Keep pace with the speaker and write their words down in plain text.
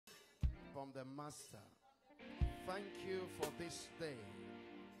from the Master. Thank you for this day,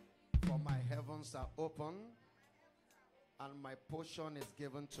 for my heavens are open and my portion is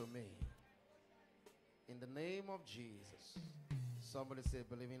given to me. In the name of Jesus. Somebody say,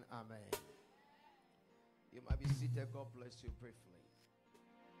 believing amen. You might be seated. God bless you briefly.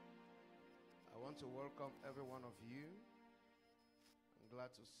 I want to welcome every one of you. I'm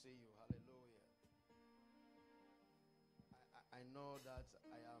glad to see you. Hallelujah. I know that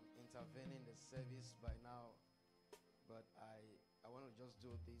I am intervening the service by now, but I want to just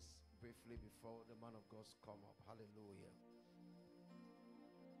do this briefly before the man of God come up. Hallelujah.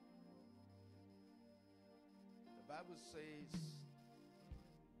 The Bible says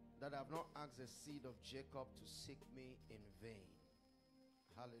that I have not asked the seed of Jacob to seek me in vain.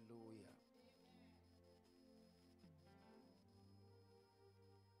 Hallelujah.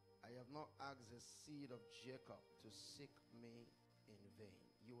 I have not asked the seed of Jacob to seek me in vain.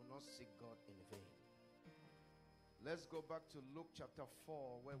 You will not seek God in vain. Let's go back to Luke chapter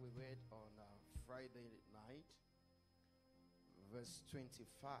 4, where we read on Friday night, verse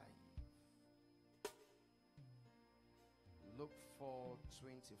 25. Luke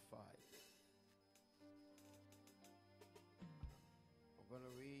 4:25. I'm going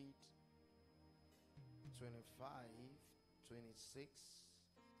to read 25, 26.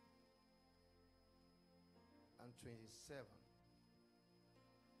 And 27.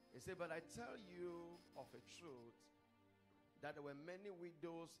 He said, but I tell you of a truth that there were many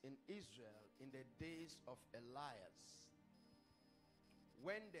widows in Israel in the days of Elias,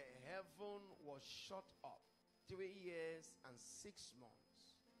 when the heaven was shut up 3 years and 6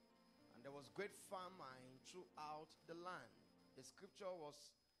 months, and there was great famine throughout the land. The scripture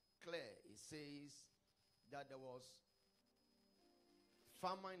was clear. It says that there was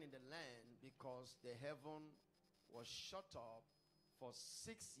famine in the land because the heaven was shut up for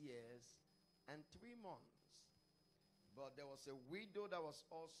 6 years and 3 months. But there was a widow that was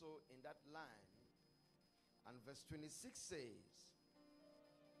also in that land. And verse 26 says,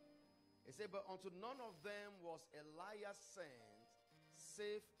 it said, but unto none of them was Elias sent,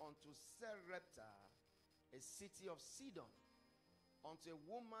 save unto Sarepta, a city of Sidon, unto a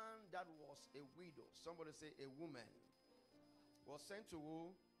woman that was a widow. Somebody say a woman. Was sent to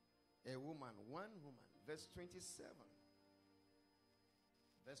who? A woman, one woman. Verse 27.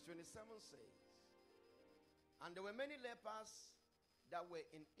 Verse 27 says, and there were many lepers that were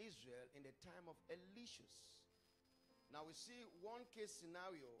in Israel in the time of Elias. Now we see one case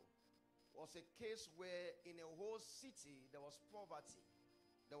scenario was a case where in a whole city there was poverty,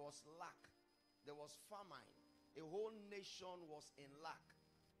 there was lack, there was famine. A whole nation was in lack.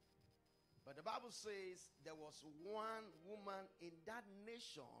 But the Bible says there was one woman in that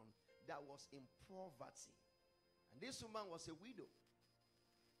nation that was in poverty. And this woman was a widow.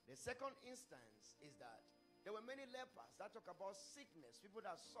 The second instance is that there were many lepers. That talk about sickness, people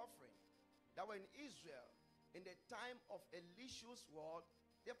that are suffering, that were in Israel in the time of Elisha's word,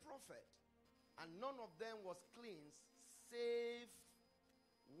 the prophet. And none of them was cleansed save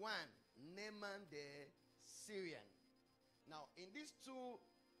one, Naaman the Syrian. Now in these two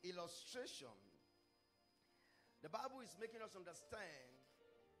illustration, the Bible is making us understand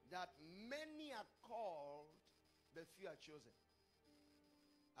that many are called, but few are chosen.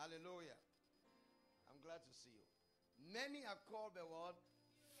 Hallelujah. I'm glad to see you. Many are called, but what?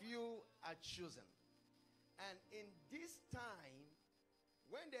 Few are chosen. And in this time,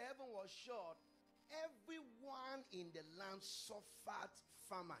 when the heaven was shut, everyone in the land suffered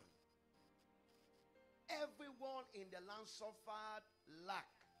famine. Everyone in the land suffered lack.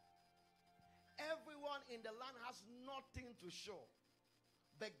 Everyone in the land has nothing to show.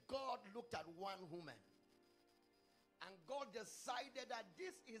 But God looked at one woman. And God decided that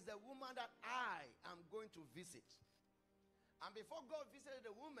this is the woman that I am going to visit. And before God visited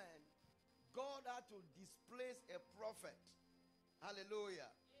the woman, God had to displace a prophet. Hallelujah.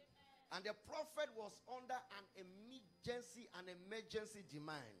 Amen. And the prophet was under an emergency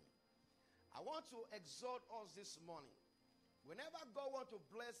demand. I want to exhort us this morning. Whenever God wants to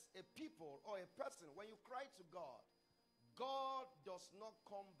bless a people or a person, when you cry to God, God does not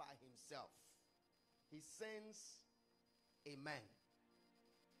come by himself. He sends a man.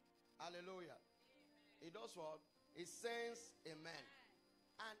 Hallelujah. Amen. He does what? He sends a man.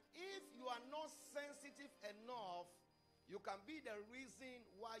 And if you are not sensitive enough, you can be the reason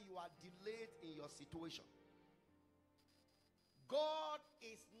why you are delayed in your situation. God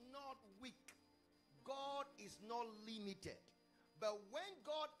is not weak. God is not limited. But when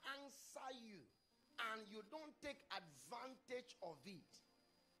God answers you and you don't take advantage of it,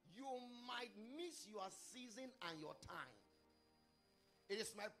 you might miss your season and your time. It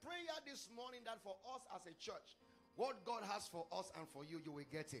is my prayer this morning that for us as a church, what God has for us and for you, you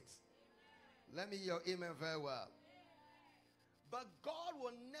will get it. Let me hear your amen very well. But God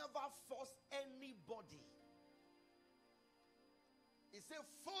will never force anybody. He said,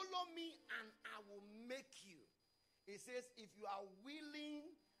 follow me and I will make you. He says, if you are willing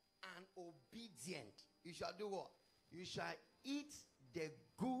and obedient, you shall do what? You shall eat the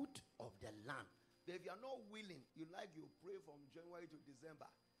good of the land. But if you are not willing, you pray from January to December,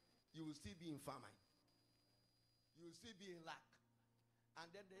 you will still be in famine. You will still be in lack. And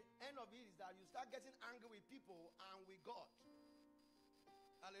then the end of it is that you start getting angry with people and with God.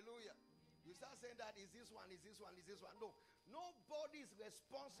 Hallelujah. You start saying that is this one, is this one, is this one. No. Nobody is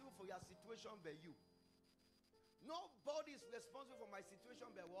responsible for your situation but you. Nobody is responsible for my situation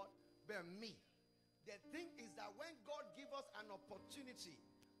but what? But me. The thing is that when God gives us an opportunity,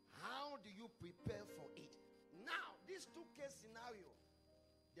 how do you prepare for it? Now, this two-case scenario,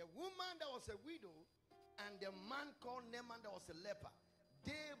 the woman that was a widow and the man called Naaman that was a leper,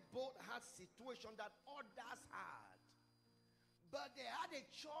 they both had situations that others had. But they had a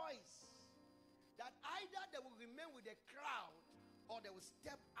choice that either they will remain with the crowd or they will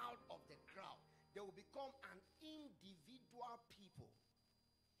step out of the crowd. They will become an individual people.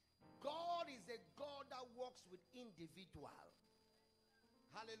 God is a God that works with individual.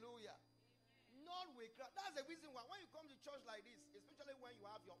 Hallelujah. Not with crowd. That's the reason why when you come to church like this, especially when you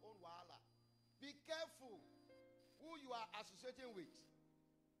have your own wahala, be careful who you are associating with.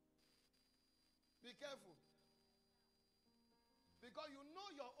 Be careful. Because you know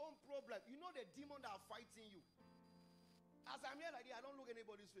your own problem. You know the demon that are fighting you. As I'm here like this, I don't look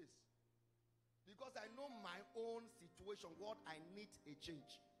anybody's face. Because I know my own situation, what I need a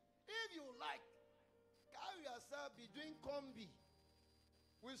change. If you like, carry yourself, be doing combi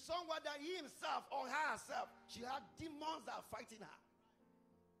with someone that he himself or her herself, she had demons that are fighting her.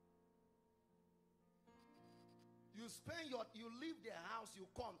 You leave the house, you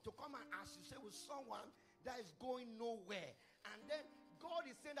come and ask, you say with someone that is going nowhere. And then God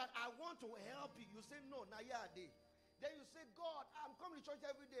is saying that I want to help you. You say no, now yeah, then you say, God, I'm coming to church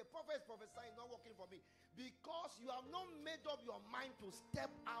every day. Prophet is prophesying, not working for me. Because you have not made up your mind to step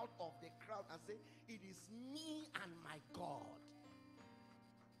out of the crowd and say, it is me and my God.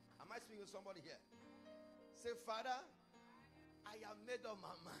 Am I speaking to somebody here? Say, Father, I have made up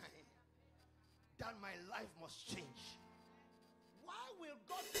my mind that my life must change. Why will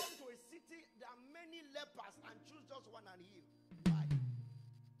God come to a city, there are many lepers, and choose just one and heal? Why?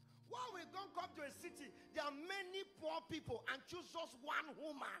 Why will God come to a city, there are many poor people, and choose just one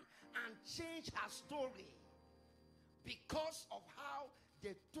woman and change her story? Because of how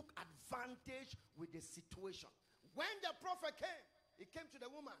they took advantage with the situation. When the prophet came, he came to the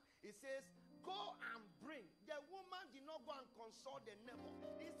woman. He says, go and bring. The woman did not go and consult the neighbor.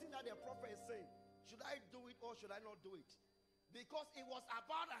 This thing that the prophet is saying, should I do it or should I not do it? Because it was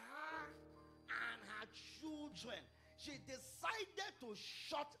about her and her children. She decided to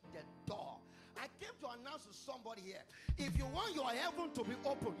shut the door. I came to announce to somebody here, if you want your heaven to be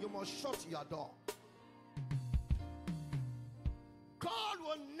open, you must shut your door. God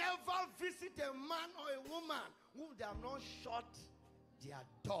will never visit a man or a woman who they have not shut their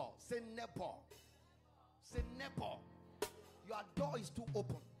door. Say neighbor. Say neighbor. Your door is too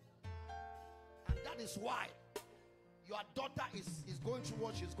open. And that is why your daughter is going through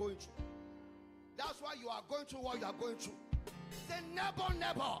what she's going through. That's why you are going through what you are going through. Say neighbor,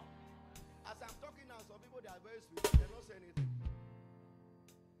 neighbor. As I'm talking now, some people, they are very sweet. They are not saying anything.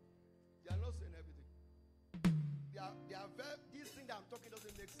 They are not saying everything. They are very, this thing that I'm talking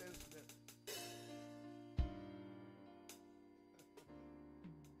doesn't make sense to them.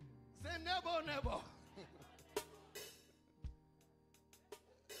 Say neighbor, neighbor.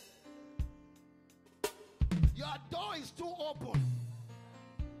 Your door is too open.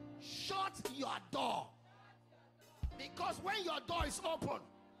 Shut your door. Because when your door is open,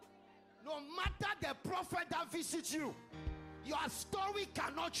 no matter the prophet that visits you, your story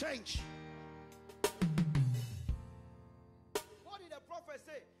cannot change. What did the prophet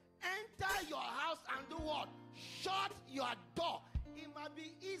say? Enter your house and do what? Shut your door. It might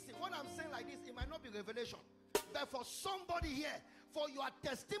be easy. What I'm saying like this, it might not be revelation. But for somebody here, for your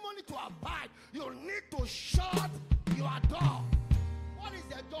testimony to abide, you need to shut your door. What is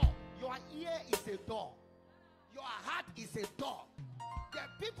the door? Your ear is a door. Your heart is a door.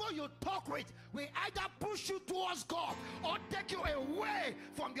 The people you talk with will either push you towards God or take you away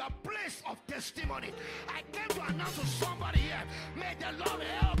from your place of testimony. I came to announce to somebody here, may the Lord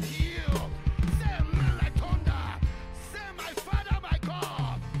help you. Say amen like thunder. Say, my Father, my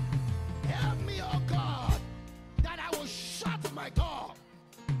God, help me, oh God, that I will shut my door.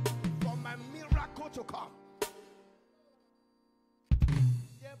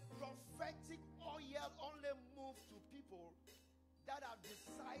 people that have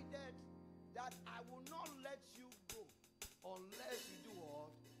decided that I will not let you go unless you do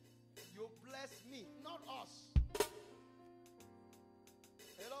what? You bless me, not us.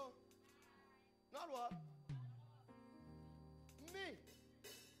 Hello? Not what? Me.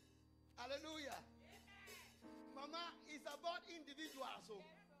 Hallelujah. Mama, it's about individuals. So.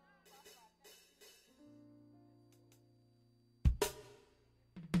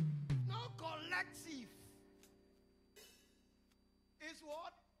 No collective. It's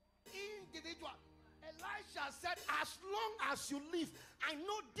what? Individual. Elisha said, as long as you live, I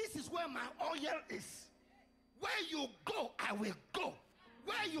know this is where my oil is. Where you go, I will go.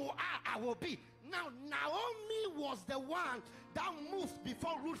 Where you are, I will be. Now, Naomi was the one that moved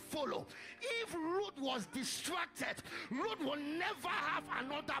before Ruth followed. If Ruth was distracted, Ruth will never have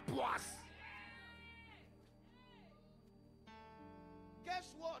another boss.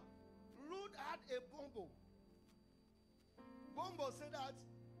 Guess what? Ruth had a bombo. Bombo said that,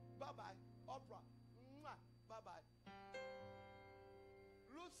 bye-bye, Oprah. Bye-bye.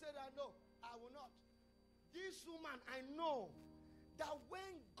 Ruth said, no, I will not. This woman, I know that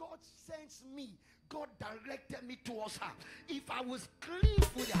when God sends me, God directed me towards her. If I was clean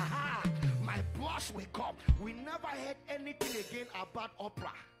with her, my boss will come. We never heard anything again about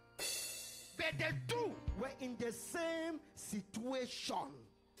Oprah. But the two were in the same situation.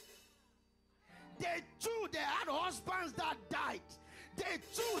 They two, they had husbands that died. They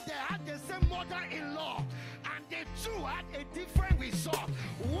two, they had the same mother-in-law. And they two had a different result.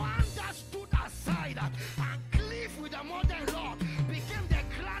 One that stood aside and cleaved with the mother-in-law became the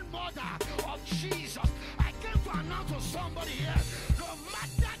grandmother of Jesus. I came to announce to somebody here, no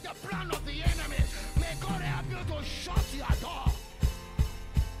matter the plan of the enemy, may God help you to shut your door.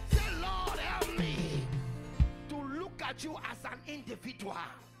 Say, Lord, help me to look at you as an individual.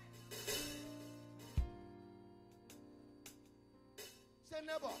 Say,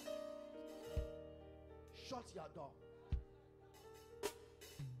 neighbor, shut your door.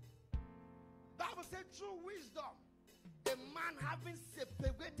 Bible said, through wisdom, a man having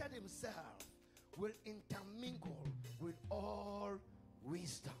separated himself will intermingle with all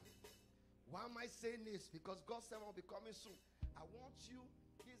wisdom. Why am I saying this? Because God's servant will be coming soon. I want you,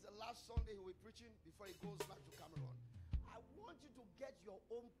 this is the last Sunday he will be preaching before he goes back to Cameroon. I want you to get your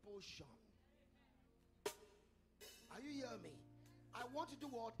own portion. Are you hearing me? I want you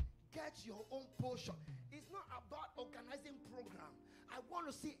to what? Get your own portion. It's not about organizing program. I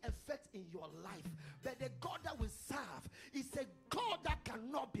want to see effect in your life. But the God that we serve is a God that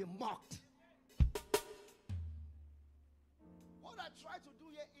cannot be mocked. What I try to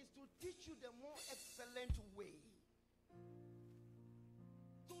do here is to teach you the more excellent way.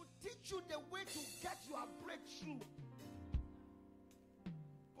 To teach you the way to get your breakthrough.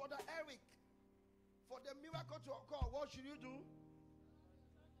 Brother Eric, for the miracle to occur, what should you do?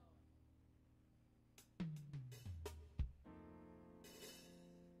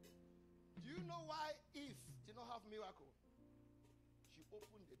 Do you know why Eve did not have miracle? She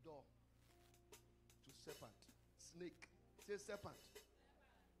opened the door to serpent, snake. Say serpent.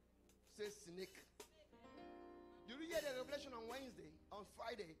 Say snake. Did you hear the revelation on Wednesday, on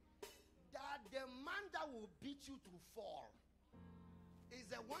Friday? That the man that will beat you to fall is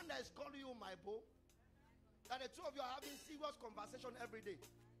the one that is calling you my bow. That the two of you are having serious conversation every day.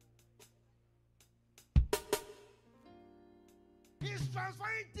 He's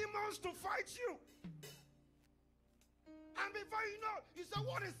transferring demons to fight you. And before you know, you say,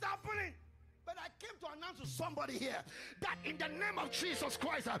 what is happening? But I came to announce to somebody here that in the name of Jesus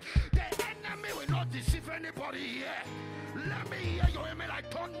Christ, the enemy will not deceive anybody here. Let me hear your amen like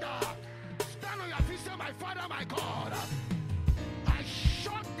thunder. Stand on your feet, say, my Father, my God, I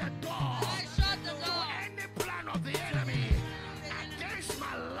shut the door, to any plan of the enemy against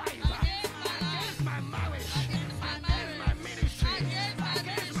my life, against my marriage, against my ministry,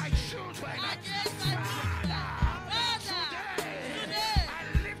 against my children. Father, today I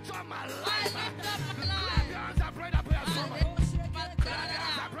lift up my life. Clap your hands and pray that prayer. Clap your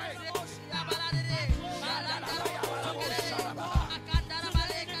hands and pray.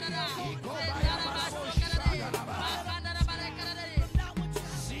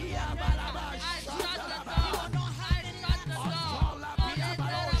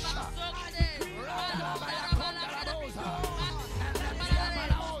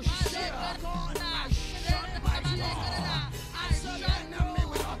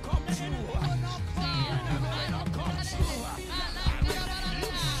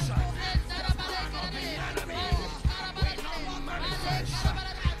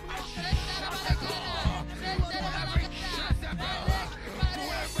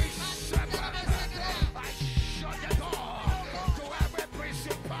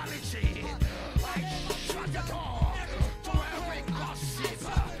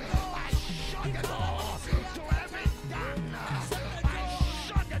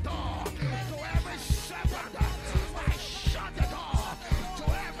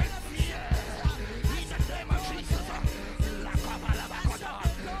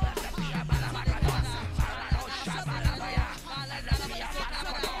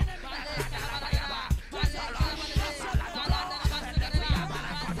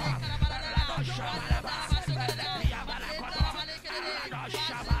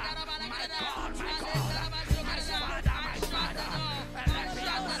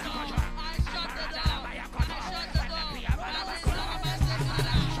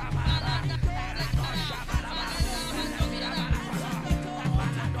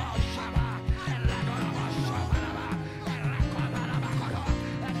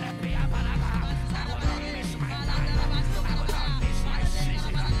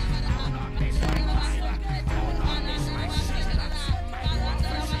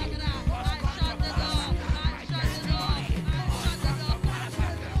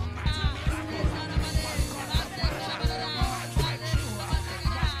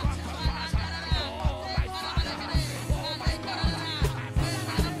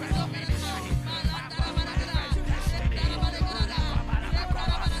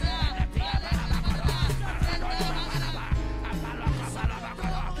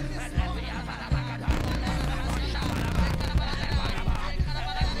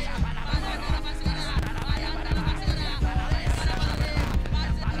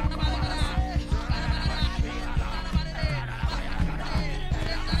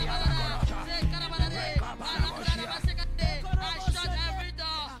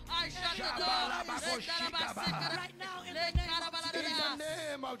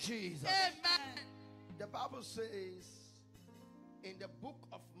 Jesus. Amen. The Bible says in the book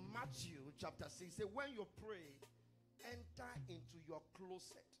of Matthew chapter 6, say when you pray, enter into your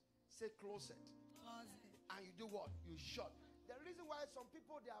closet. Say closet. And you do what? You shut. The reason why some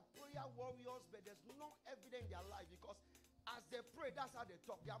people, they are prayer warriors, but there's no evidence in their life, because as they pray, that's how they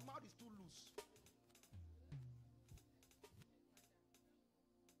talk. Their mouth is too loose.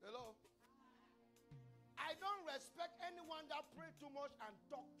 Hello? I don't respect anyone that pray too much and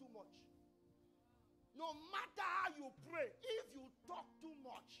talk too much. No matter how you pray, if you talk too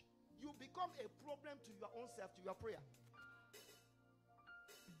much, you become a problem to your own self, to your prayer.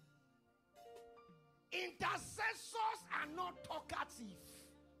 Intercessors are not talkative.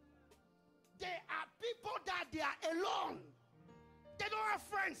 They are people that they are alone. They don't have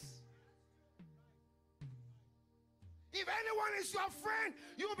friends. If anyone is your friend,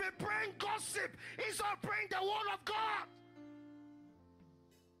 you'll be praying gossip instead of praying the word of God.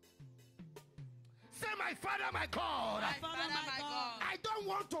 Say, my Father, my God. My Father, my God. I don't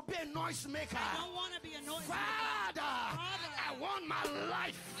want to be a noisemaker. I don't want to be a noisemaker. Father, I want my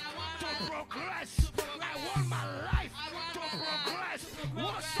life to progress. I progress. want my life want to my life progress. to progress.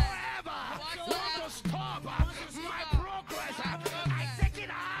 Whatsoever want to stop my progress, I take it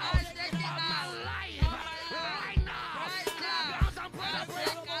out of my life right now. Clap your hands and pray.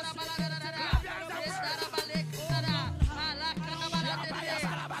 Clap your hands and pray.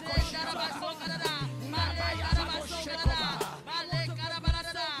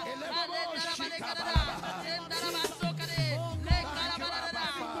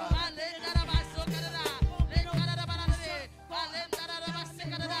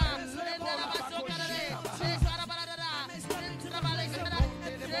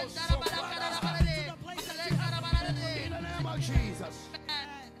 In the name of Jesus.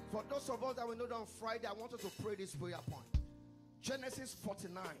 For those of us that we know that on Friday, I want us to pray this prayer point. Genesis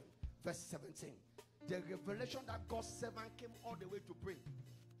 49, verse 17. The revelation that God's servant came all the way to bring.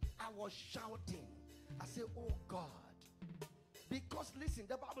 I was shouting. I said, oh God. Because listen,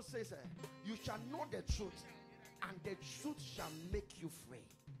 the Bible says, you shall know the truth, and the truth shall make you free.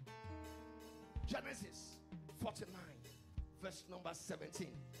 Genesis 49, verse number 17.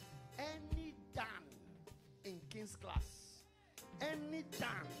 Any Dan in King's class, any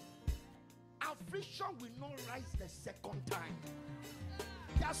Dan, affliction will not rise the second time.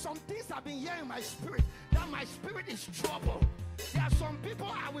 There are some things I've been hearing in my spirit, that my spirit is troubled. There are some people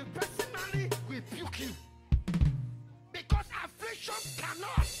I will personally rebuke you, because affliction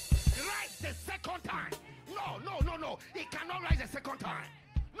cannot rise the second time. No. It cannot rise the second time.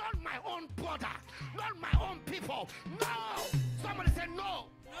 Not my own brother, not my own people. No. Somebody say no.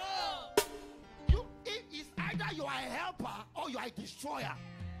 No. It is either you are a helper or you are a destroyer.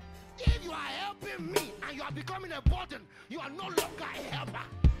 If you are helping me and you are becoming a burden, you are no longer a helper.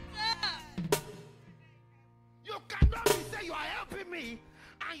 Yeah. You cannot be saying you are helping me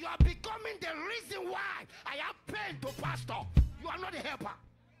and you are becoming the reason why I have pain to pastor. You are not a helper,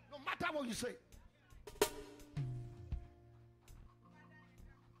 no matter what you say.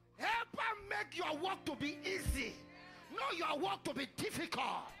 Helper make your work to be easy, not your work to be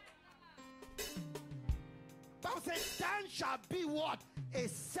difficult. Bible says, Dan shall be what? A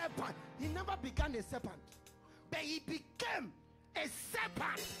serpent. He never began a serpent, but he became a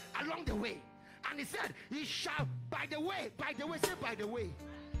serpent along the way. And he said, he shall, by the way, say by the way.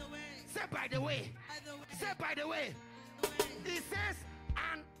 Say by the way. Say by the way. He says,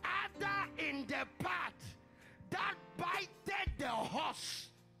 and horse,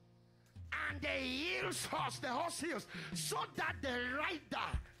 and the horse heels, so that the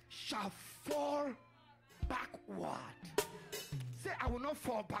rider shall fall backward. Say, I will not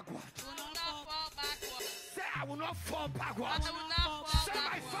fall backward. Say, I will not fall backward. Say,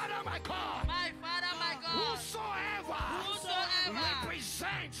 my Father, my God. Whosoever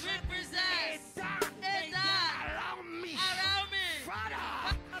represents a down around me.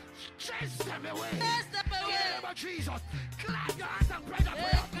 Father, chase them away. In the name of Jesus. Clap your hands and pray that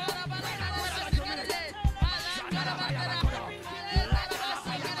prayer.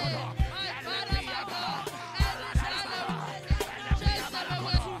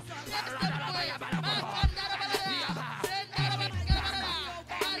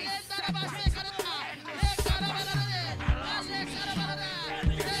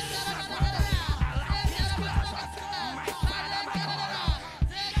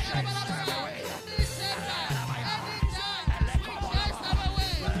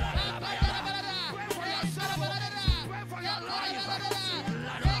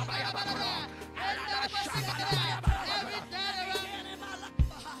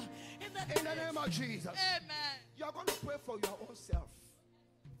 Jesus. Amen. You're going to pray for your own self,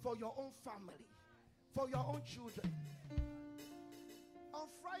 for your own family, for your own children. On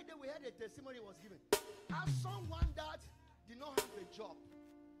Friday, we had a testimony was given. As someone that did not have a job,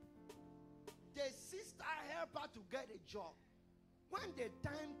 the sister helped her to get a job. When the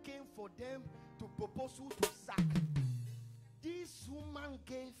time came for them to propose to sack, this woman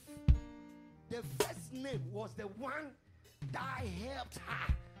gave the first name was the one that helped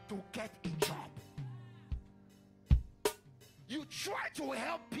her to get a job. You try to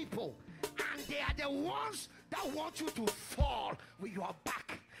help people, and they are the ones that want you to fall with your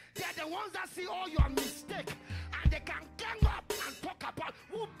back. They are the ones that see all your mistakes, and they can gang up and talk about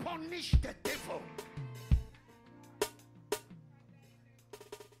who punished the devil.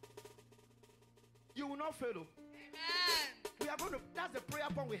 You will not fail. Amen. We are going to, that's the prayer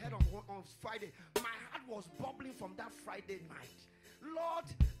point we had on Friday. My heart was bubbling from that Friday night. Lord,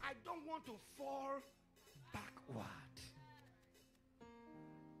 I don't want to fall backward.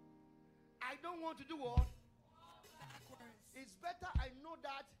 I don't want to do what? It's better I know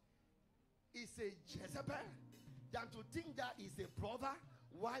that it's a Jezebel than to think that it's a brother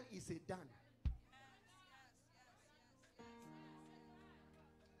while it's a Dan.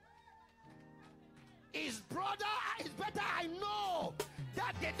 It's brother, it's better I know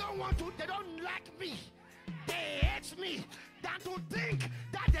that they don't like me, they hate me, than to think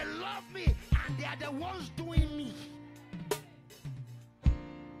that they love me and they are the ones doing me.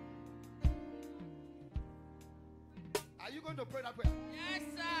 Are you going to pray that prayer? Yes,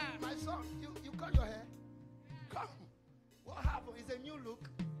 sir. My son, you cut your hair? Come. What happened? It's a new look.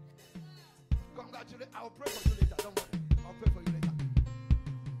 Congratulations. I'll pray for you later. Don't worry. I'll pray for you later.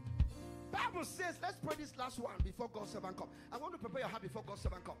 Bible says, let's pray this last one before God's servant come. I want to prepare your heart before God's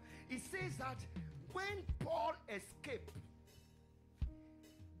servant come. It says that when Paul escaped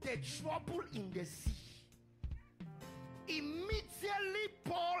the trouble in the sea, immediately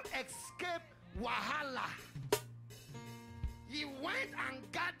Paul escaped Wahala. He went and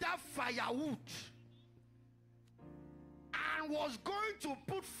gathered firewood and was going to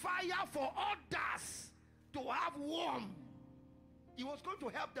put fire for others to have warm. He was going to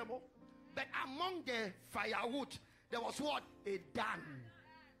help them all. But among the firewood, there was what? A Dan.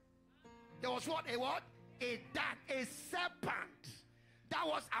 There was what? A what? A Dan. A serpent that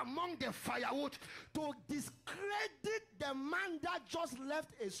was among the firewood to discredit the man that just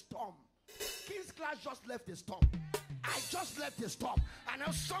left a storm. King's Class just left a storm. I just left the storm. I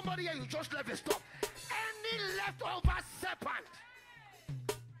know somebody here, you just left the storm. Any leftover serpent,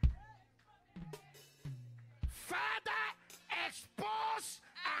 Father, expose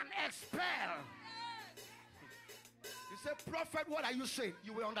and expel. You say, prophet, what are you saying?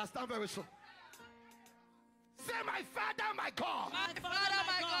 You will understand very soon. Say, my Father, my God. My Father,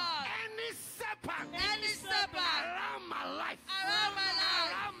 my God. Any serpent around my life,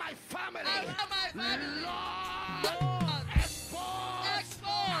 around my family, around my family, Lord, expose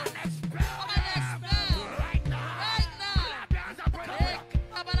and expel and expel right now. Right now. Clap your hands and pray that prayer.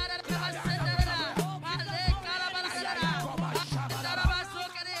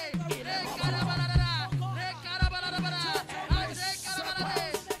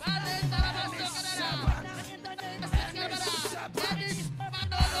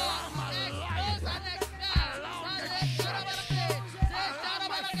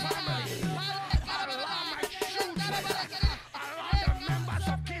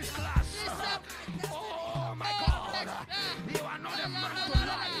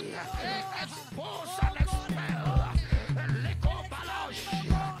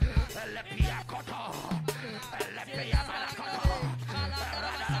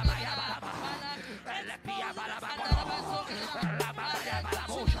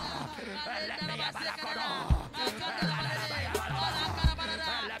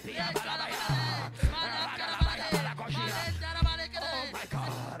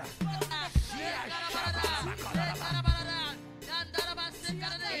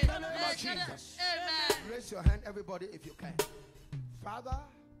 Jesus. Raise your hand, everybody, if you can. Father,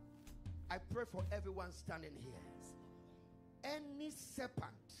 I pray for everyone standing here. Any serpent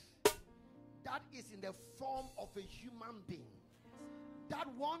that is in the form of a human being that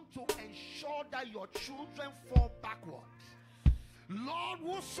want to ensure that your children fall backward, Lord,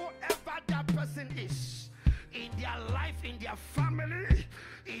 whosoever that person is, in their life, in their family,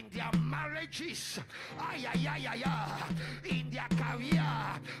 in their marriages, in their career,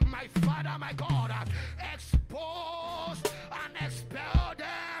 my Father, my God, expose and expel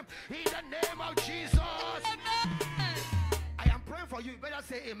them in the name of Jesus. Amen. I am praying for you. You better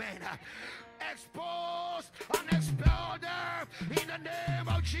say amen. Expose and expel them in the name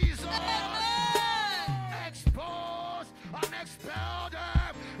of Jesus. Amen. Expose and expel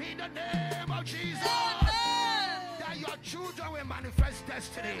them in the name of Jesus. Amen. That your children will manifest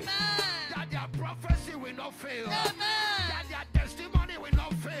destiny. Amen. That their prophecy will not fail. Amen. That their testimony will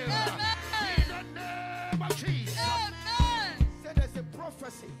not fail. Amen. In the name of Jesus. Amen. Say there's a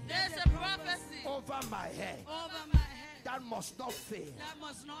prophecy. There's a prophecy over my head. over my head That must not fail. that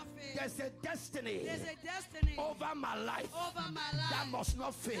must not fail. There's a destiny. There's a destiny Over my life. over my life That must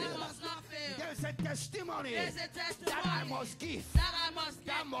not fail. that must not fail. There's a testimony. There's a testimony That I must give. that I must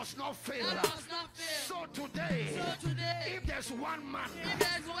give. That must not fail. That must not fail. So today, if there's one man, if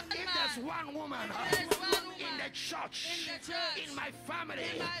there's one if man, there's one woman, there's one woman in the church, in the church, in my family,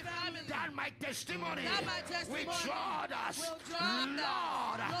 in my family, that my testimony, that my testimony will draw us. will draw us.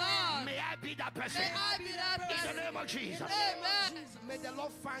 Lord, Lord, may I be that person. may I be that In person. the name of Jesus. Amen. May the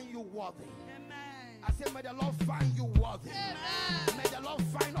Lord find you worthy. Amen. I say, may the Lord find you worthy. Amen. May the Lord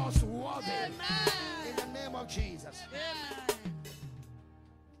find us worthy. Amen. In the name of Jesus. Amen.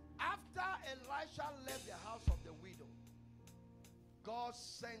 After Elisha left the house of the widow, God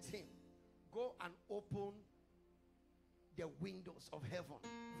sent him, go and open the windows of heaven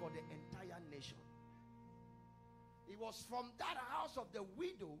for the entire nation. It was from that house of the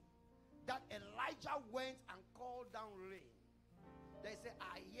widow that Elijah went and called down rain. They say,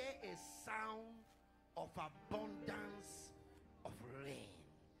 I hear a sound of abundance of rain.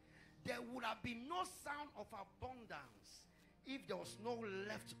 There would have been no sound of abundance if there was no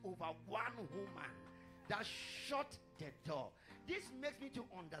leftover one woman that shut the door. This makes me to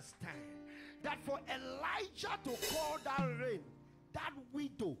understand that for Elijah to call down rain, that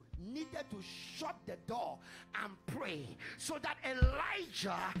widow needed to shut the door and pray, so that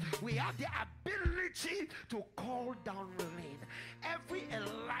Elijah will have the ability to call down rain. Every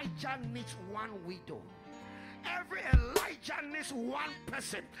Elijah needs one widow. Every Elijah needs one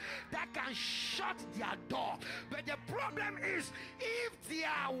person that can shut their door. But the problem is, if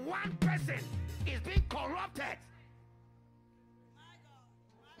their one person is being corrupted,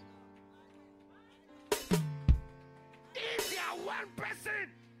 if their one person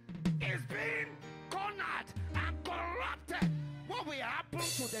is being cornered and corrupted, what will happen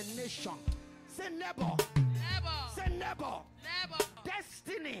to the nation? Say neighbor. Never. Say neighbor. Never.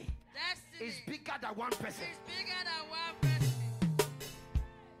 Destiny is bigger than one person. It's bigger than one person.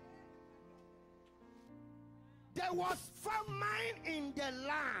 There was famine in the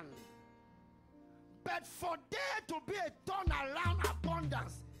land, but for there to be a turnaround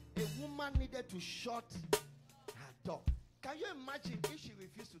abundance, a woman needed to shut her door. Can you imagine if she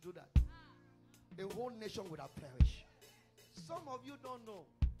refused to do that? The whole nation would have perished. Some of you don't know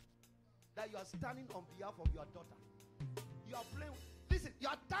that you are standing on behalf of your daughter. You are playing. Listen,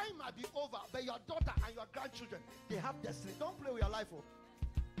 your time might be over, but your daughter and your grandchildren, they have destiny. Don't play with your life. Oh.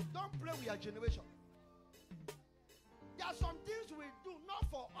 Don't play with your generation. There are some things we do not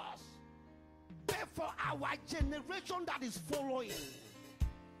for us, but for our generation that is following.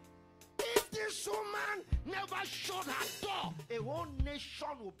 If this woman never shut her door, a whole nation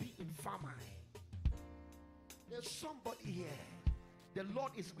will be in famine. There's somebody here. The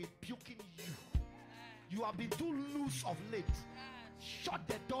Lord is rebuking you. You have been too loose of late. Shut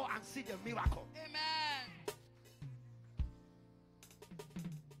the door and see the miracle. Amen.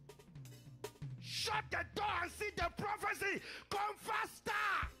 Shut the door and see the prophecy. Come faster.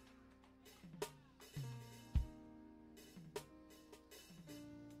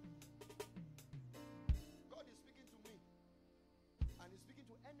 God is speaking to me, and He's speaking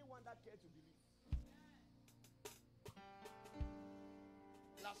to anyone that cares to believe.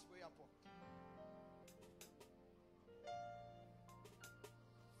 Last prayer point.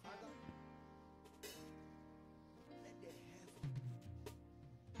 Father, let the heaven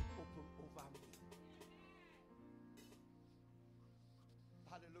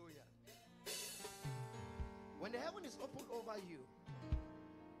heaven is open over you,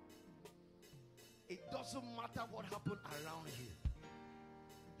 it doesn't matter what happened around you,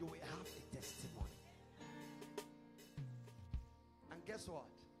 you will have a testimony. And guess what?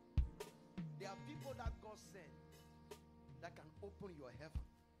 There are people that God sent that can open your heaven,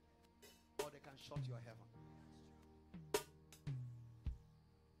 or they can shut your heaven.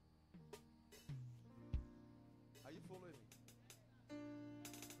 Are you following me?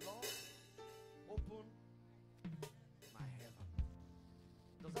 Lord, open my heaven.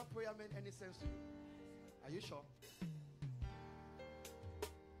 Does that prayer make any sense to you? Are you sure?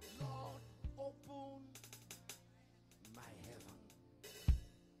 Lord, open my heaven.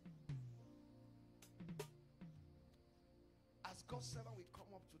 As God's servant, we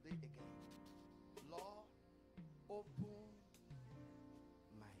come up today again. Lord, open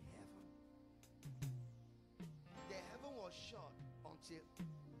my heaven. The heaven was shut until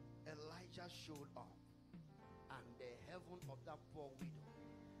Elijah showed up, and the heaven of that poor widow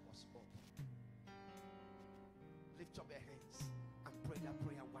was open. Lift up your hands and pray that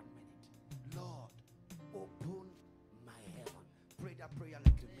prayer 1 minute. Lord, open my heaven. Pray that prayer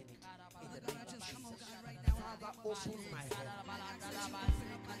like a minute. In the name of Jesus. Father, open my heaven.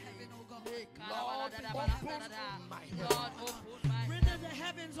 Lord, open my heaven. Render the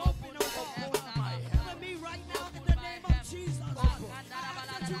heavens open, oh God. Open my heaven. Let me right now in the name of Jesus. Open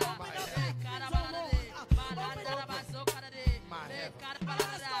That you open my up the heaven. heavens, oh Lord. Open up My heaven.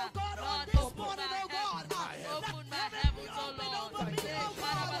 ask, oh God, on this morning, oh God. Open my Let heaven be heavens, oh open Lord. over me, oh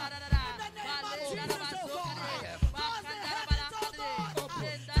God. In the name of Jesus, oh God. Cause the heavens, oh God, to be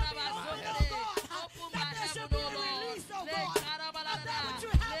open, oh God. That there should be a release, oh God. Of that which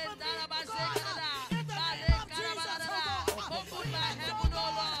you have for me, oh God. In the name of Jesus, oh God. Open my heaven, oh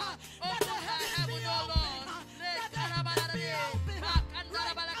Lord. Open my heaven, oh Lord. Let the heavens be open.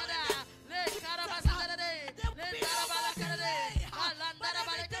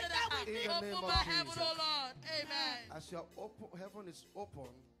 Open my heaven, oh Lord. Amen. As your heaven is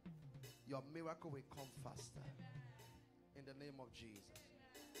open, your miracle will come faster. In the name of Jesus.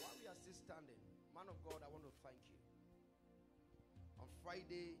 While we are still standing, man of God, I want to thank you. On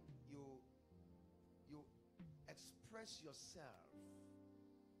Friday, you express yourself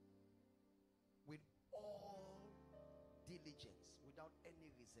with all diligence, without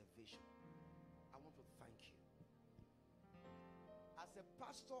any reservation. I want to thank you. As a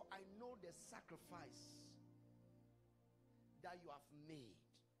pastor, I know the sacrifice that you have made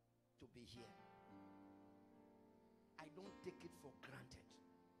to be here. I don't take it for granted.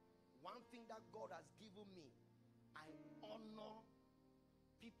 One thing that God has given me, I honor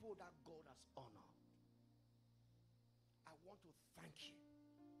people that God has honored. I want to thank you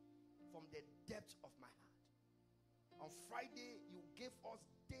from the depth of my heart. On Friday, you gave us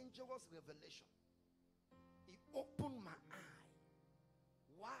dangerous revelation. It opened my eye.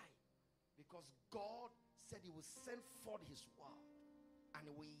 Why? Because God said he will send forth his word and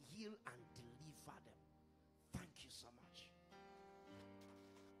he will heal and deliver them. Thank you so much.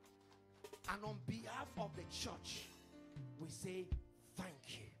 And on behalf of the church, we say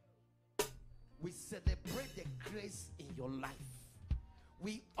thank you. We celebrate the grace in your life.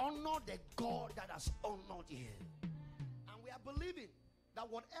 We honor the God that has honored you. And we are believing that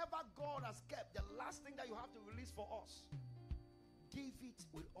whatever God has kept, the last thing that you have to release for us, give it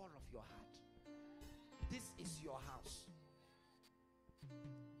with all of your heart. This is your house.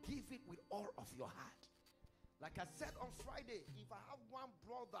 Give it with all of your heart. Like I said on Friday, if I have one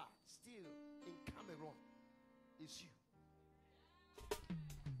brother still in Cameroon, it's you.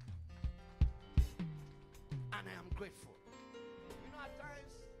 And I am grateful. You know, at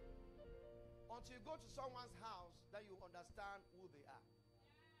times, until you go to someone's house, that you understand who they are.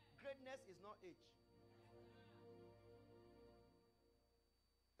 Greatness is not age.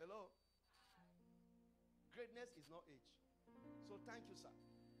 Hello? Greatness is not age. So thank you, sir.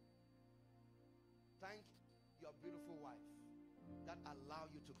 Thank your beautiful wife that allow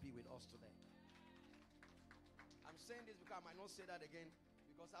you to be with us today. I'm saying this because I might not say that again,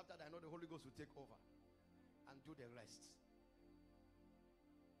 because after that I know the Holy Ghost will take over and do the rest.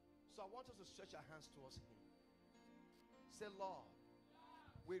 So I want us to stretch our hands towards him. Say, Lord,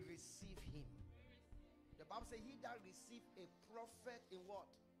 we receive him. The Bible says he that receive a prophet in what?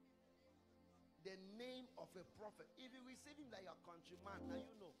 The name of a prophet. If you receive him like your countryman, now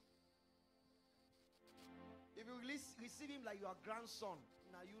you know. If you receive him like your grandson,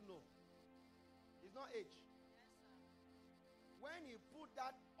 now you know. It's not age. When he put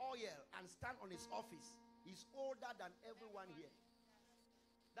that oil and stand on his office, he's older than everyone here.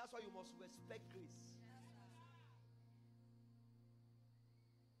 That's why you must respect grace.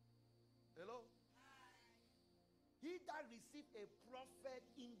 Hello? that receive a prophet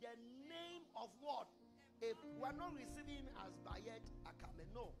in the name of what? We are not receiving as Bayard Akame.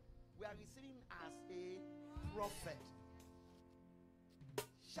 No, we are receiving as a prophet.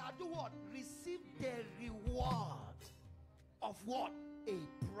 Shall do what? Receive the reward of what? A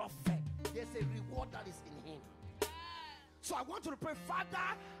prophet. There's a reward that is in him. So I want you to pray,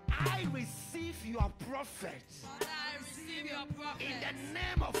 Father, I receive your prophet. Father, I receive your prophet. In the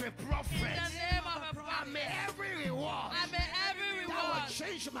name of a prophet. In the name of a prophet. And may every reward. And may every reward. That will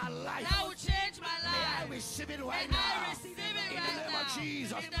change my life. That will change my life. May I receive it right May now. I receive it right now. In the name of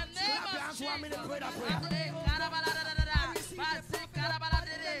Jesus. In the name Clap of your hands 1 minute, pray that Jesus. prayer.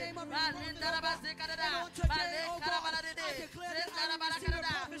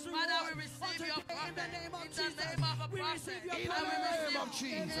 Father, we receive your prophet. In the name of In the name of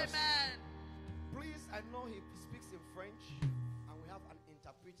Jesus. Amen. Please, I know he speaks in French, and we have an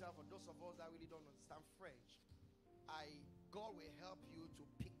interpreter for those of us that really don't understand French. God will help you to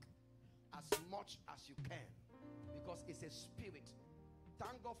pick as much as you can, because it's a spirit.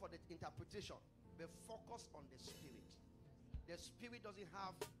 Thank God for the interpretation, but focus on the spirit. The spirit doesn't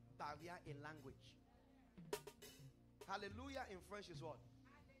have barrier in language. Hallelujah in French is what?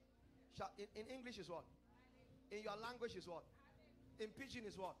 In English is what? In your language is what? In Pidgin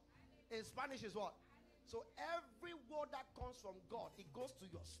is what? In Spanish is what? So every word that comes from God, it goes to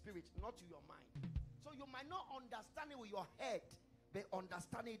your spirit, not to your mind. So you might not understand it with your head, but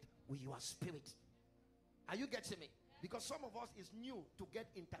understand it with your spirit. Are you getting me? Because some of us is new to get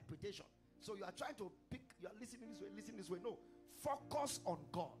interpretation. So you are trying to pick, you are listening this way, listen this way. No. Focus on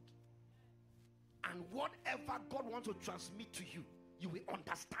God. And whatever God wants to transmit to you, you will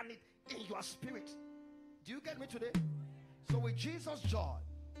understand it in your spirit. Do you get me today? So with Jesus' joy,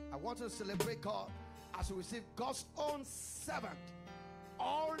 I want to celebrate God as we receive God's own servant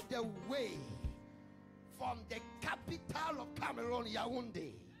all the way from the capital of Cameroon,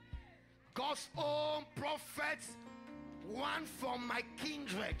 Yaoundé. God's own prophet, one from my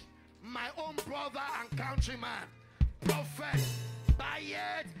kindred, my own brother and countryman, Prophet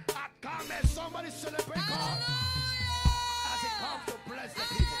Bayard Akame. Somebody celebrate God as he comes to bless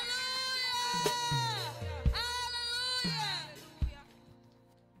the people.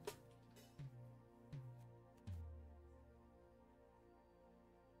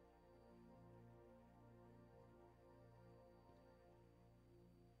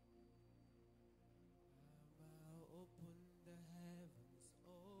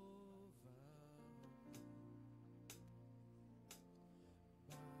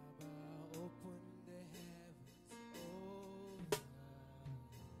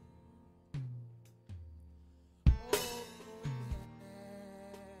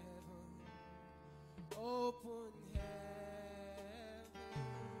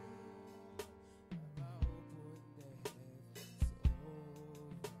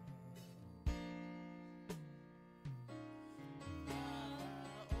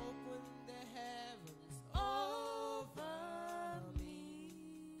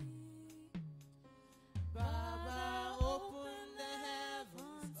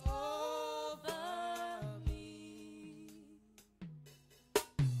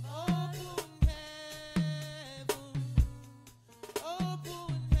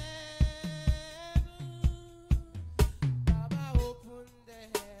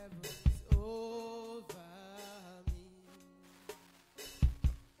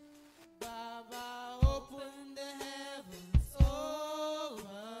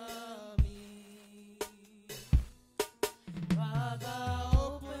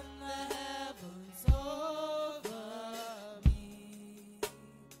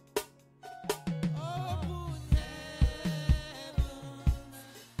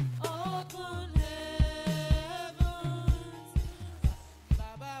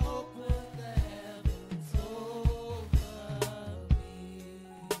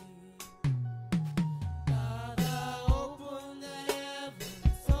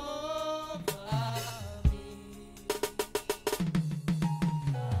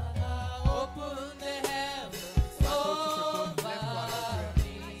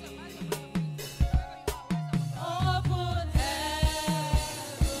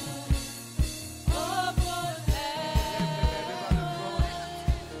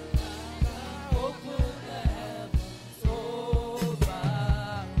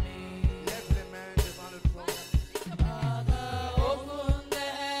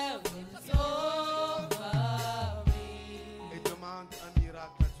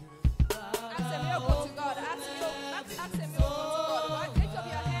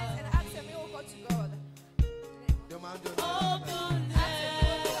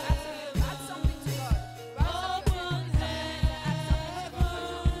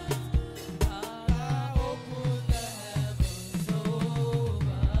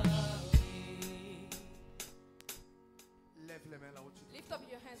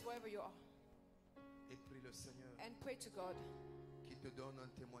 you are, et prie le Seigneur and pray to God qui te donne un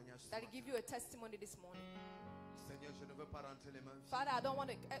témoignage. ce that He matin. give you a testimony this morning. Seigneur, je ne veux pas rentrer les mains vides. Father, I don't want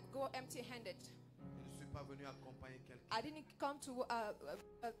to go empty-handed. Je ne suis pas venu accompagner quelqu'un. I didn't come to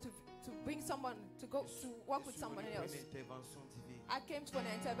bring someone to go to work with Je suis someone venu pour else. une intervention divine. I came for an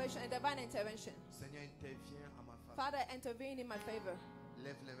intervention, a divine intervention. Seigneur, interviens à ma faveur. Father, intervene in my favor.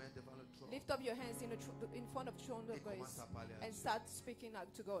 Lève les mains devant le trône. Lift up your hands in front of the throne Et of grace commence à parler à and Dieu. start speaking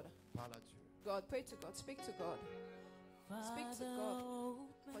out to God. Parle à Dieu. God, pray to God, speak to God. Speak to God.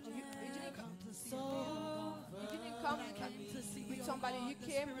 But you didn't come with somebody. You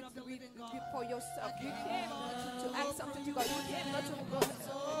came for yourself. You came to ask something to God. You came not to go lift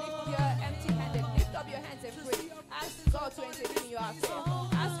your empty-handed. Lift up your hands and pray. Ask God to intervene in your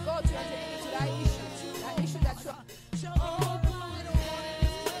affairs. Ask God to intervene into that issue that you are.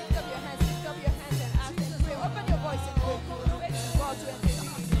 Lift up your hands and ask and pray. Open your voice and pray. Pray to God to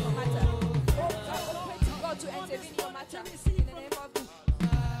intervene in your matter. Oh God, pray to God to intervene in your matter. In the name of Jesus.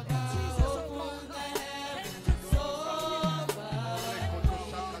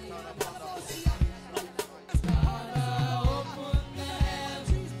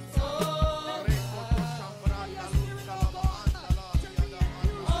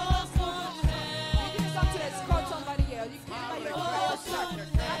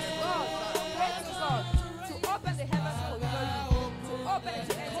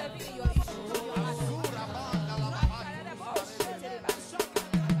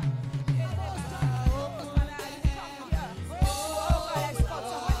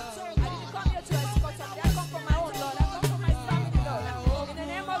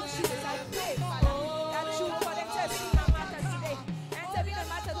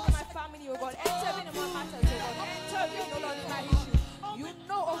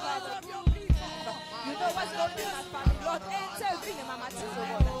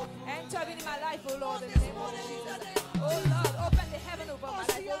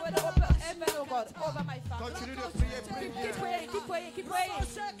 Continue de prier, priez.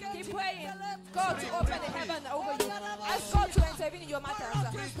 Keep praying. God to open the heaven over you. Ask God to intervene in your matters.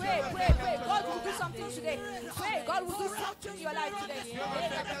 Pray. God will do something today. Pray. God will do something in your life today.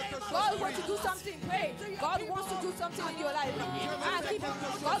 God wants to do something. Pray. God wants to do something in your life.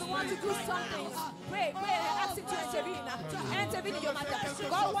 God wants to do something. Pray. Ask Him to intervene. Intervene in your matters.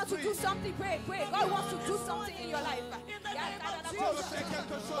 God wants to do something. Pray. God wants to do something in your life.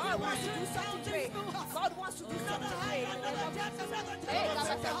 God wants to do something. Pray. God wants to do something. Pray.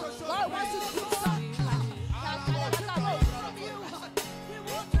 God wants to do something. We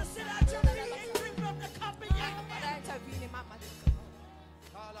want to sit at your feet and drink from the cup of your hand.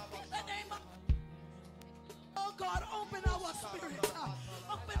 Oh God, open our spirit.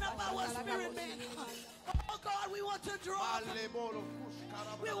 Open up our spirit, man. Oh God, we want to draw.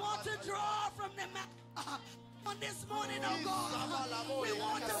 We want to draw from the mouth. On this morning, oh God, we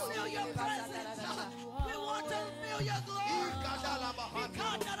want to feel your presence. We want to feel your glory.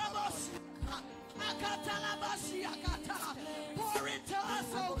 Pour into us,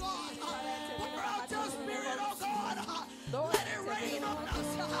 oh God. Pour out your spirit, oh God. Let it rain on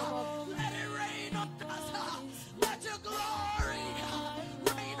us. Let it rain on us. Let your glory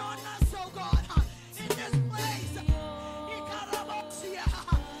rain on us, oh God. In this place.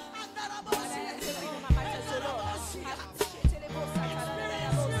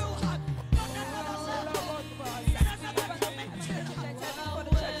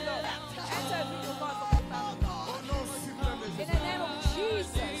 In the name of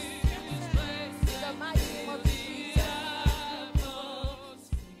Jesus. In the mighty name of Jesus.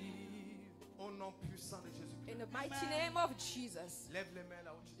 In the mighty name of Jesus. Lève les mains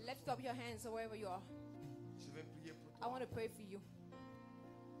là où tu es. Lift up your hands wherever you are. Je vais prier pour I toi. want to pray for you.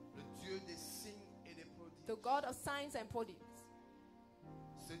 Le Dieu des signes et des prodiges. The God of signs and prodigies.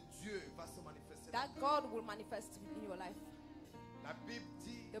 Ce Dieu va se manifester. That God will manifest in your life. La Bible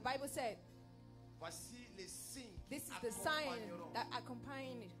dit, The Bible said, voici les signes qui this is the sign accompagneront that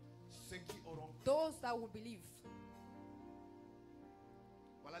accompany ceux qui auront cru. those that will believe.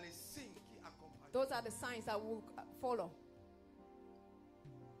 Voilà les signes qui accompagnent. Those are the signs that will follow.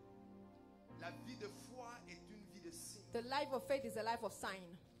 La vie de foi est une vie de signes. The life of faith is a life of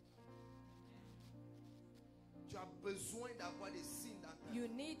sign. Tu as besoin d'avoir des signes dans ta vie. You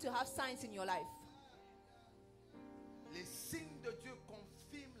need to have signs in your life. Les signes de Dieu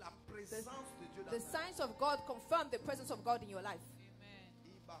confirment la présence de Dieu dans The ta vie. signs of God confirm the presence of God in your life.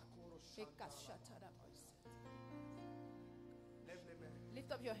 Lève les mains.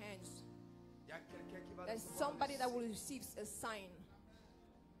 Lift up your hands. Il y a quelqu'un qui va There's recevoir somebody le that signe. will receive a sign.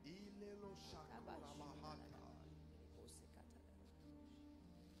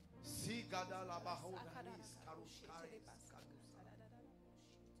 Si gada la baho danis, karushkai,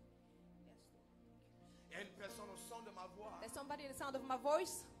 il y a une personne au son de ma voix. There's somebody in the sound of my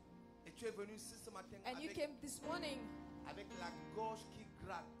voice. Et tu es venu ici ce matin And you came this morning avec la gorge qui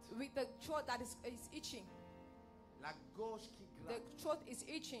gratte. with the throat that is itching. La gorge qui The gratte. throat is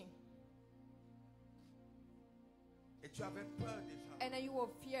itching. Et tu avais peur déjà. And then you were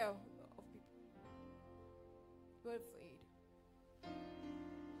fear of people. You were afraid.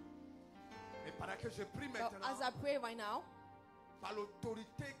 Mais pendant que je prie So maintenant, as I pray right now, par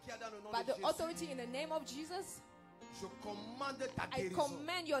l'autorité qu'il y a dans le nom by de the Jésus, authority in the name of Jesus, je commande ta I guérison.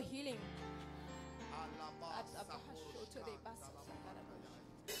 command your healing.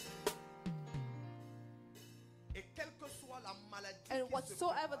 Et quelle que soit la maladie And qui se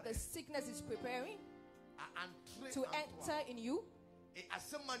whatsoever the prépare sickness is preparing à entrer to en toi enter in you et à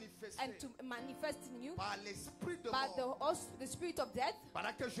se manifester and to manifest in you par l'esprit de by mort, the spirit of death,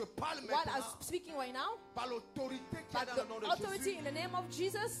 pendant que je parle while I'm maintenant, speaking right now, par l'autorité qu'il y by a dans the le nom de authority Jésus, in the name of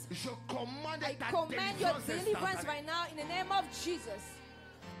Jesus, je commande I ta command your délivrance deliverance instantanée. right now in the name of Jesus.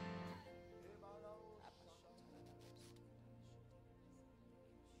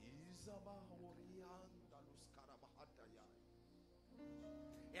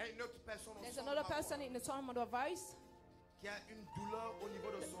 Il y a une autre personne au There's son de another ma voix person in the sound of the voice qui a une douleur au niveau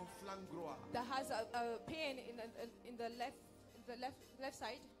de son flanc droit. that has a pain in the left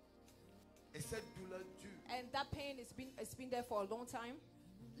side, Et cette douleur dure. and that pain it's been there for a long time.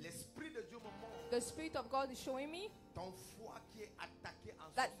 L'Esprit de Dieu me montre The Spirit of God is showing me ton foie qui est attaqué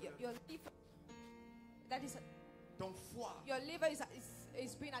en that sorcellerie. your liver, that is Ton foie your liver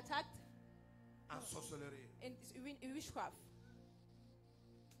is being attacked en sorcellerie. in witchcraft.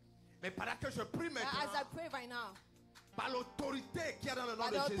 Mais pendant que je prie As I maintenant, pray right now, par l'autorité qui est dans le nom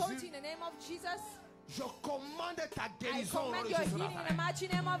by de the authority Jésus, in the name of Jesus, je commande ta I guérison au nom command de your Jésus. healing in the mighty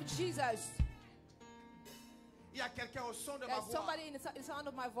name of Jesus. Il y a quelqu'un au son de ma There's voix. somebody in the sound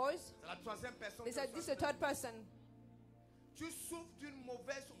of my voice. C'est la troisième personne. They que said, je this is suis the third person. Tu souffres d'une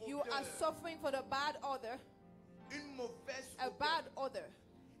mauvaise You odeur. are suffering for the bad odor, Une mauvaise a odeur. bad odor.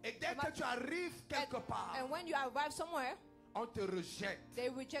 Et dès que tu arrives quelque part, And when you arrive somewhere, on te rejette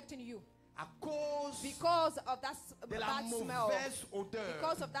they're rejecting you à cause because of that de la bad smell. mauvaise odeur.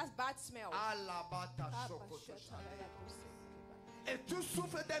 Because of that bad smell. Alabata sokoto. Et tu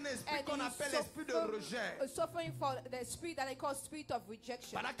souffres d'un esprit And qu'on you appelle l'esprit de rejet. suffering for the spirit that they call spirit of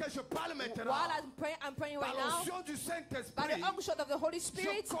rejection. Pendant que je parle maintenant, While I'm praying par right now, l'onction du by Saint-Esprit, the unction of the Holy je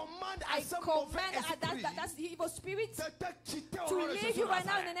Spirit, commande I à ce mauvais command esprit that's the evil spirit de te quitter au to nom de leave Jésus you de right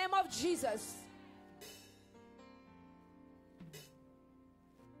now in the Nazareth. name of Jesus.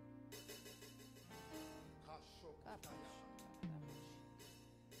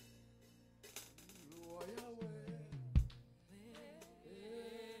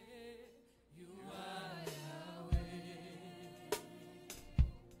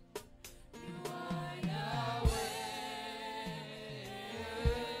 You are Yahweh.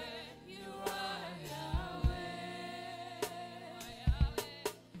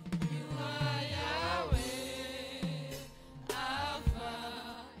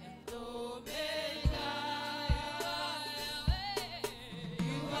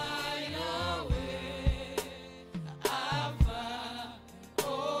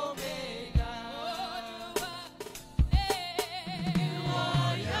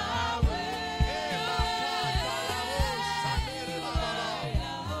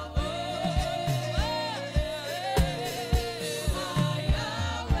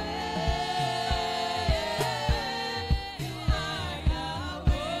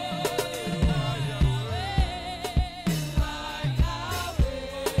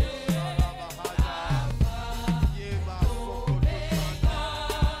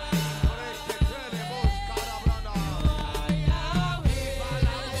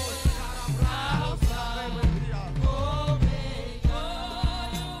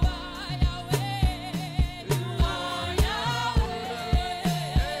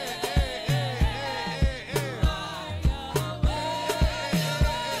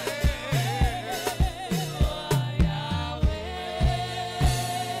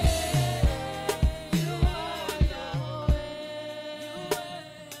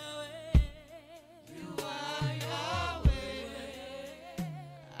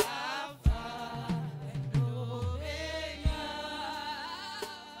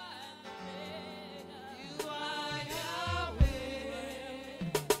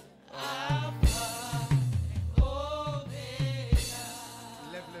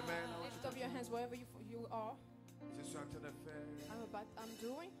 Wherever you are, Je suis en train de faire I'm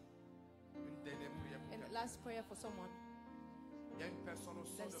doing une dernière prière pour and quelqu'un. last prayer for someone. Il y a une personne au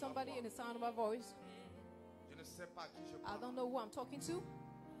son There's de ma somebody voix. in the sound of my voice. Je ne sais pas à qui je I parle. don't know who I'm talking to,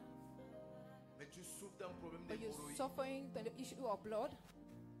 Mais tu souffres d'un problème but you're d'hémorroïde. suffering from the issue of blood.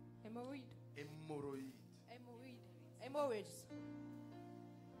 Hemorrhoid. Hémorroïde. Hemorrhoids.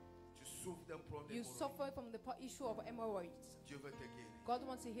 Tu souffres d'un problème You d'hémorroïde. suffer from the issue of hemorrhoids. Dieu veut te guérir. God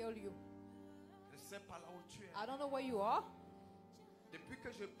wants to heal you. Je ne sais pas là où tu es. I don't know where you are, Depuis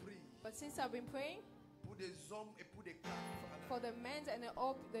que je prie but since I've been praying pour des hommes et pour des femmes, for the men and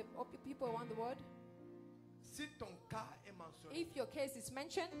all the people around the world, si ton cas est mentionné, if your case is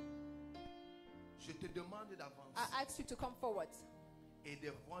mentioned, je te demande d'avance I ask you to come forward et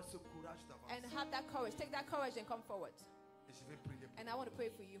de voir ce courage d'avance. and have that courage. Take that courage and come forward. Et je vais prier pour And I want to pray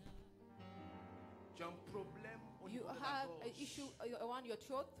for you. Tu as un problème au You niveau de la have gorge. an issue around your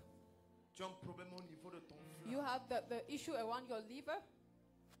throat. Tu as un problème au niveau de ton You flanc. have the issue around your liver.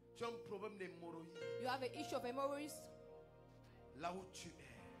 Tu as un problème d'hémorroïde. You have an issue of hemorrhoids. Là où tu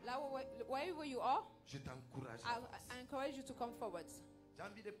es, Like wherever you are, je t'encourage. I encourage you to come forward. J'ai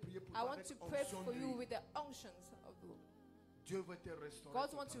envie de prier pour I toi want avec to pray onction for you d'huile. with the unctions of the Lord. Dieu veut te restaurer.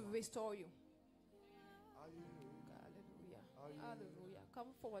 God wants to totalement. restore you. Aïe. Hallelujah. Aye. Hallelujah.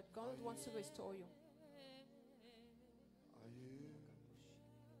 Come forward. God wants to restore you. Aïe.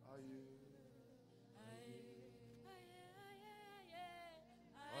 Aïe.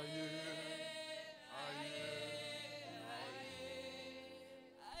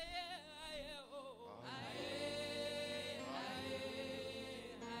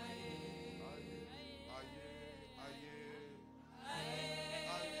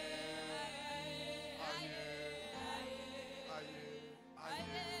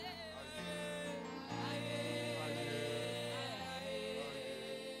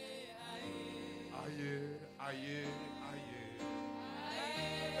 Aïe, aïe.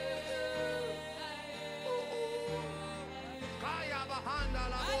 Kaya bahanda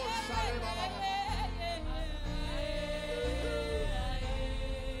la bolsa de baba.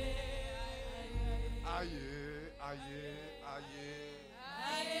 Aïe, aïe,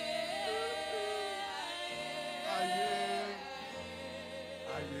 aïe. Aïe,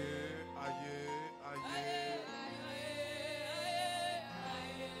 aïe,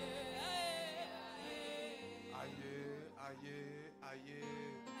 aïe, aïe.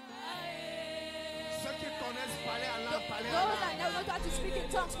 Ceux qui connaissent parler en langue, parler en Those that langue. know how to speak in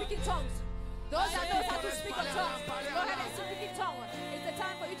tongues, speak in tongues. Those that know how to speak in tongues, go ahead and speak in tongues. It's the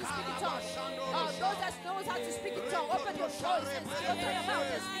time for you to speak in tongues. Oh, those that knows how to speak in tongues, open your voice and open your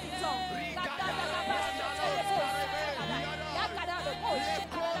mouth and speak in tongues.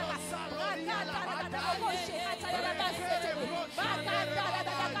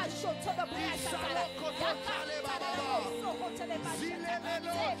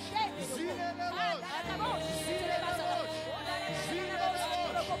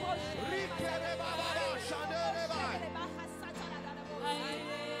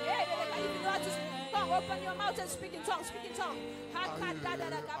 Open your mouth and speak in tongues, speak in tongues.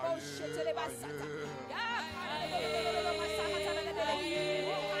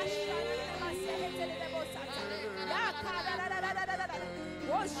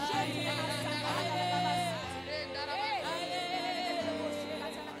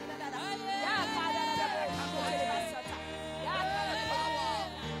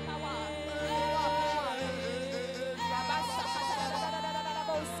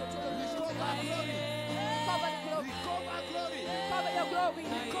 Recover your glory.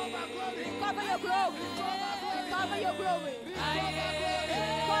 Recover your glory. Recover your glory.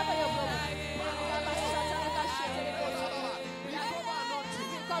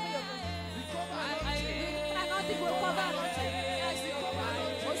 Anointing will cover anointing.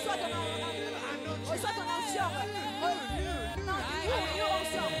 Reçois ton onction. New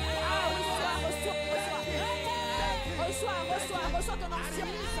onction. Ah, reçois ton onction.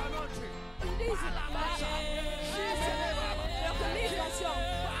 Release l'onction.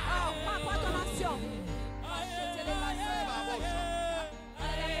 Ah, prends ton onction.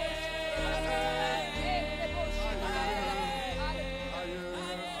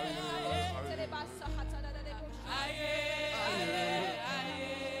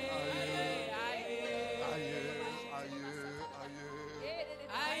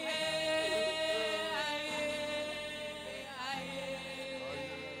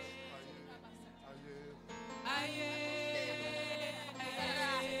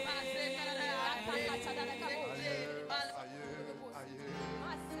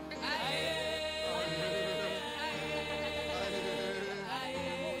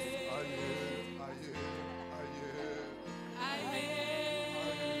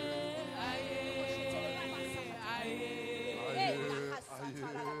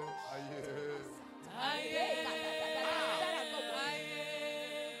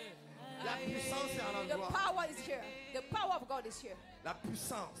 God is here. La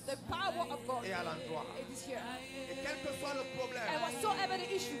puissance The power of God est à l'endroit. it is here. Et quel que soit le problème, And whatsoever the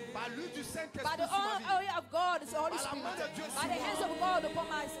issue, par l'huile du by Saint-Esprit the sur ma vie, oil of God, is the Holy Par la Spirit, main de Dieu by sur the moi, hands of God upon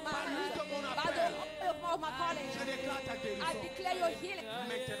my par l'huile de mon by the appel, oil of my calling, je déclare ta I guérison. declare your healing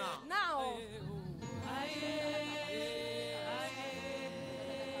Maintenant, now.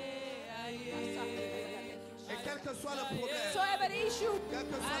 et quel que soit le problème, So every issue, quel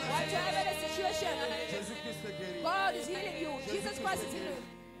que soit la whatever the situation, Jésus-Christ te guérit. God is healing you. Jesus Christ is healing you.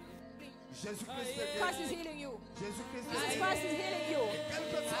 Jésus-Christ te Christ guérit. is healing you. Jésus-Christ te Jesus guérit. Christ is healing you. Quel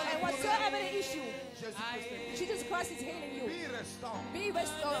que soit And le whatsoever problème, the issue, Jésus-Christ te guérit. Jesus Christ is healing you. Vie restaure. Be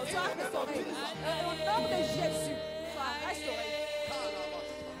restored. Sois restauré. Au nom de Jésus, sois restauré.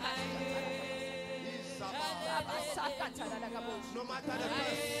 No matter the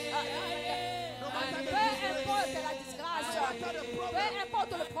curse, Peu importe la disgrâce, peu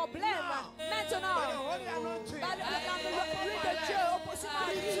importe le problème, maintenant, dans l'huile de Dieu, au possible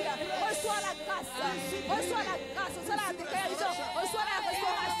à lui, reçois la grâce, reçois la guérison, reçois la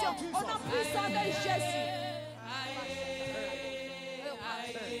restauration, au nom puissant de Jésus.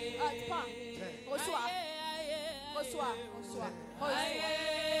 Prends, reçois, reçois, reçois,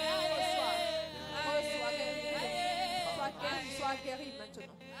 sois guéri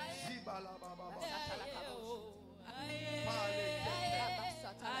maintenant.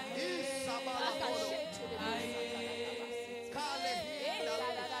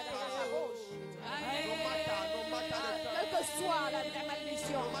 Quelle que soit la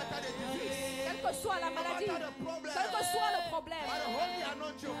malédiction, quelle que soit la maladie, quel que soit le problème, par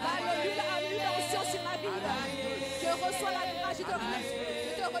l'huile d'onction sur ma vie, je reçois la grâce, je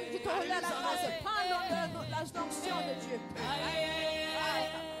te relève la grâce, prends l'onction de Dieu.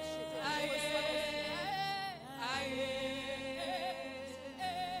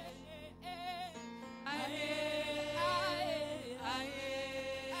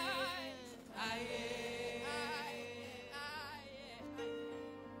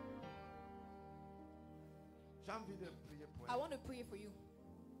 j'ai envie de prier pour I elle. want to pray for you.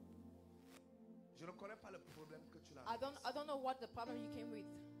 Je ne connais pas le problème que tu as. I don't know what the problem you came with,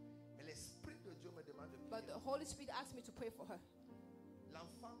 Mais l'Esprit de Dieu me demande de but prier. the Holy Spirit asked me to pray for her.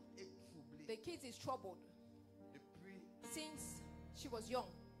 L'enfant est troublé The kid is troubled depuis since she was young,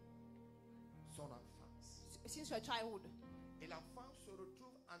 son enfance. since her childhood, Et l'enfant se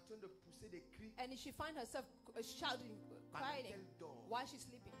retrouve en train de pousser des cris and she finds herself shouting, pendant crying qu'elle dort. while she's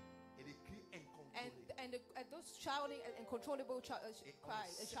sleeping, Et des cris and incontrôlés. those shouting and uncontrollable Et on cry,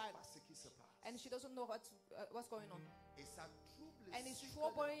 ne a sait child, pas ce qui se passe. and she doesn't know what's going on, Et ça trouble le and it's cycle de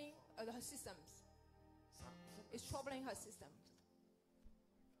troubling l'enfant. her systems. Ça trouble It's le troubling her cycle. system.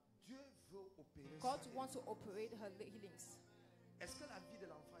 Dieu veut opérer God ça. wants to operate her healings. Est-ce que la vie de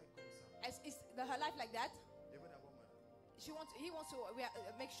l'enfant est comme ça? Is her life like that? Levez d'abord main. He wants to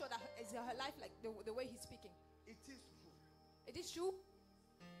make sure that is her life like the way he's speaking. It is true. It is true.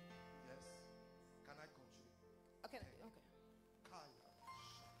 Yes. Can I continue? Okay. Kaya.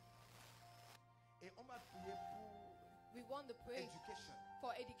 Et on m'a prié pour We want to pray education.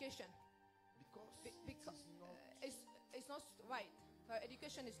 for education Because because it is not it's not right. Her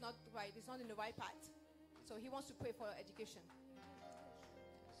education is not right. It's not in the right path. So he wants to pray for her education.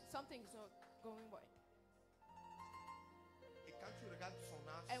 Something is not going right. Et quand tu regardes son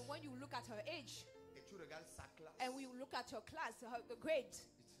âge And when you look at her age et tu regardes sa classe, and we look at her class, the grade,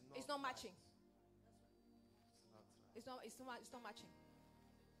 it's not right. matching. It's not right. It's not matching.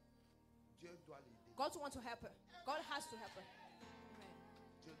 Dieu doit l'aider. God wants to help her. God has to help her. Amen.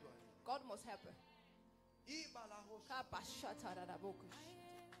 Dieu doit l'aider. God must help her. Ibalahosha. Kabashataradabokush.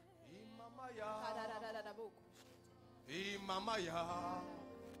 Imamaya. Kadadadadabokush. Imamaya.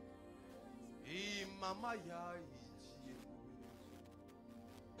 Imamaya.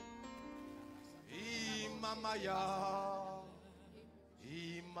 Imamaya.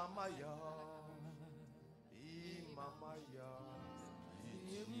 Imamaya. Imamaya.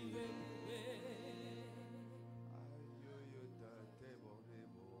 Ayoyo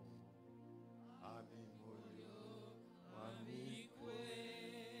tateborebo. Amimoyo. Amikwe.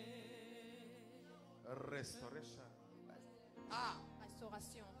 Restoration.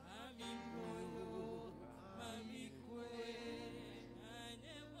 Restauration.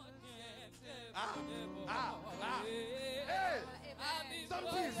 Hey!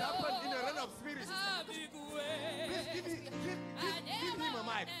 Something is happening in the realm of spirit. Please give him a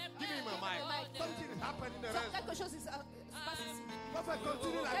mic. Give him a mic. Something is happening in the realm. Quelque chose se passe ici. Prophet,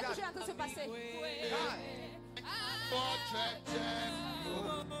 continue like Quelque chose est en that. train de se passer. Hey!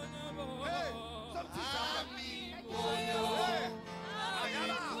 Something is happening. Hey!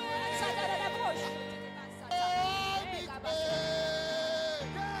 Ayala! Sadadadabosh.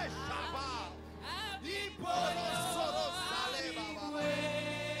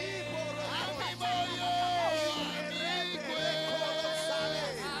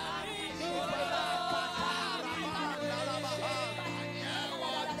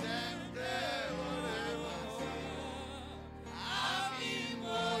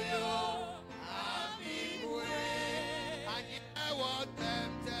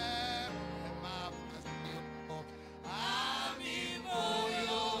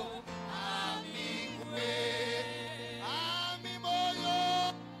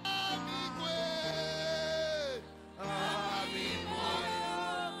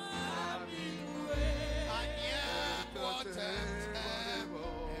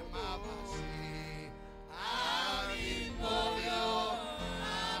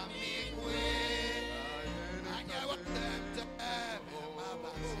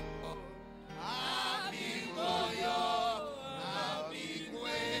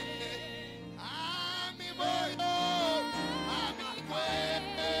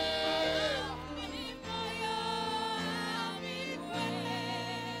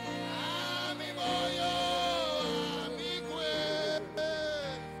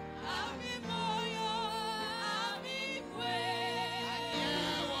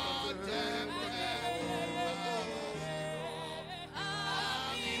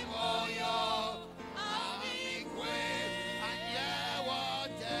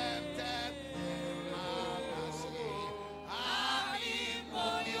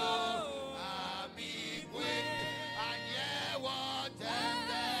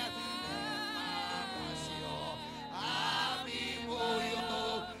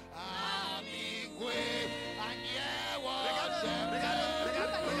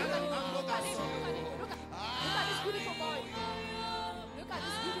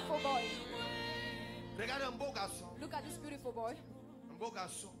 beau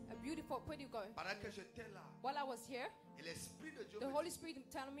garçon. a beautiful, pretty girl. Pendant que j'étais là, While I was here, et l'Esprit de Dieu the me Holy dit, Spirit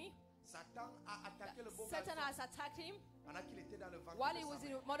tell me Satan a attaqué le beau Satan garçon has attacked him pendant qu'il était dans le ventre while de he sa was in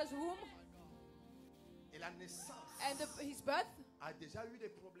mère. his mother's womb, Et la naissance and his birth. a déjà eu des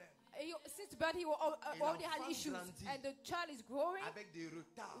problèmes Since birth, he already had l'enfant issues, grandit and the child is growing avec des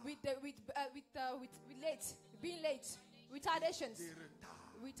retards. with late, being late, retardations, Des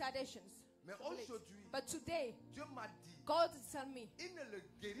retards. retardations. Mais So late. aujourd'hui, But today, Dieu m'a dit, God is telling me il ne le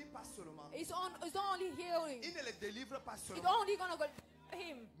guérit pas seulement, it's not only healing, il ne le délivre pas it's seulement, only gonna go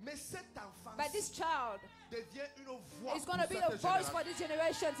him, mais cet enfant but this child devient une voix is gonna pour be a cette voice for génération. these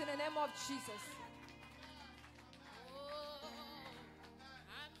generations in the name of Jesus.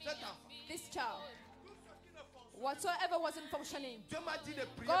 Cet enfant, This child, whatsoever wasn't functioning, Dieu m'a dit de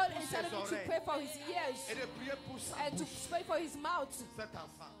prier God pour is ses telling me to oreilles pray for his et ears de prier pour sa and to bouche. pray for his mouth. Cet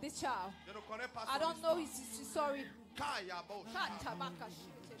enfant, This child, je ne connais pas I son don't know histoire. his story. Kaya bo shaka.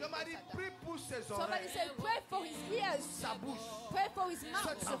 Dieu m'a dit prie pour ses Somebody oreilles, said, pray for his ears, sa bouche. pray for his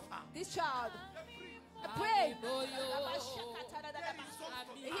mouth. This child, pray.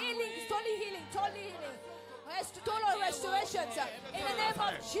 Healing, totally healing. Total restorations in the name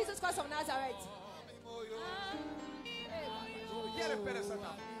of Jesus Christ of Nazareth. Qui est le père de cet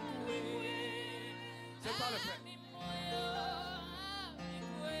enfant? C'est toi le père.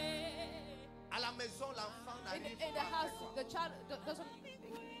 À la maison, l'enfant n'arrive In the pas. house, the child doesn't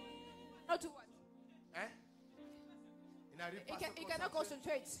know to what. Hein? Il n'arrive pas à He se cannot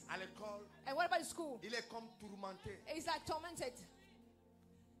concentrer. concentrate. À l'école, And what about school? il est comme tourmenté. He's like tormented.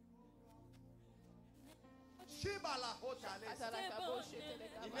 Shibala hotale.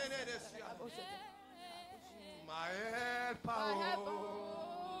 Inene desia. Mael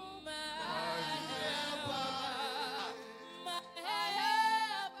pao.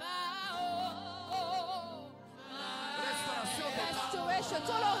 Restauration totale. Restoration,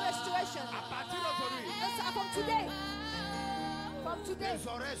 total restoration. À partir d'aujourd'hui, From today, les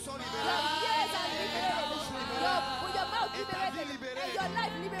oreilles sont your libérées. ears are liberated, your mouth liberated, and your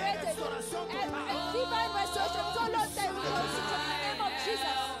life liberated, and divine restoration, total restoration in the name of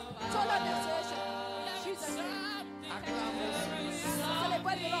Jesus, total restoration, Jesus' name.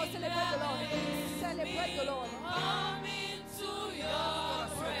 Celebrate the Lord, celebrate the Lord, celebrate the Lord.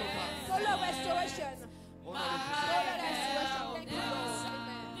 Total restoration, total restoration. Thank you, Lord.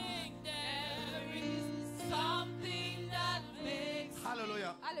 Amen.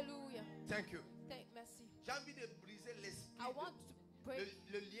 Hallelujah. Hallelujah. Thank you. Merci. J'ai envie de briser l'esprit, I want to break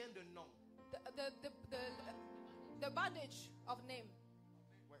le lien de nom. the bandage of name.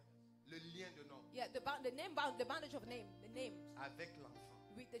 Ouais. Le lien de nom Yeah, the bandage of name, the name avec l'enfant.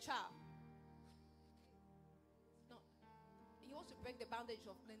 with the child. No, he wants to break the bandage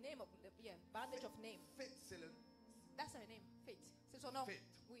of the name of bandage of name. Faith, c'est le. That's her name, Faith. C'est son nom. Faith.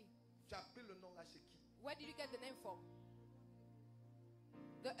 Oui. Tu as pris le nom là chez qui? Where did you get the name from?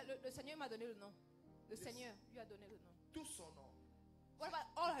 Le Seigneur m'a donné le nom. Le Seigneur lui a donné le nom. Tout son nom. What about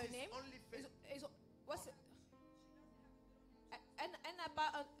all her It is name? only Faith. What's it? Elle n'a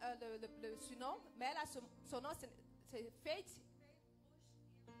pas le surnom, mais elle a son nom, c'est Faith.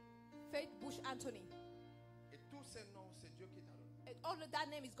 Faith Bush Anthony. Et tous ces noms, c'est Dieu qui t'a donné. And all of that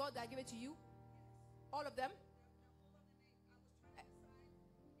name is God that gave it to you. All of them.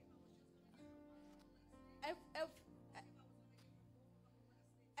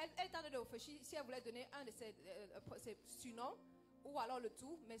 Elle t'a donné au feu. Si elle voulait donner un de ses surnoms, ou alors le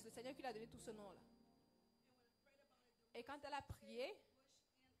tout, mais c'est le Seigneur qui lui a donné tout ce nom-là. Et quand elle a prié,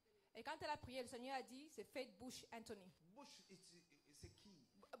 le Seigneur a dit, c'est Faith Bush Anthony. Bush, c'est qui?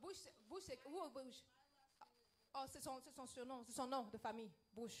 Bush, c'est où Bush? Oh, c'est son surnom, c'est son nom de famille,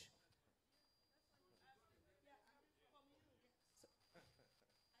 Bush.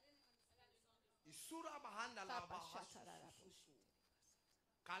 Isura bahanda la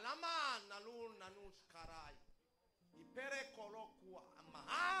Kalama nanu skarai. Ipere kolokua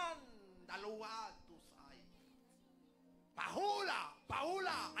mahanda luatu sai.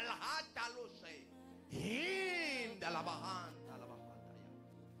 Paula alhata lo sei. Hinda la bahanda la bahanda.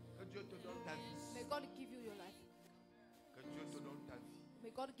 Que Dieu te donne ta vie. May God give you your life. Que Dieu te donne ta vie.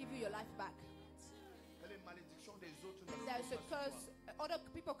 May God give you your life back. Que les malédictions des autres ne There is a reposent pas sur curse. toi. Other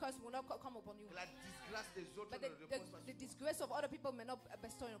people curse will not come upon you. Que la disgrâce des autres But ne repose pas sur the toi. disgrace of other people may not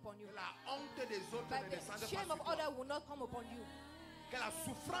bestow upon you. Que la honte des autres But ne the descende pas shame sur of toi. others will not come upon you. Que la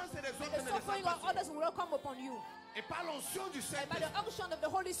souffrance des autres The ne suffering descende pas of sur toi. others will not come upon you. Et par l'onction du And by Saint-Esprit, the unction of the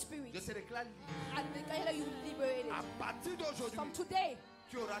Holy Spirit, je te déclare libre. I declare you liberated. À partir d'aujourd'hui, From today,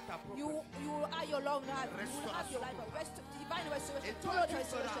 tu auras ta propre you vie. will have your long life. You will have your life. Divine restoration, Et total toi, tu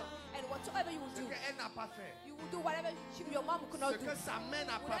restoration. feras And whatsoever you will ce do, qu'elle n'a pas fait, you will do whatever your mom could not ce do. que sa mère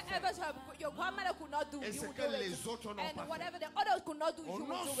n'a pas fait, Whatever your grandmother could not do, et you ce will que do it. les autres n'ont And pas fait. whatever the others could not do, Au you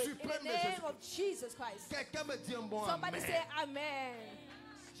nom will do it. In the suprême de name of Jésus-Christ. Jesus Christ. Quelqu'un me dit un bon Somebody amen. say amen.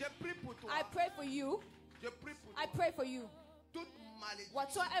 Je prie pour toi. I pray for you. Je prie pour I toi. pray for you. Toute malédiction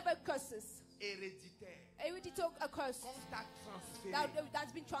Whatsoever curses, héréditaire, hereditary curse contact transféré,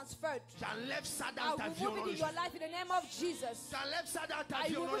 that's been transferred, j'enlève ça I dans ta vie au remove nom it de in your Jésus. life in the name of Jesus. J'enlève ça dans ta I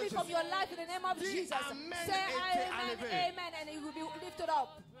vie au nom remove de it from Jésus. your life in the name of Dis Jesus. amen Say et t'es amen, enlevé. amen, and it will be lifted up.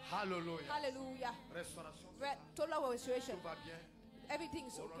 Hallelujah. Hallelujah. Restauration. Total restoration. Tout va bien. Everything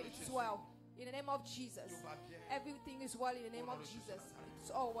is okay. It's well. In the name of Jesus. Tout va bien. Everything is well in the name of Jesus. It's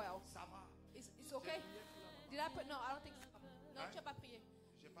all well. Ça va. It's okay? Did I pray? No, I don't think so. Non, tu n'as pas prié.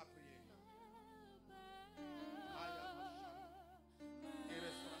 J'ai pas prié. Et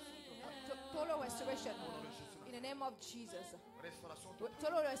restauration totale. Total restoration in the name of Jesus. Restauration totale.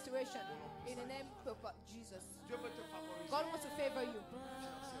 Total restoration in the name of Jesus. Dieu veut te favoriser God wants to favor you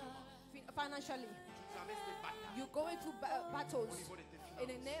financièrement. financially. Tu traverses des batailles You're going through au battles niveau de tes in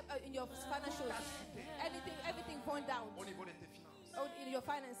the finances. name in your financials. Everything going down Au niveau de tes finances. in your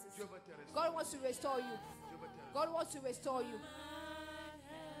finances. Dieu veut te restaurer. God wants to restore you. Dieu veut te restaurer. God wants to restore you.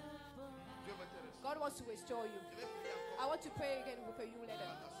 Dieu veut te restaurer. God wants to restore you. Je vais prier encore. I want to pray again for you later.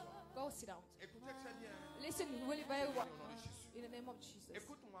 À t'asseoir. Go sit down. Écoutez très bien. Listen really very well. Au nom de Jésus. In the name of Jesus.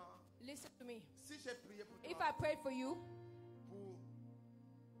 Écoute-moi. Listen to me. Si j'ai prié pour If toi, I prayed for you pour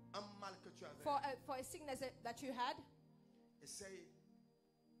un mal que tu avais, for a sickness that you had, essaye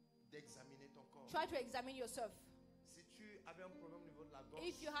d'examiner ton corps. try to examine yourself. Si tu avais un problème au niveau de la gorge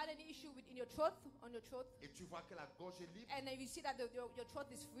If you had any issue in your throat, on your throat, et tu vois que la gorge est libre, and then you see that your throat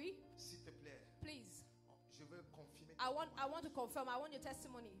is free, s'il te plaît, please. je veux confirmer. I want to confirm. I want your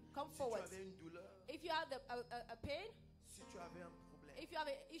testimony. Come Si tu forward. avais une douleur, If you have a pain, si tu avais un problème, if you have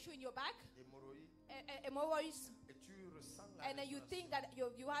an issue in your back, hémorroïde, hemorrhoids, et tu ressens la and then you restauration, think that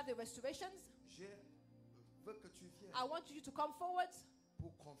you have the restorations, je veux que tu viennes I want you to come forward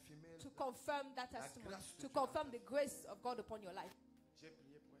pour confirmer. to confirm that testimony, grâce de to Dieu confirm dans the grace of God upon your life. J'ai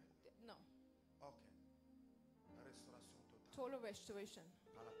prié pour elle. No, Ok. La restauration totale total restoration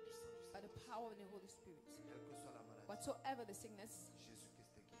par la puissance du by the Saint-Esprit. power of the Holy Spirit. Quelle que soit la maladie, Whatsoever the sickness,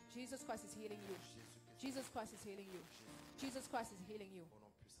 Jésus-Christ est guéri. Jesus Christ is healing you. Jésus-Christ Jesus Christ is healing you. Jesus Christ is healing you. au nom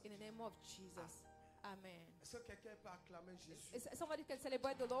puissant. In the name of Jesus. Amen. Est-ce que quelqu'un peut acclamer Jésus? Somebody can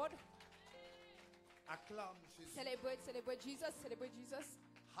celebrate the Lord. Acclame Jésus. Celebrate Jesus. Celebrate Jesus.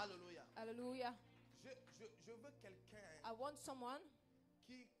 Hallelujah. Hallelujah. Je veux quelqu'un I want someone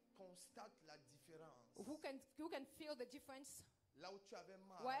qui constate la différence. who can feel the difference Là où tu avais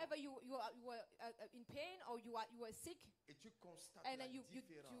mal wherever you were in pain or you were sick, et tu constates and la then you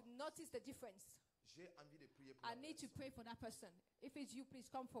différence. notice the difference. J'ai envie de prier pour I la need to personne. pray for that person. If it's you, please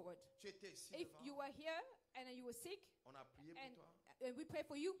come forward. Tu étais ici If devant, you were here and then you were sick, on a prié and, pour toi and we pray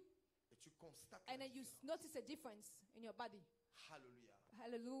for you, et tu constates and la then you différence. notice a difference in your body. Hallelujah.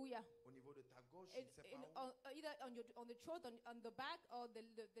 Hallelujah. Au niveau de ta gauche, je ne sais pas où, Either on the throat, on the back, or the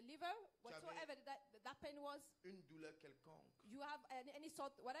liver, whatsoever that pain was, une douleur quelconque. you have any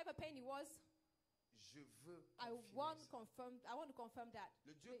sort, whatever pain it was, Je veux I confirmer ça. want to confirm that.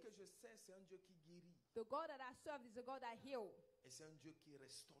 Le Dieu que je sais, c'est un Dieu qui guérit. The God that I serve is a God that heals, Et c'est un Dieu qui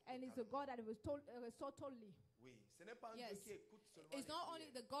restaure and it's a totalement. God that restores totally. Oui, ce n'est pas un Yes. Dieu qui écoute seulement It's les not only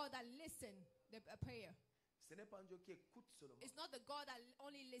prières. the God that listens a prayer. Ce n'est pas un Dieu qui écoute seulement. It's not the God that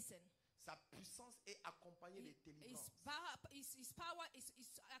only listens. Sa puissance est accompagnée de His délivrance. power is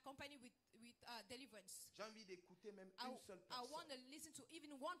accompanied with deliverance. J'ai envie d'écouter même I une seule want personne. to listen to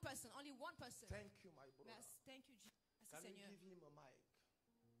even one person, only one person. Thank you, my brother. Yes, thank you, Jesus. Can you Seigneur. give him a mic?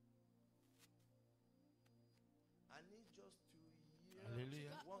 I need just to hear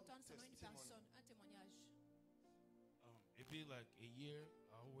Hallelujah. Tu dois one entendre seulement une testimony. personne, un témoignage. It be like a year.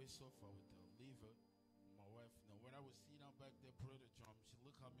 I always suffer with the liver. My wife, when I was sitting out back there, pray the drum, she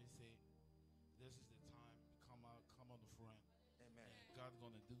look at me and say, "This is the time. Come out, come on the front. Amen. God's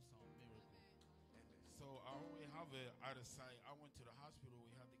gonna do some miracle." Amen. So I always have it out of sight. I went to the hospital.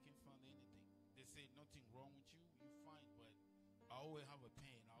 They can't find anything. They say nothing wrong with you. You're fine, but I always have a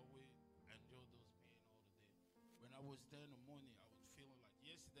pain. I always endure those pain all the day. When I was there in the morning, I was feeling like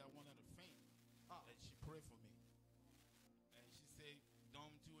yesterday I wanted to faint. And she prayed for me. And she said,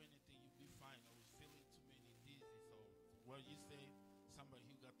 "Don't do anything. You'll be fine." I was feeling too many dizzy. So what you say, somebody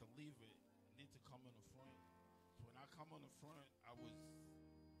who got the liver need to come on the front. So when I come on the front, I don't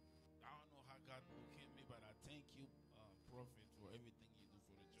know how God looked at me, but I thank you, Prophet, for everything you do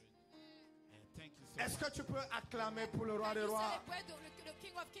for the church. And thank you so Est-ce que much. tu peux acclamer pour le roi Can des you rois? celebrate the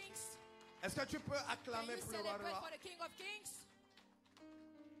King of Kings? Est-ce que tu peux Can acclamer you pour le roi des celebrate rois? for the King of Kings?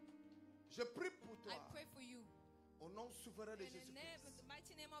 Je prie pour toi. I pray for you. Au nom souverain de In the Jésus-Christ.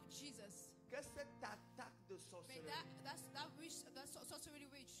 mighty name of Jesus. Que cette attaque de May sorcellerie that sorcery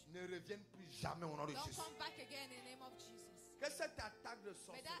witch ne revienne plus jamais au nom de don't Jésus. come back again in the name of Jesus. Que cette attaque de May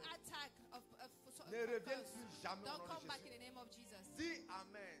sorcellerie that attack of ne revienne plus jamais au don't nom come de back in Jésus. the name of Jesus. Dis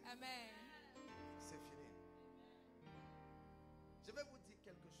Amen. Amen. C'est fini. Je vais vous dire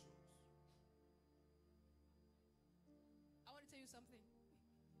quelque chose. I want to tell you something.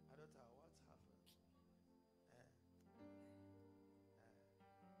 I don't know what's happened.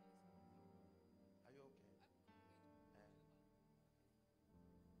 Are you okay? Hallelujah.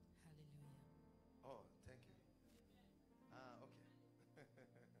 Oh, thank you. Ah, okay.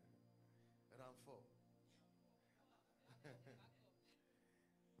 Renfort.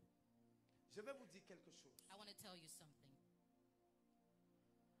 Je vais vous dire quelque chose. I want to tell you something.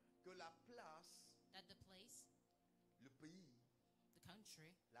 Que la place, That the place, le pays, the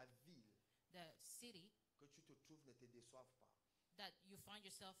country, la ville the city que tu te trouves ne te déçoivent pas. that you find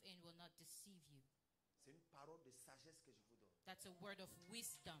yourself in will not deceive you. C'est une parole de sagesse que je vous donne. That's a word of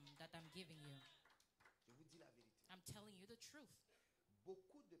wisdom that I'm giving you. Je vous dis la vérité. I'm telling you the truth.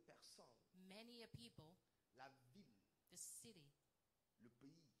 Beaucoup de personnes, Many a people, la ville, the city, le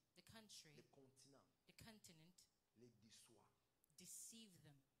pays, the country, le continent the continent, les déçoit. deceive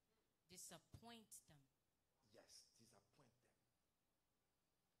them, disappoint them. Yes, disappoint them.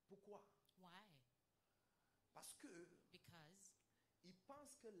 Pourquoi? Why? Parce que Because ils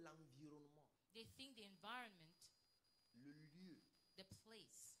pensent que l'environnement, they think the environment, le lieu, the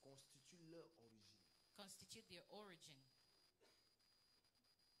place, constitue leur origine. constitute their origin.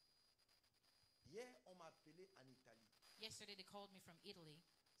 Hier, on m'a appelé en Italie. Yesterday they called me from Italy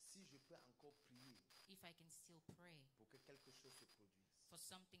Si je peux encore prier if I can still pray pour que quelque chose se produise. for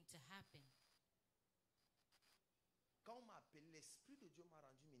something to happen. Quand on m'a appelé, l'Esprit de Dieu m'a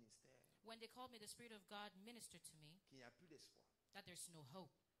rendu ministère, When they called me, the Spirit of God ministered to me qu'il n'y a plus d'espoir. that there's no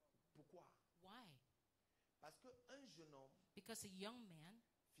hope. Pourquoi? Why? Parce qu'un jeune homme Because a young man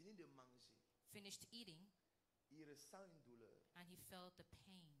finit de manger, finished eating il ressent une douleur. and he felt the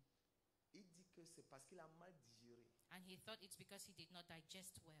pain. Il dit que c'est parce qu'il a mal digéré. And he thought it's because he did not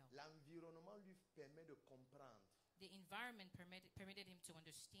digest well. L'environnement lui permet de comprendre The environment permitted him to qu'on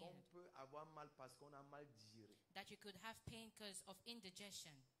understand peut avoir mal parce qu'on a mal digéré. that you could have pain because of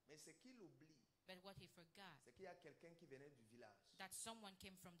indigestion. Mais ce qu'il oublie, But what he forgot, c'est qu'il y a quelqu'un qui venait du village, that someone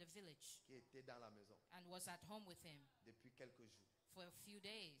came from the village qui était dans la maison and was at home with him depuis quelques jours. for a few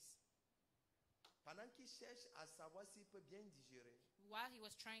days. Pendant qu'il cherche à savoir s'il peut bien digérer, While he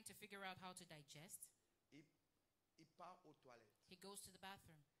was trying to figure out how to digest, il part aux toilettes. he goes to the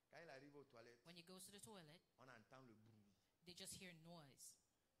bathroom. Quand il arrive aux toilettes, When he goes to the toilet, on entend le bruit. they just hear noise.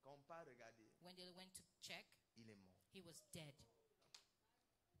 Quand on part regarder, When they went to check, il est mort. he was dead.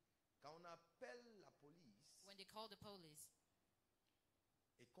 Quand on appelle la police When they called the police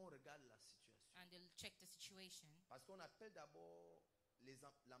et qu'on regarde la situation, and they checked the situation, parce qu'on appelle d'abord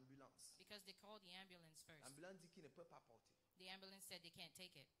l'ambulance. because they called the ambulance first. L'ambulance dit qu'il ne peut pas porter. The ambulance said they can't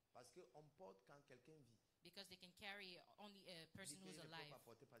take it Parce qu'on porte quand quelqu'un vit. because they can carry only a Il dit person qu'il who's ne peut alive. pas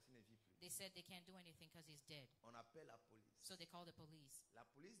porter parce qu'il ne vit plus. They said they can't do anything because he's dead. On appelle la police. So they called the police. La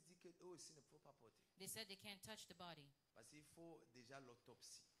police dit qu'eux aussi ne peuvent pas porter. They said they can't touch the body Parce qu'il faut déjà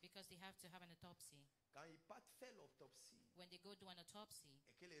l'autopsie. because they have to have an autopsy. Quand ils partent faire l'autopsie When they go do an autopsy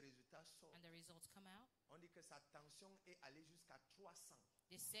et que les résultats sortent, and the results come out, on dit que sa tension est allée jusqu'à 300.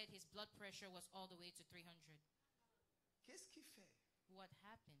 they said his blood pressure was all the way to 300. Qu'est-ce qui fait What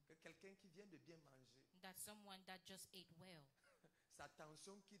happened? que quelqu'un qui vient de bien manger, That someone that just ate well, sa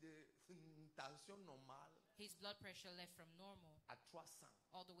tension qui de une tension normale his blood pressure left from normal à 300,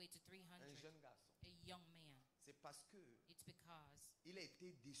 all the way to un 300. jeune garçon, A young man. c'est parce que It's because il a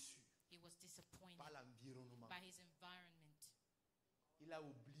été déçu he was disappointed par l'environnement. by his environment. Il a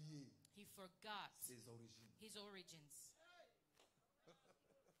oublié He forgot ses origines. his origins.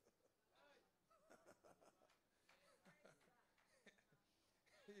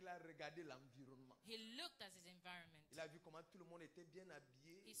 Il a regardé l'environnement. He looked at his environment. Il a vu comment tout le monde était bien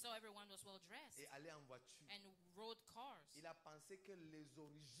habillé He saw everyone was well dressed et allait en voiture. and rode cars. Il a pensé que les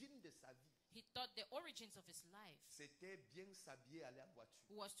origines de sa vie, He thought the origins of his life c'était bien s'habiller et aller en voiture.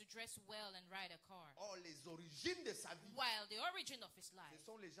 was to dress well and ride a car. Or, les origines de sa vie, While the origin of his ce life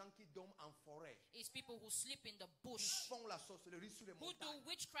sont les gens qui dorment en forêt, is people who sleep in the qui bush, font la sorcellerie sur les who do montagnes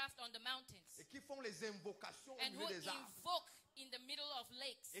witchcraft on the mountains, et qui font les invocations au and who milieu des arbres invoke in the middle of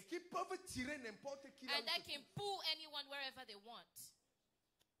lakes, et qui peuvent tirer n'importe qui là and où that se can trouve. pull anyone wherever they want.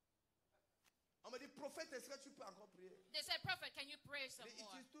 On me dit, prophète, est-ce que tu peux encore prier? They said, Prophet, can you pray some Mais it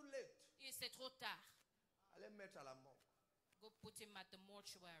more? is too late. C'est trop tard. Allez mettre à la mort. Go put him at the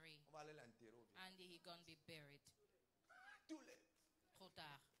mortuary. On va aller l'enterrer. au vieux. And he gonna be buried. Tout les. Trop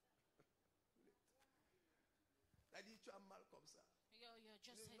tard. Il a dit, tu as mal comme ça. You're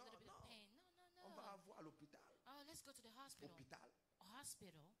just a No, little bit no. of pain. No. On va voir à l'hôpital. Oh, let's go to the hospital. Hôpital.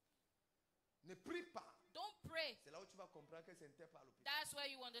 Hospital? Ne prie pas. Don't pray. C'est là où tu vas comprendre que ce n'était pas à l'hôpital. That's where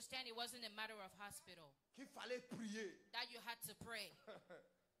you understand it wasn't a matter of hospital. Qu'il fallait prier. That you had to pray.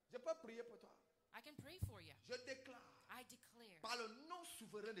 Je peux prier pour toi. I can pray for you. Je déclare. I declare. Par le nom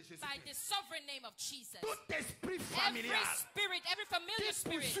souverain de Jésus. By the sovereign name of Jesus. Tout esprit Every familial spirit, every familiar qui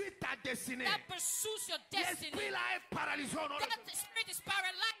spirit poursuit ta destinée. that pursues your destiny, L'esprit là est paralysé au nom de that spirit is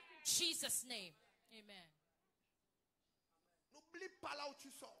paralyzed in Jesus' name. Amen. N'oublie pas là où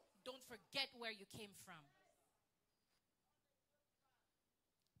tu sors. Don't forget where you came from.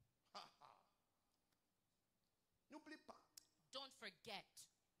 N'oublie pas. Don't forget.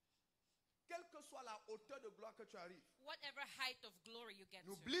 Quelle que soit la hauteur de gloire que tu arrives. Whatever height of glory you get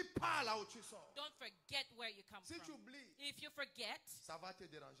to. N'oublie pas là où tu sors. Don't forget where you come Si tu from. oublies, If you forget, ça va te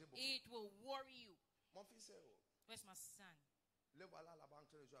déranger beaucoup. it will worry you. Mon fils est où? Where's my son? Le voilà là-bas en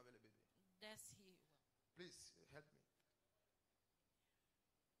train de jouer avec le bébé. That's he. Please, help me.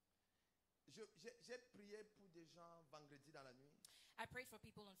 J'ai prié pour des gens vendredi dans la nuit. I prayed for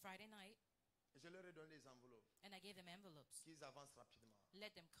people on Friday night, Et je leur ai donné les enveloppes. and I gave them envelopes. Qu'ils avancent rapidement.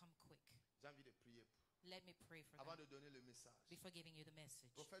 Let them come quick. J'ai envie de prier pour. Let me pray for Avant them de donner le message. before giving you the message.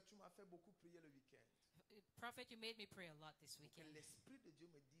 Prophète, tu m'as fait beaucoup prier le week-end. Prophet, you made me pray a lot this Pour que weekend. l'Esprit de Dieu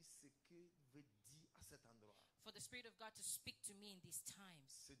me dise ce qu'il veut dire à cet endroit. For the Spirit of God to speak to me in these times,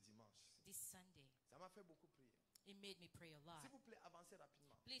 Ce dimanche. this Sunday. Ça m'a fait beaucoup prier. It made me pray a lot. S'il vous plaît, avancez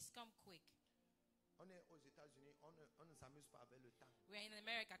rapidement. Please come quick. On est aux États-Unis, on ne s'amuse pas avec le temps. We're in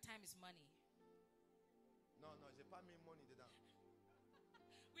America. Time is money. Non, j'ai pas mis money dedans.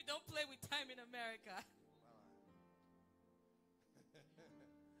 We don't play with time in America.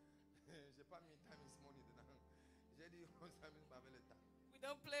 J'ai pas mis time is money dedans. J'ai dit on s'amuse pas avec le temps. We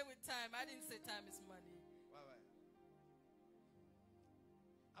don't play with time. I didn't say time is money. Ouais.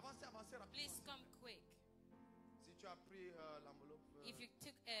 Avancez rapidement. Please come quick. Si tu as pris l'enveloppe If you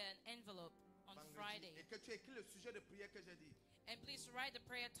took an envelope on vendredi Friday, et que tu as écrit le sujet de prière que j'ai dit, and please write the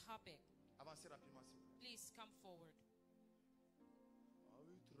prayer topic, avancez rapidement s'il vous plaît. please come forward. I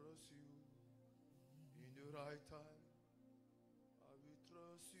will trust you in the right time. I will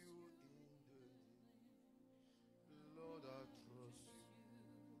trust you in the Lord, I trust you.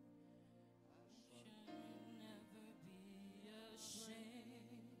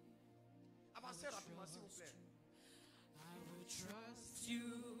 Avancez rapidement s'il vous plaît. I will trust you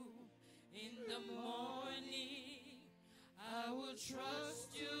in the morning. I will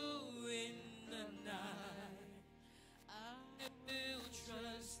trust you in the night. I will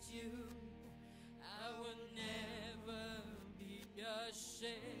trust you. I will never be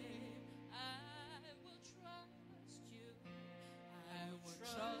ashamed. I will trust you. I will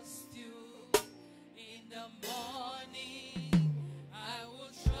trust you in the morning. I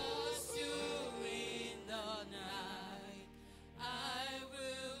will trust you in the night. I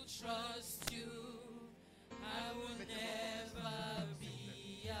will trust you. I will never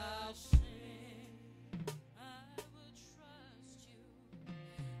be ashamed. I will trust you.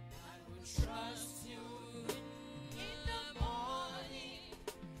 I will trust you in the morning.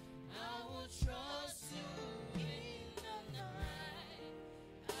 I will trust you in the night.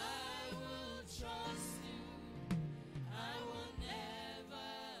 I will trust you. I will never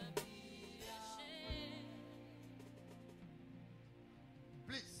be ashamed.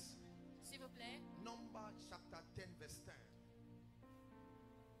 Please, S'il vous plaît, Number chapter 10 verse 10.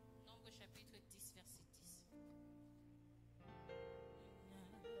 Nombre chapitre 10, verset 10.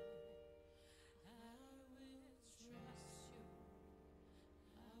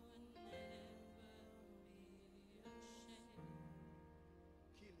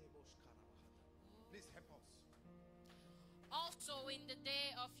 Please help us. Also in the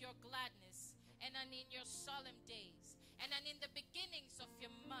day of your gladness, and in your solemn days, and in the beginnings of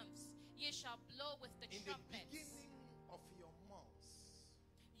your months, ye shall blow with the In the trumpets. beginning of your months,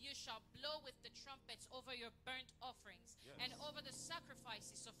 You shall blow with the trumpets over your burnt offerings, and over the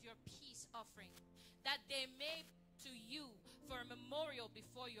sacrifices of your peace offering, that they may be to you for a memorial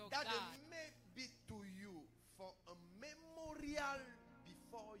before your that God. they may be to you for a memorial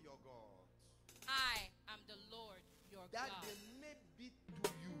before your God. I am the Lord your That God. they may be to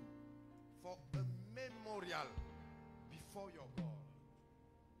you for a memorial before your God.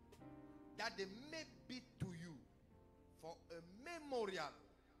 That they may be to you for a memorial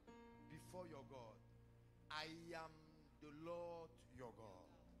before your God. I am the Lord your God.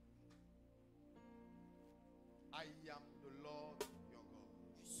 I am the Lord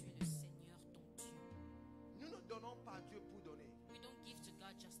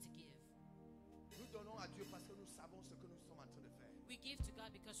donnons à Dieu parce que nous savons ce que nous sommes en train de faire. We give to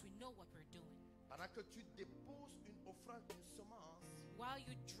God because we know what we're doing. Pendant que tu déposes une offrande, une semence, While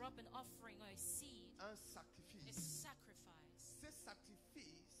you drop an offering or a seed, un a sacrifice, sacrifice. ce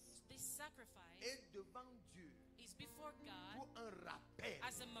sacrifice This sacrifice est devant Dieu is before pour God un rappel.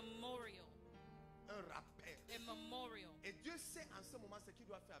 as a memorial. Un rappel. A memorial. Et Dieu sait en ce moment ce qu'il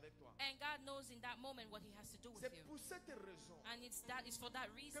doit faire avec toi. And God knows in that moment what He has to do with C'est you. pour cette raison And it's for that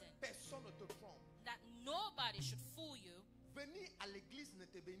que reason personne ne te trompe. that nobody should fool you. Venir à l'église ne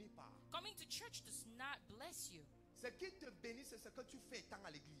te bénit pas. Coming to church does not bless you. Ce qui te bénit, c'est ce que tu fais étant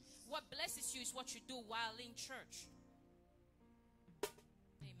à l'église. What blesses you is what you do while in church.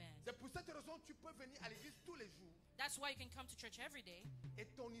 Amen. C'est pour cette raison que tu peux venir à l'église tous les jours That's why you can come to church every day et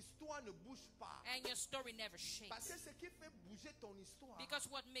ton histoire ne bouge pas. and your story never Parce que shakes. ce qui fait bouger ton histoire, Because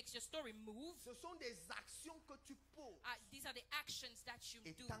what makes your story move, ce sont des actions que tu poses these are the actions that you do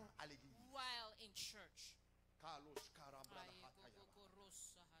étant à l'église. while in church. Carlos Karabra Hatayaba.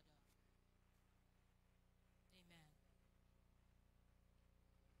 Amen.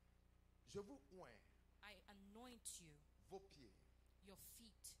 Je vous oins I anoint you, vos pieds your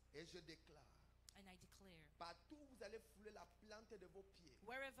feet, et je déclare, and I declare, partout où vous allez fouler la plante de vos pieds,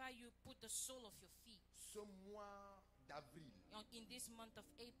 wherever you put the sole of your feet, ce mois d'avril in this month of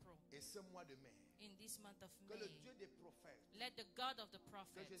April, et ce mois de mai, in this month of que le May, Dieu des prophètes, let the God of the que je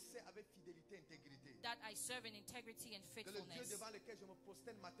prophets sais avec fidélité et intégrité, that I serve in integrity and que le Dieu faithfulness, devant lequel je me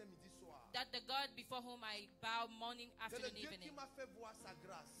prosterne matin, midi, soir, that the God before whom I bow morning, que le afternoon, Dieu qui evening, m'a fait voir sa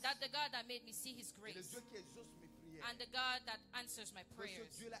grâce, that the God that made me see His et le grace, Dieu qui exauce mes prières, and the God that answers my que ce prayers,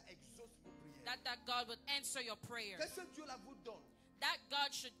 Dieu-là exauce vos prières, that God would answer your prayers, que ce Dieu-là vous donne, that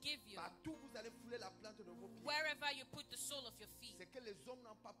God should give you, partout où vous allez fouler la plante de vos pieds, wherever you put the sole of your feet, c'est que les hommes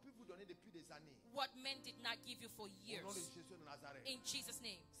n'ont pas pu vous donner depuis des années, what men did not give you for au nom de years. Jésus de Nazareth. In Jesus'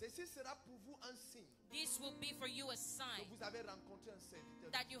 name. Ceci sera pour vous un signe This will be for you a que sign vous avez rencontré un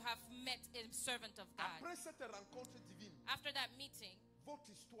serviteur. that you have met a servant of God. Après cette rencontre divine, After that meeting, votre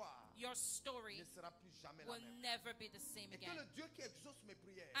histoire your story ne sera plus jamais la will même. never be the same Et que again. le Dieu qui exauce mes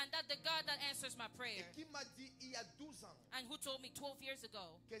prières And that the God that answers my et prayer, qui m'a dit il y a 12 ans and who told me 12 years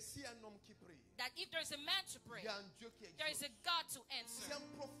ago que si un homme qui prie, that if there's a man to il pray, y a un Dieu qui there is exauce. a God to Si answer. un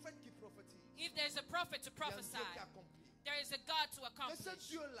prophète qui prophétise, If there's a prophet to il y a un prophesy, Dieu qui accomplit. there is a God to Que ce accomplish.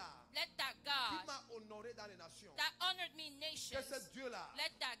 Dieu-là Let that qui God m'a honoré dans les nations, that honored me in que nations, ce Dieu-là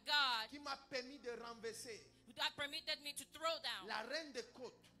let that God qui m'a permis de renverser that permitted me to throw down la reine des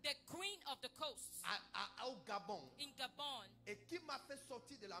côtes the queen of the coasts au Gabon in Gabon, et qui m'a fait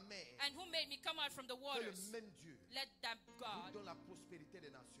sortir de la mer, and who made me come out from the que le waters, même Dieu let that vous God donne la prospérité des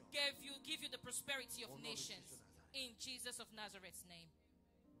nations. give you the prosperity of Au nom de nations. Jésus de Nazareth. In Jesus of Nazareth's name.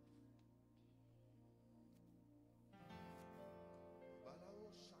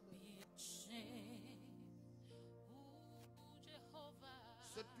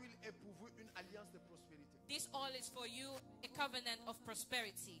 Cette huile est pour vous une alliance de prospérité. This oil is for you, a covenant of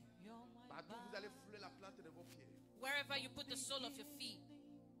prosperity. Partout où vous allez fouler la plante de vos pieds, Wherever you put the sole of your feet,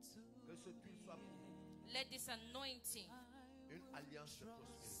 que cette huile soit pour vous let this anointing une alliance de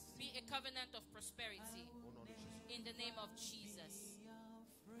prospérité. be a covenant of prosperity. Au nom de Jésus. In the name of Jesus.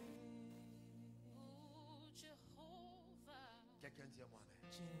 Quelqu'un dit à moi,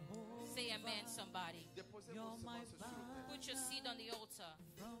 amen. Say amen, somebody. Déposez vos semences sur l'autel. Put your seed on the altar.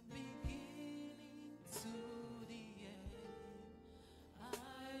 From beginning to the end,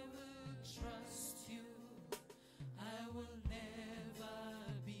 I will trust you. I will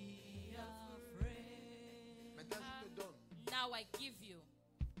never be afraid. Maintenant, je te donne Now I give you.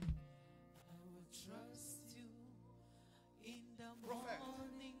 I will trust you in the Prophète.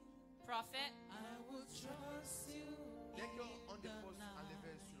 morning. Prophet, I will trust you. dès qu'on dépose,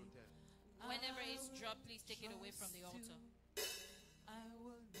 enlevez sur l'autel. whenever it's dropped, please take it away from the altar. I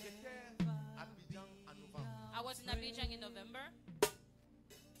will J'étais never à Abidjan en novembre. I was in Abidjan in November,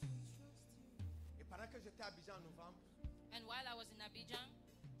 Et pendant que j'étais à Abidjan en novembre, and while I was in Abidjan,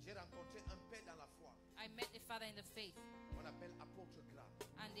 j'ai rencontré un père dans la foi. I met a father in the faith, On appelle apôtre Gras.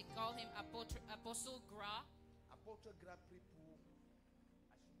 and they call him Apostle Gra, Apôtre Gras prie pour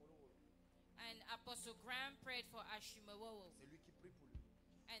Ashimolowo. and Apostle Graham prayed for Ashimowo, C'est lui qui prie pour lui.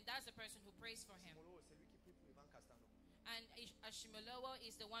 and that's the person who prays for him. Ashimolowo, c'est lui qui prie pour Ivan Castano. And Ashimolowo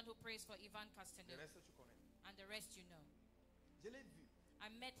is the one who prays for Ivan Le Castano, reste, tu connais. and the rest you know. Je l'ai vu. I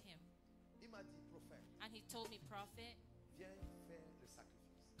met him, Il m'a dit, prophète, and he told me, Prophet, viens faire le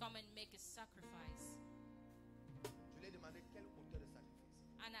sacrifice. come and make a sacrifice. Je lui ai demandé quelle hauteur de sacrifice.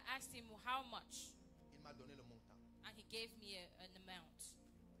 And I asked him how much, Il m'a donné le montant. and he gave me an amount,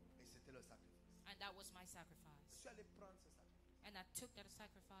 Et c'était le sacrifice. and that was my Je sacrifice. suis allé prendre ce sacrifice. And I took that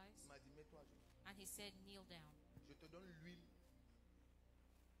sacrifice. Il m'a dit, mets-toi à genoux. And he said, kneel down. Je te donne l'huile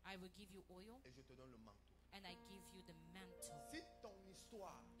I will give you oil. et je te donne le manteau. And I give you the mantle. Si ton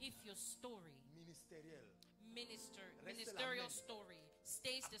histoire If your story, ministérielle ministerial story,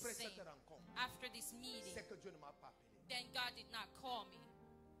 stays the après same cette rencontre, after this meeting, c'est que Dieu ne m'a pas appelé. then God did not call me.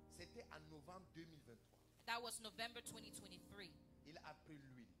 C'était en novembre 2023. That was November 2023. Il a pris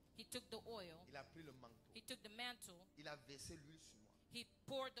l'huile, He took the oil. il a pris le manteau, He took the mantle. il a versé l'huile sur moi, He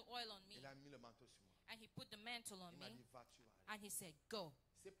poured the oil on me. il a mis le manteau sur moi. And he put the mantle on Il m'a me. dit, va, tu vas aller. And he said, go.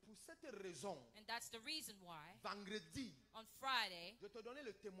 C'est pour cette raison, And that's the reason why vendredi, on Friday, je te donnais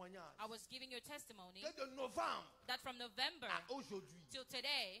le témoignage I was giving you a testimony que de novembre that from November à aujourd'hui, till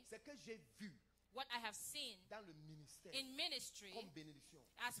today, c'est que j'ai vu what I have seen dans le ministère in ministry comme bénédiction.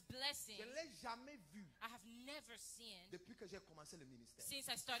 as blessing, Je ne l'ai jamais vu I have never seen depuis que j'ai commencé le ministère. since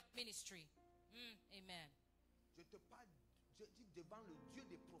I started ministry. Amen. Je te parle, je dis devant le Dieu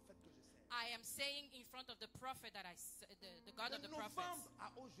des prophètes que je sers. I am saying in front of the prophet that the God of De the prophets. novembre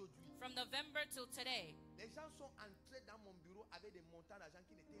à aujourd'hui, From November till today, les gens sont entrés dans mon bureau avec des montants d'argent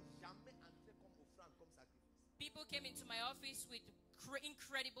qui n'étaient jamais entrés comme offrande, comme sacrifice. people came into my office with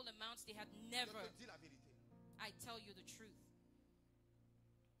incredible amounts they had Je never. te dis la vérité. I tell you the truth.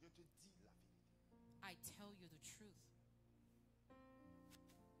 Je te dis la vérité. I tell you the truth. Je te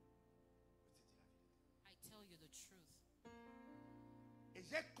dis la vérité. I tell you the truth. Et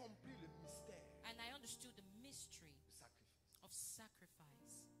j'ai compris le mystère And I understood the mystery du sacrifice. of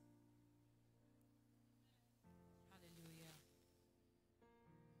sacrifice. Hallelujah.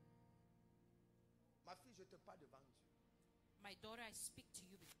 Ma fille, je te parle devant Dieu. My daughter, I speak to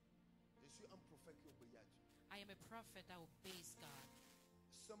you. Je suis un prophète qui obéit à Dieu. I am a prophet that obeys God.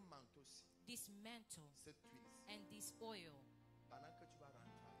 Ce manteau-ci, This mantle cette huile-ci, and this oil, pendant que tu vas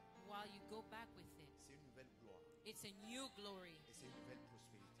rentrer, while you go back with it, c'est une nouvelle gloire it's a new glory et c'est une nouvelle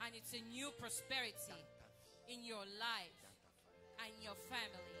prospérité and it's a new prosperity dans ta vie, in your life dans ta famille. and your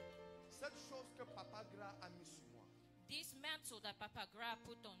family. Cette chose que Papa Gras a mis sur moi, This mantle that Papa Gra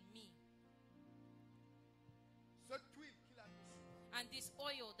put on me cette huile qu'il a mis sur moi, and this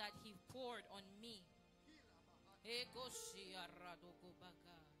oil that he poured on me.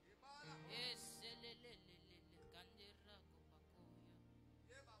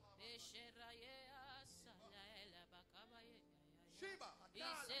 Shiba,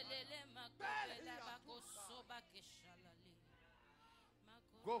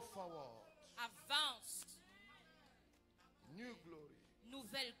 go forward. Avance, New glory,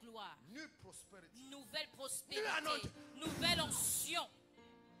 nouvelle gloire, new prosperity. nouvelle New prospérité, anointing. nouvelle onction.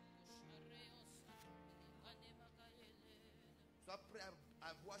 Sois prêt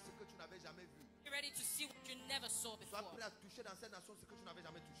à voir ce que tu n'avais jamais vu. Be ready to see what you never saw Sois before. prêt à toucher dans cette nation ce que tu n'avais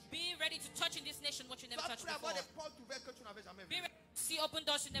jamais touché. Be ready to touch in this nation what you never Sois touched prêt à voir before. des portes ouvertes que tu n'avais jamais Be vues. ready to see open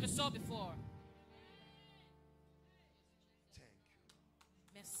doors you never saw before. Thank you.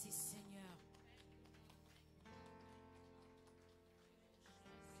 Merci Seigneur.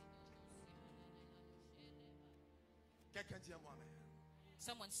 Quelqu'un dit à moi-même.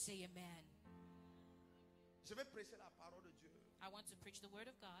 Someone say amen. Je vais prêcher la parole de Dieu I want to preach the word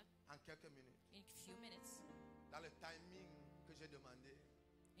of God en quelques minutes. in a few minutes. Dans le timing que j'ai demandé,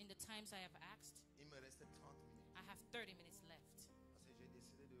 In the times I have asked, il me restait 30 minutes. I have 30 minutes left Parce que j'ai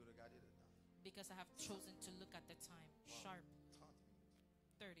décidé de regarder le temps. because I have chosen to look at the time. Sharp, 30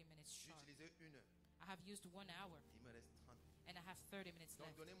 minutes. 30 minutes J'ai sharp. utilisé 1 heure. I have used 1 hour Il me reste 30 minutes. and I have 30 minutes Donc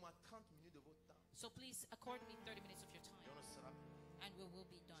left. donnez-moi 30 minutes de votre temps. So please accord me 30 minutes of your Et time on ne sera plus. and we will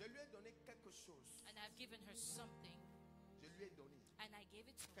be done. Je lui ai donné quelque chose. And I've given her something Je lui ai donné and I gave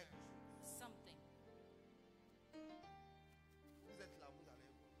it to her. quelque chose. Something. Vous êtes là, vous allez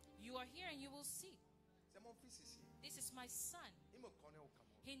voir. You are here and you will see. C'est mon fils ici. This is my son. Il me connaît au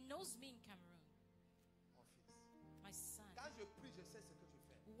Cameroun. He knows me in Cameroon. Mon fils. My son. Quand je prie, je sais ce que je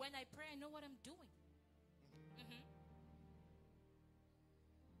fais. When I pray, I know what I'm doing. Mhm.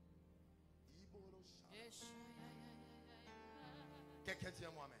 Iboro Sha- Yes. Quelqu'un dit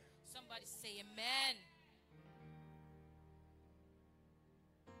à moi-même. Somebody say amen.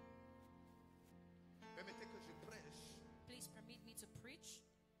 Permettez que je prêche. Please permit me to preach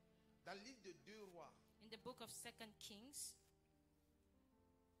Dans le livre de 2 rois. in the book of 2 Kings.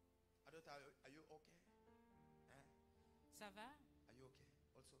 Adult, are you okay? Hein? Ça va? Are you okay?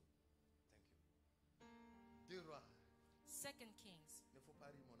 Also? Thank you. 2 rois. 2 Kings. Il ne faut pas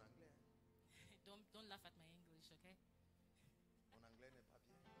rire mon anglais. Don't laugh at my English, okay? Mon anglais n'est pas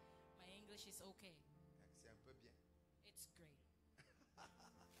bien. My English is okay. C'est un peu bien. It's great.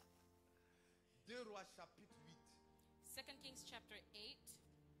 2 rois chapitre 8. 2 Kings chapter 8,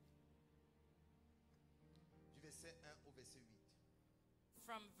 Du verset 1 au verset 8.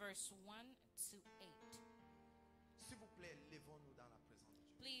 from verse 1 to 8. S'il vous plaît, lèvons-nous dans la présence de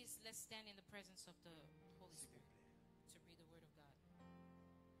Dieu. Please, let's stand in the presence of the Holy S'il vous Spirit plaît. to read the Word of God.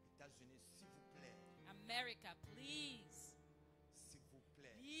 États-Unis, s'il vous plaît. America, please. S'il vous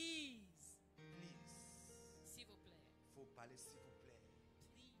plaît. Please. Please. S'il vous plaît. Faut parler s'il vous plaît.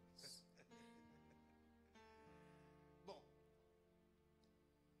 Please. Bon.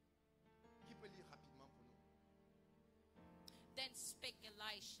 Qui peut lire rapidement pour nous? Then spake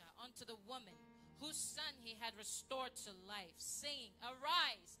Elisha unto the woman, whose son he had restored to life, saying,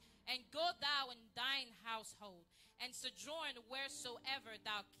 Arise, and go thou in thine household, and sojourn wheresoever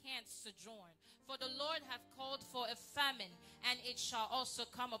thou canst sojourn. For the Lord hath called for a famine, and it shall also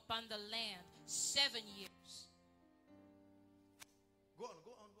come upon the land 7 years. Go on,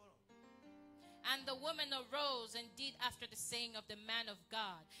 go on, go on. And the woman arose and did after the saying of the man of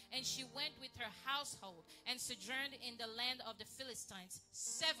God. And she went with her household and sojourned in the land of the Philistines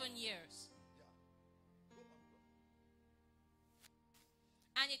 7 years. Yeah. Go on, go on.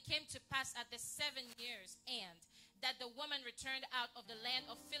 And it came to pass at the 7 years and that the woman returned out of the land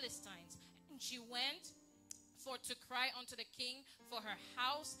of Philistines. And she went for to cry unto the king for her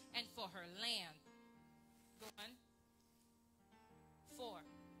house and for her land. Go on. 4.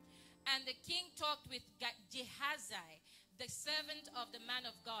 And the king talked with Gehazi, the servant of the man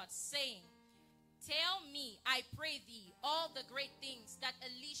of God, saying, Tell me, I pray thee, all the great things that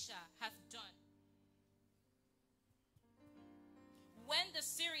Elisha hath done. When the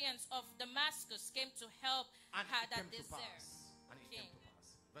Syrians of Damascus came to help And it came to Hadadezer, pass. And it came king. to pass.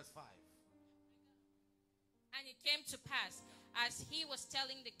 Verse 5. And it came to pass, as he was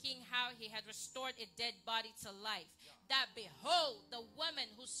telling the king how he had restored a dead body to life, that behold, the woman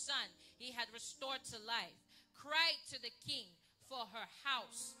whose son he had restored to life cried to the king for her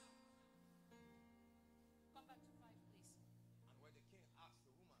house. Come back to 5, please.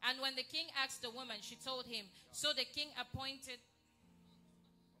 And when the king asked the woman, she told him. So the king appointed.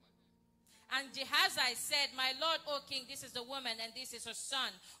 And Gehazi said, My lord, O king, this is the woman, and this is her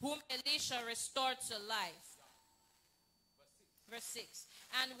son, whom Elisha restored to life. Verse 6.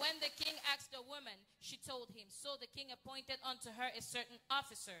 And when the king asked the woman, she told him. So the king appointed unto her a certain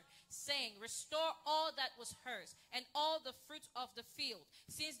officer, saying, Restore all that was hers, and all the fruit of the field,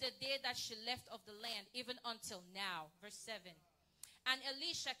 since the day that she left of the land, even until now. Verse 7. And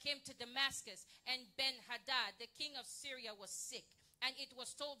Elisha came to Damascus, and Ben-Hadad, the king of Syria, was sick. And it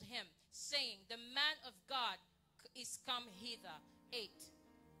was told him, saying, The man of God is come hither. 8.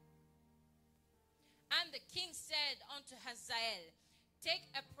 And the king said unto Hazael, Take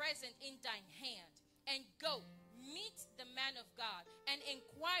a present in thine hand, and go, meet the man of God, and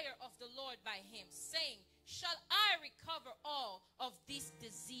inquire of the Lord by him, saying, Shall I recover all of this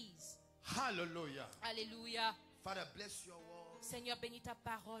disease? Hallelujah. Alléluia. Father, bless your word. Seigneur, bénis ta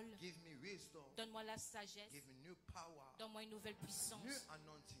parole. Give me wisdom. Donne-moi la sagesse. Give me new power. Donne-moi une nouvelle puissance New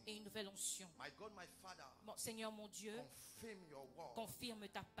anointing. et une nouvelle onction. My God, my Father, Bon, Seigneur mon Dieu, confirm your word confirme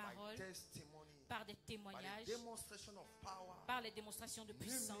ta parole by testimony, par des by the témoignages, demonstration of power, par les démonstrations de new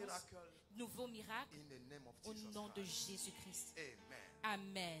puissance, miracle nouveaux miracles, in the name of au Jesus nom de Christ. Jésus-Christ. Amen.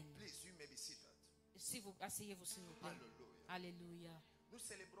 Amen. Please, you may be seated. Si vous asseyez-vous, s'il vous plaît. Hallelujah. Alléluia. Nous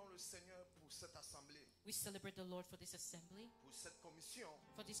célébrons le Seigneur pour cette assemblée, We celebrate the Lord for this assembly, pour cette commission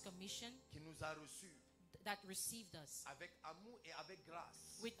for this commission qui nous a reçus that received us avec amour et avec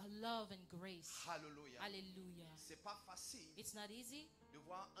grâce. with love and grace. Hallelujah. Hallelujah. C'est pas facile It's not easy de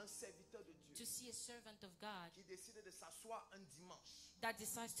voir un serviteur de to Dieu see a servant of God qui décide de s'asseoir un dimanche that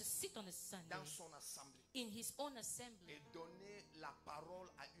decides to sit on a Sunday dans son assemblée in his own assembly et donner la parole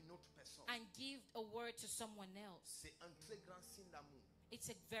à une autre personne. and give a word to someone else. C'est un très grand signe d'amour. It's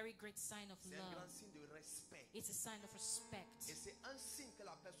a very great sign of C'est un grand love. signe de respect. It's a sign of respect. Et c'est un signe que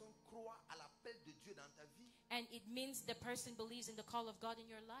la personne croit à l'appel de Dieu dans ta vie And it means the person believes in the call of God in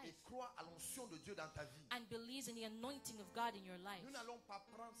your et life croit à l'onction de Dieu dans ta vie. and believes in the anointing of God in your life. Nous n'allons pas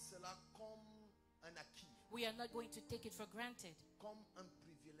prendre cela comme un acquis, We are not going to take it for granted. comme un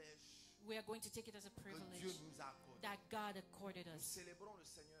privilège We are going to take it as a que Dieu privilege nous a accordé. that God accorded Nous us. célébrons le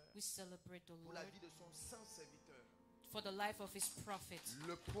Seigneur We celebrate the pour Lord la vie de son saint serviteur, for the life of his prophet,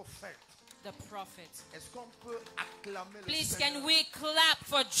 le prophète. the prophet. Est-ce qu'on peut acclamer le Please, Seigneur can we clap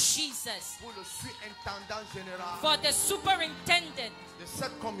for Jesus, pour le surintendant général for the superintendent de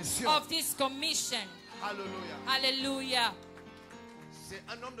cette commission? of this commission? Alléluia. Hallelujah. C'est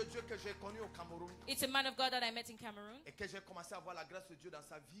un homme de Dieu que j'ai connu au Cameroun It's a man of God that I met in Cameroon, et que j'ai commencé à voir la grâce de Dieu dans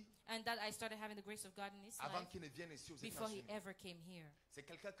sa vie and that I started having the grace of God in his avant life qu'il ne vienne ici aux before he États-Unis. ever came here. C'est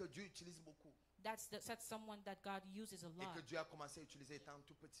quelqu'un que Dieu utilise beaucoup. That's someone that God uses a Et lot. que Dieu a commencé à utiliser étant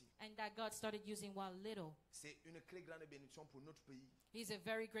tout petit. And that God started using while little. C'est une très grande bénédiction pour notre pays. He's a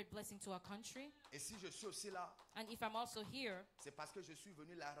very great blessing to our country. Et si je suis aussi là, And if I'm also here, c'est parce que je suis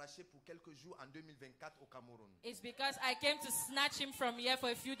venu l'arracher pour quelques jours en 2024 au Cameroun. it's because I came to snatch him from here for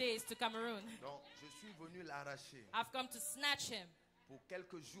a few days to Cameroon. Donc, je suis venu l'arracher I've come to snatch him pour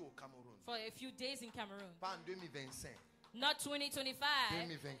quelques jours au Cameroun. for a few days in Cameroon. Pas en 2025, Not 2025,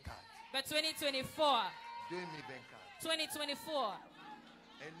 2024, but 2024. 2024. 2024.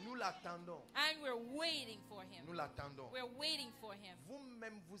 Et nous l'attendons. And we're waiting for him. Nous l'attendons. We're waiting for him.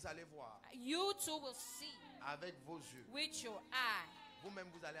 Vous-même, vous allez voir You too will see avec vos yeux. with your eye. Vous-même,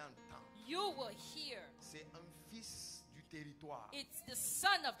 vous allez entendre. You will hear. C'est un fils du territoire. It's the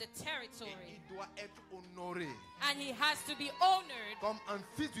son of the Et territory. il doit être honoré And he has to be honored comme un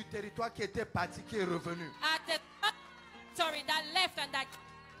fils du territoire qui était parti, qui est revenu. at the territory that left and that.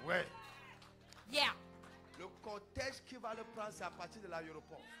 Ouais. Yeah. Le cortège qui va le prendre, c'est à partir de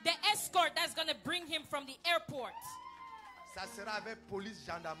l'aéroport. The escort that's going to bring him from the airport. Ça sera avec police,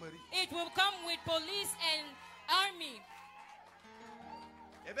 gendarmerie. It will come with police and army.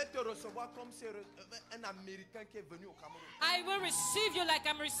 Il va te recevoir comme c'est un Américain qui est venu au Cameroun. I will receive you like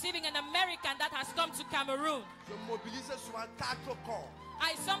I'm receiving an American that has come to Cameroon. Je mobilise souvent 4 corps.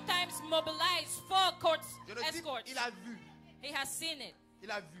 I sometimes mobilize 4 courts Je le dis, escorts. il a vu. He has seen it.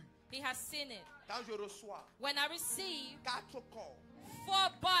 Il a vu. He has seen it. Quand je reçois When I receive 4 corps,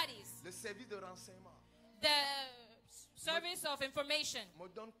 4 bodies, le service de renseignement the service of information me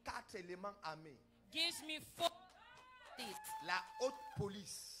donne 4 éléments armés. gives me 4 bodies. La haute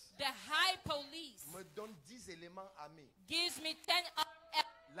police The high police me donne 10 éléments armés. gives me 10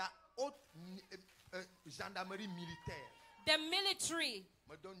 La haute gendarmerie militaire the military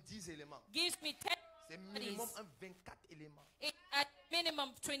me donne 10 éléments. gives me 10 C'est minimum bodies. un 24 éléments. At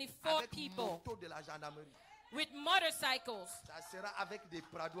minimum 24 Avec people moto de la gendarmerie. with motorcycles. Ça sera avec des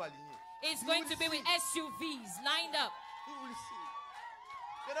Prado alignés. It's You going will to be with see. SUVs lined up. You will see.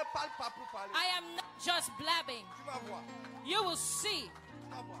 Je ne parle pas pour parler. I am not just blabbing. Tu vas voir. You will see. Tu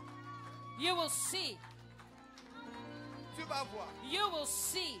vas voir. You will see. Tu vas voir. You will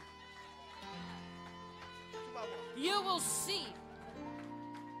see. Tu vas voir. You will see.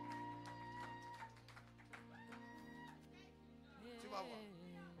 Tu vas voir.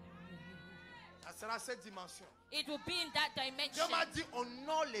 Ça sera cette dimension. It will be in that dimension. Dieu m'a dit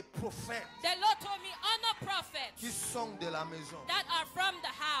honore les prophètes The Lord told me, honor prophets qui sont de la maison. that are from the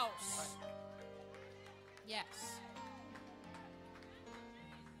house. Yes.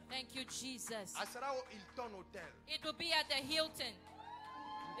 Thank you, Jesus. Ça sera au Hilton Hotel. It will be at the Hilton.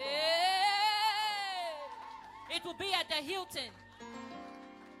 Hey! It will be at the Hilton.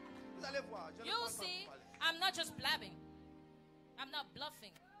 Vous allez voir. Je ne You'll parle pas see, pour parler. I'm not just blabbing. I'm not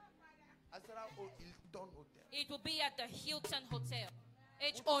bluffing. Ça sera au Hilton Hotel. It will be at the Hilton Hotel.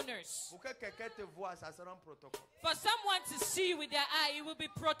 H owners. Pour que quelqu'un te voie, ça sera un protocole. For someone to see you with their eye, it will be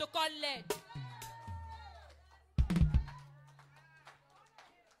protocol led.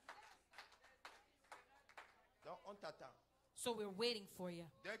 Donc on t'attend. So we're waiting for you.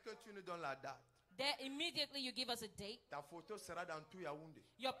 Dès que tu nous donnes la date, There, immediately you give us a date. ta photo sera dans tout Yaoundé.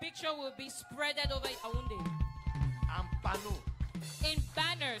 Your picture will be spreaded over Yaoundé En panneau. in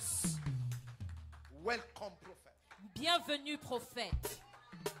banners. Welcome prophet. Bienvenue prophète.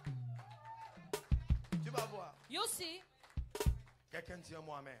 Tu vas voir. You'll see. Quelqu'un dit un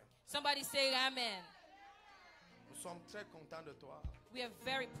mot amen. Somebody say amen. Nous sommes très contents de toi We are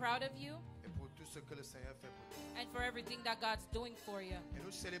very proud of you et pour tout ce que le Seigneur fait pour toi. and for everything that God's doing for you. Et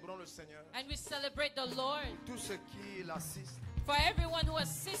nous célébrons le Seigneur. And we celebrate the Lord Tous ceux qui l'assistent for everyone who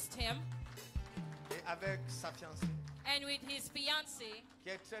assists him et avec sa fiancée and with his fiancée. qui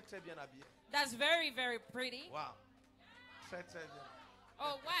est très très bien habillée. That's very, very pretty. Wow. Très très bien.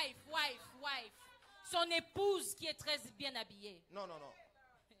 Oh, wife. Son épouse qui est très bien habillée. Non.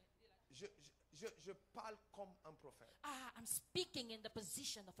 Je parle comme un prophète. I'm speaking in the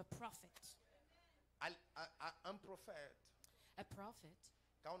position of a prophet. Un prophète, A prophet.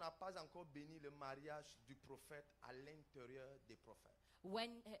 quand on n'a pas encore béni le mariage du prophète à l'intérieur des prophètes,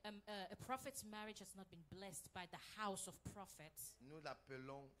 When a prophet's marriage has not been blessed by the house of prophets, nous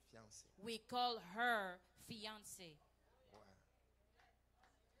l'appelons fiancée. we call her fiancée. Ouais.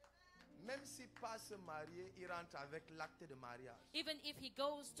 Même s'il pas se marier, il rentre avec l'acte de mariage. Even if he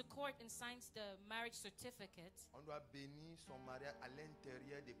goes to court and signs the marriage certificate, On doit bénir son mariage à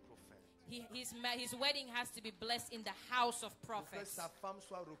l'intérieur des prophètes. his wedding has to be blessed in the house of Pour que prophets, sa femme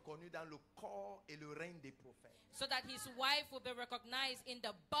soit reconnue dans le corps et le règne des prophètes. so that his wife will be recognized in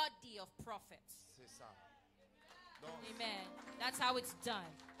the body of prophets. C'est ça. Donc, Amen. That's how it's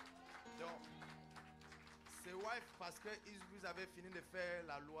done. donc, C'est wife parce que vous avez fini de faire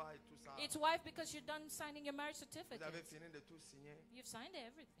la loi et tout ça. It's wife because you're done signing your marriage Vous certificate. avez fini de tout signer. You've signed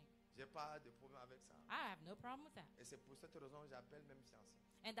everything. J'ai pas de problème avec ça. I have no problem with that. Et c'est pour cette raison que j'appelle même fiancé.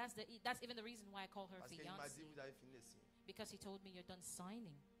 And that's even the reason why I call her Parce qu'il m'a dit fiancée. vous avez fini de signer Because he told me you're done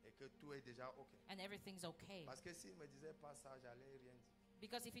signing et que tout est déjà ok. and everything's okay. Parce que s'il me disait pas ça, j'allais rien dire.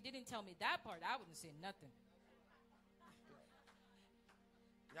 Because if he didn't tell me that part, I wouldn't say nothing.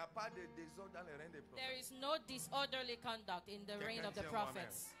 Il n'y a pas de désordre dans le règne des There prophètes. is no disorderly conduct in the reign of the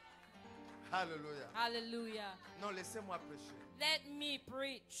prophets. Alléluia. Hallelujah. Non, laissez-moi prêcher. Let me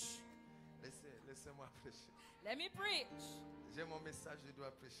preach. Laissez-moi prêcher. Let me preach. J'ai mon message, je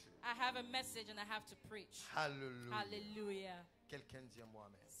dois prêcher. I have a message and I have to preach. Alléluia. Hallelujah. Quelqu'un dit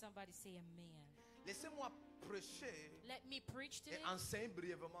moi-même. Somebody say amen. Laissez-moi prêcher Let me preach today et enseigner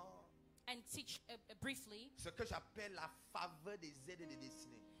brièvement and teach briefly ce que j'appelle la faveur des aides et des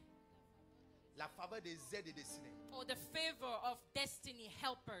destinées. La faveur des aides et des destinées. or the favor of destiny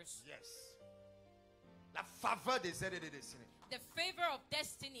helpers. Yes. La faveur des aides et des destinées. The favor of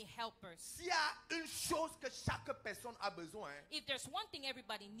destiny helpers. S'il y a une chose que chaque personne a besoin, If there's one thing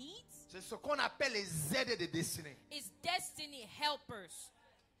everybody needs, c'est ce qu'on appelle les aides et des destinées. is destiny helpers.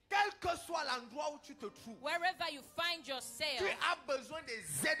 Quel que soit l'endroit où tu te trouves, Wherever you find yourself, tu as besoin des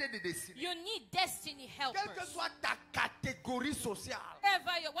aides et des destinées. you need destiny Quelle que helpers. soit ta catégorie sociale,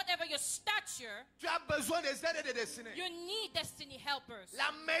 Whatever your stature, tu as besoin des aides et des destinées. you need destiny helpers.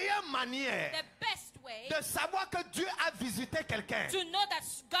 La meilleure manière The best way de savoir que Dieu a visité quelqu'un, to know that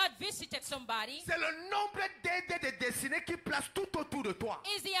God visited somebody c'est le nombre d'aides et de destinées qu'il place tout autour de toi.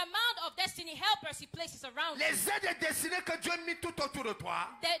 is the amount of destiny helpers He places around you. Les aides et destinées que Dieu a mis tout autour de toi,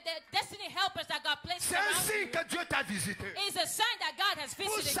 The destiny helpers that God places c'est un around signe you que Dieu t'a visité. is a sign that God has Pour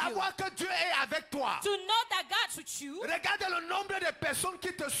visited you. savoir que Dieu est avec toi, To know that God's with you, regarde le nombre de personnes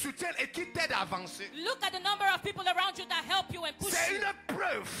qui te soutiennent et qui t'aident à avancer. look at the number of people around you that help you and push C'est you. une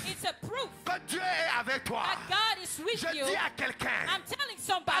preuve It's a proof que Dieu est avec toi. that God is with Je you. dis à quelqu'un, I'm telling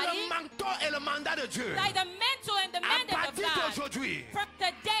par le somebody, manteau et le mandat de Dieu, like the mantle and the à mandate of partir God, d'aujourd'hui, from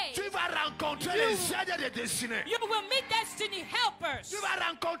today, tu vas rencontrer les aides et des destinées. you will meet destiny helpers. Tu vas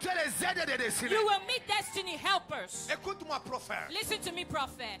rencontrer les aides et des destinées. You will meet destiny helpers. Écoute-moi, prophète. Listen to me,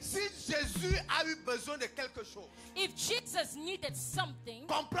 prophet. Si Jésus a eu besoin de quelque chose, If Jesus needed something,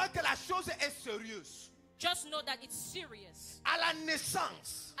 comprends que la chose est sérieuse. just know that it's serious. À la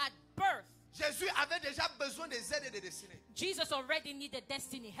naissance, At birth, Jésus avait déjà besoin des aides et des destinées. Jesus already needed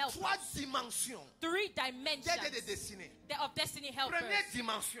destiny helpers. 3 dimensions 3 d'aides et des dimensions destinées. of destiny helpers. Première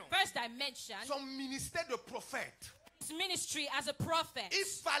dimension, First dimension, son ministère de prophète. his ministry as a prophet. Il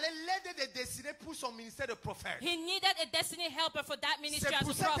fallait l'aide des destinées pour son ministère de prophète. He needed a destiny helper for that ministry C'est as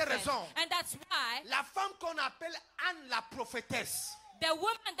pour a cette prophet. raison. And that's why La femme qu'on appelle Anne la prophétesse the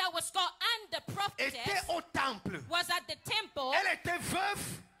woman that was called Anne the prophetess était au temple. was at the temple, Elle était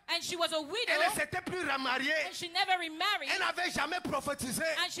veuve. and she was a widow, Elle ne s'était plus remariée. and she never remarried, Elle n'avait jamais prophétisé.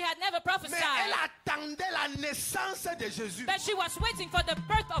 and she had never Mais prophesied. elle attendait la naissance de Jésus. But she was waiting for the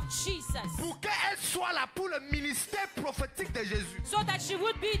birth of Jesus, Pour qu'elle soit là pour le ministère prophétique de Jésus. so that she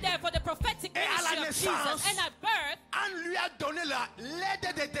would be there for the prophetic Et à la ministry of naissance, Jesus. And at birth, Anne lui a donné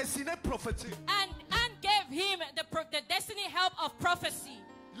l'aide des destinées prophétiques. and gave him the destiny help of prophecy.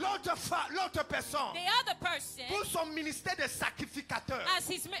 L'autre personne, The other person, pour son ministère de sacrificateur, as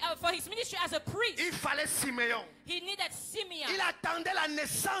for his ministry as a priest, il fallait Siméon. he needed Simeon. Il attendait la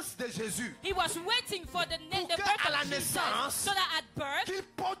naissance de Jésus. He was waiting for the Pour birth que, à la of Jesus, naissance, so that at birth qu'il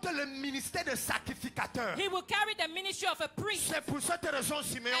porte le ministère de sacrificateur. he will carry the ministry of a priest. C'est pour cette raison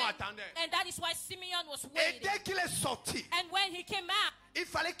Siméon And, attendait. and that is why Simeon was Et waiting. dès qu'il est sorti, And when he came out, il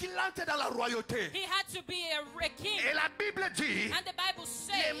fallait qu'il entre dans la royauté. he had to be a king. Et la Bible dit, And the Bible les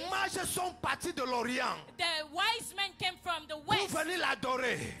says mages sont partis de l'Orient the wise men came from the pour west venir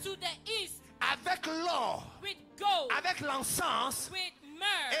l'adorer to the east avec l'or, with gold, avec l'encens with et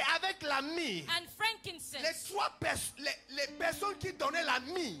myrrh avec la myrrhe. and frankincense. Les personnes qui donnaient la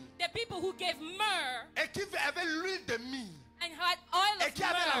myrrhe The people who gave myrrh et qui avaient l'huile de myrrhe and had oil et of qui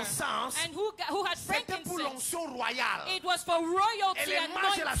avaient myrrh l'encens, and who had c'était pour frankincense, l'onction royale. it was for Et royalty les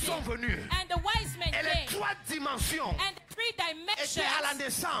mages là sont anointing. venus. And the wise men Et les came. 3 dimensions And the 3 étaient à la dimensions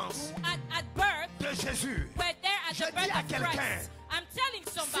naissance at birth de Jésus. were there at Je the dis birth à of quelqu'un, Christ. I'm telling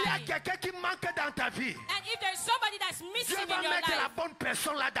s'il y a somebody. quelqu'un qui manque dans ta vie, And if there's somebody that's missing Dieu in va your mettre la life, bonne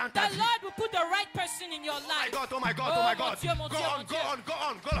personne là dans ta the vie. Lord will put the right person in your Oh my life. God, oh my God, Oh, oh my mon God. Dieu, mon Go Dieu, on, mon go Dieu. on, go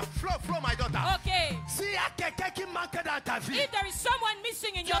on, go on. Flow, my daughter. Okay. S'il y a quelqu'un qui manque dans ta vie, If there is someone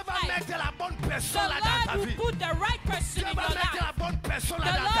missing in Dieu your va life, mettre la bonne the personne là dans ta Lord vie. will put the right person Dieu in va your mettre la life. bonne personne The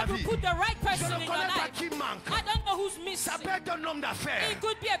là dans ta Lord will vie. put the right Je person ne in your connais pas life. qui manque. I don't know who's missing. Ça peut être un homme d'affaires. It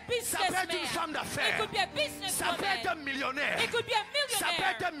could be a Ça peut être une businessman. femme It d'affaires. could be a businesswoman. Ça peut être un millionnaire. It could be a Ça peut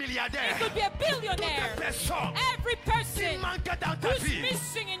être un millionaire. milliardaire. It could be a billionaire. Toute personne Every qui person manque dans ta who's vie,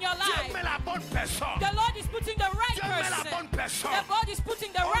 missing in your Dieu life, met la bonne personne. the Lord is putting the right Dieu met la bonne person. personne. The Lord is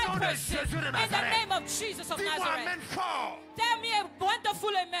putting the Au nom right de person Jésus de in the Nazareth. name of Jesus of Dis-moi Nazareth. amen fort. Tell me a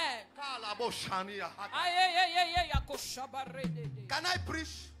wonderful amen. Can I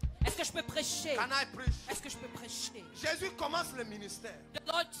preach? Est-ce que je peux prêcher? Can I preach? Est-ce que je peux prêcher? Jésus commence le ministère. The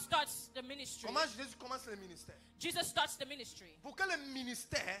Lord starts the ministry. Comment Jésus commence le ministère? Jesus starts the ministry. Pour que le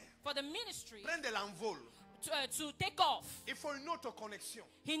ministère For the ministry prenne de l'envol, to take off, il faut une autre connexion.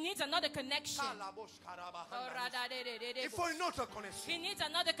 he needs another connection. Il faut une autre connexion. He needs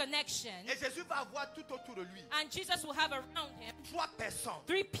another connection. Et Jésus va avoir tout autour de lui And Jesus will have around him 3 personnes.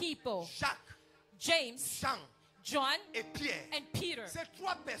 3 people, Jacques, James, Jean John, et Pierre. and Peter. Ces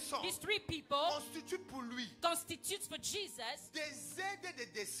 3 personnes These 3 people constituent pour lui constitutes for Jesus des aides de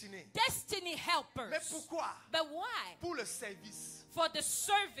destinée. destiny helpers. Mais pourquoi? But why? Pour le service. For the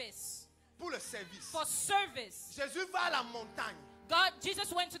service. Pour le service. For service. Jésus va à la montagne.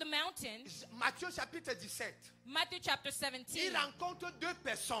 Jesus went to the mountain. Matthieu chapitre 17. Matthew chapter 17. Il rencontre 2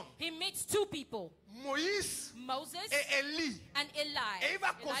 personnes. He meets 2 people, Moïse Moses et Élie. and Eli. Et il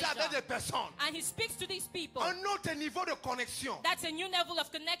va causer avec des personnes. And he speaks to these people. Un autre niveau de connexion. That's a new level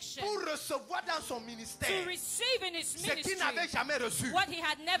of connection. Pour recevoir dans son To ministère receive in his ce qu'il ministry n'avait jamais reçu. what he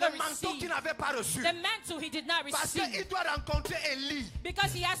had never Le manteau qu'il received. n'avait pas reçu. The mantle he did not Parce receive. qu'il doit rencontrer Élie.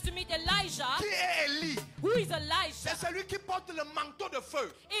 Because he has to meet Elijah. Qui est Élie? Who is Elijah? C'est celui qui porte le manteau de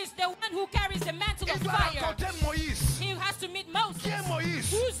feu. Is the one who carries the mantle Il of doit fire. rencontrer Moïse. He has to meet Moses. Qui est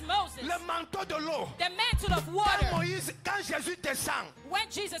Moïse? Who's Moses? Le manteau de l'eau. The mantle of Quand water. Moïse, quand Jésus descend When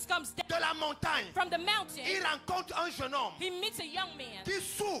Jesus comes down de la montagne, from the mountain, il rencontre un jeune homme he meets a young man qui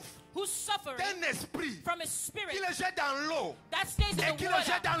souffre who's suffering d'un esprit from a qui spirit le jette dans l'eau that stays et in qui the le water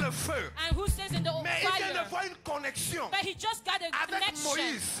jette dans le feu. and who stays in the Mais il vient fire. de voir une connexion But he just got a avec connection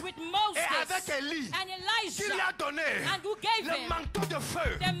Moïse with et Moses avec Élie and qui lui Elijah, a donné and who gave le him manteau de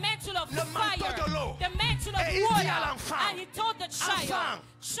feu. the mantle of le manteau fire, de l'eau. the mantle of Et il dit à water. l'enfant, And he told the child, enfant,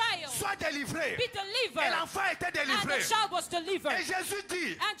 child, sois délivré. be Et delivered. l'enfant était And délivré. the child was Et delivered. Jésus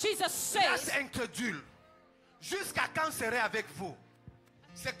dit, And Jesus race says, incrédule, jusqu'à quand serai avec vous?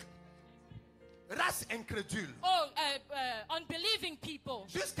 C'est race incrédule, oh, unbelieving people,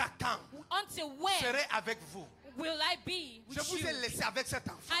 jusqu'à quand until when serai avec vous? will I be Je with vous you? ai laissé avec cet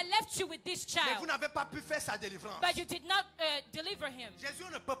enfant, I left you with this mais vous child, n'avez pas pu faire sa délivrance. but you did not deliver him. Jésus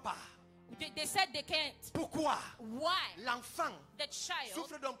ne peut pas. They said they can't. Pourquoi? Why? L'enfant The child,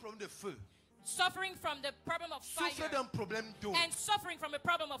 souffre d'un problème de feu, suffering from the problem of souffre fire d'un problème d'eau. and suffering from a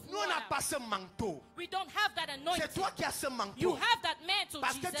problem of Nous, on n'a water. pas ce manteau. We don't have that C'est anointing. toi qui as ce You manteau. have that mantle,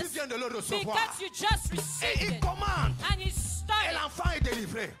 Parce que tu Jesus, viens de le recevoir. because you just Et received il it. commande. And he Et started. l'enfant est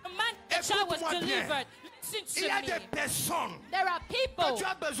délivré. The child was Écoute-moi bien. delivered. Listen Il y a to des me. personnes There are que people tu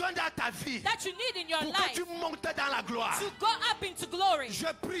as besoin dans ta vie that you need in your pour que life tu montes dans la gloire. to go up into glory. Je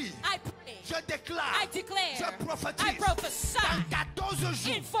prie, I pray. je déclare, I declare. je I prophétise. prophesy. Dans 14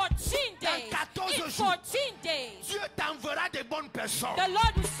 jours, In 14 days. 14 In jours. 14 days. Dieu t'enverra des bonnes personnes. The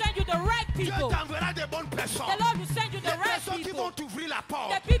Lord will send you the right Dieu people. t'enverra des bonnes personnes. The Lord will send you Les the right personnes qui vont people. t'ouvrir la The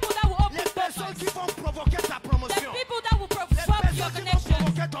porte. people that will open Les personnes qui doors. vont provoquer ta The promotion. people that will Les provoke your personnes qui vont connection.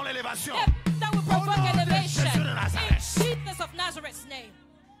 provoquer ton élévation. The people that will provoke nom de elevation. Jésus de Nazareth. In Jesus of Nazareth's name.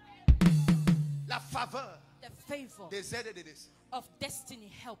 La faveur The favor des aides et des desseins. of destiny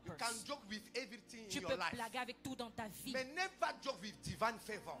You helpers. can joke with everything in Tu your peux life. blaguer avec tout dans ta vie. Mais never joke with divine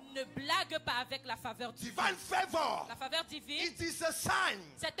favor. Ne blague pas avec la faveur divine. Divine favor. La faveur divine, It is a sign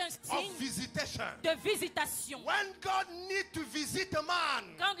c'est un of signe visitation. de visitation. When God needs to visit a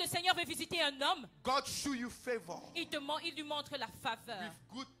man, Quand le Seigneur veut visiter un homme, God show you favor il lui montre la faveur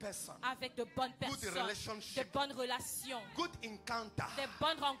with good person, avec de bonnes personnes, relationship. de bonnes relations, good encounter. de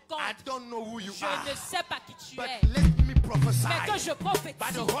bonnes I rencontres. don't know who you Je are, ne sais pas qui tu but es, let me prophesy mais que je by the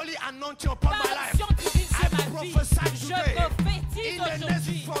prophétise. holy anointing upon Par my life. l'onction divine sur I ma vie, prophesy je today. prophétise In the next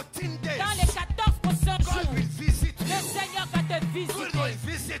aujourd'hui. 14 days, Dans les 14 prochains God jours, will visit le you. Seigneur va te God visiter. will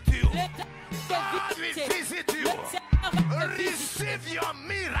visit you. God will Le Seigneur visit you. va te visiter. Receive your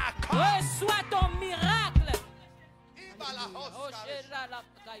miracle. Reçois ton miracle. Ibala Oh, hoska, Shera la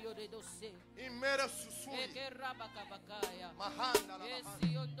bakayo de dossier. imere susui, Ekera bakabakaya. mahanda la mahanda.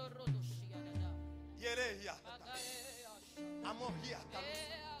 Esi ondoro doshia da da. Yereya, Bakaya. amoria,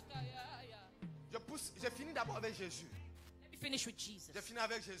 Akaya. J'ai fini d'abord avec Jésus. Let me finish with Jesus. J'ai fini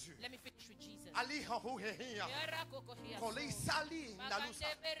avec Jésus. Let me finish with Jesus. Ali hahu hehiya. Yara koko hiya Kole so. isali nalusa.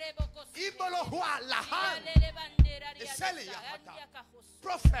 Makande bere boko si. Ibolo hua lahan. Yalele bandera ria Esele dosa. yakata. Yandia kahos.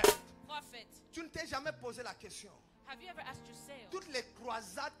 Prophète, Prophet, tu ne t'es jamais posé la question. Have you ever asked yourself toutes les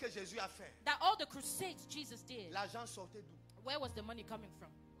croisades que Jésus a fait, that all the crusades Jesus did, l'argent sortait d'où? where was the money coming from?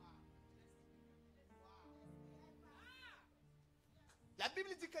 La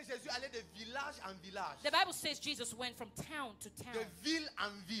Bible dit que Jésus allait de village en village, The Bible says Jesus went from town to de town, ville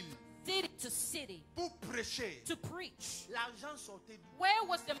en ville, city to city, pour prêcher. to preach. L'argent sortait d'où? Where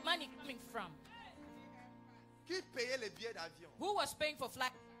was the money coming from? Qui payait les billets d'avion? Who was paying for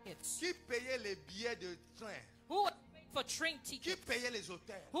flight tickets? Qui payait les billets de train? Who was paying for train Qui tickets? payait les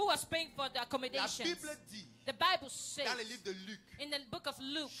hôtels? Who was paying for the La accommodations? Bible dit, The Bible says dans le livre de Luc, in the book of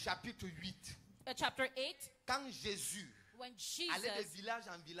Luke, chapitre 8, chapter 8, quand Jésus when allait de Jesus village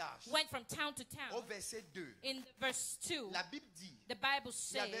en village, went from town to au town, verset 2, in verse 2, la Bible dit, the Bible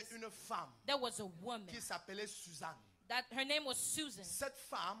il y avait says une femme there was a woman qui s'appelait Suzanne. that her name was Susan. Cette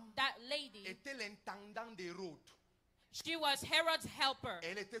femme That lady, était l'intendant d'Hérode. she was Herod's helper,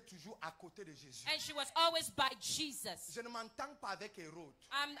 Elle était toujours à côté de Jésus. and she was always by Jesus. Je ne m'entends pas avec Hérode.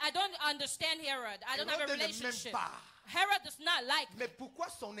 I don't understand Herod. I don't have a Hérode ne m'aime relationship. pas. Herod does not like me. Mais pourquoi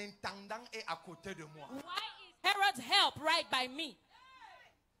son intendant est à côté de moi? Why is Herod's help right by me?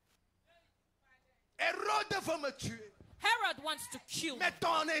 Hérode veut me tuer. Herod wants to kill me, Mais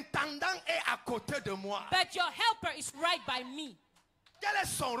ton intendant est à côté de moi. but your helper is right by me. Quel est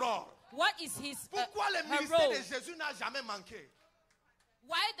son rôle? What is his Pourquoi le her ministère role? de Jésus n'a jamais manqué?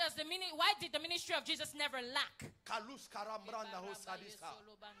 Why did the ministry of Jesus never lack?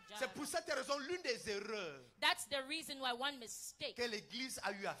 C'est pour cette raison, l'une des erreurs That's the reason why one mistake que l'Église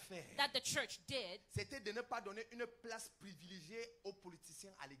a eu à faire, that the church did c'était de ne pas donner une place privilégiée aux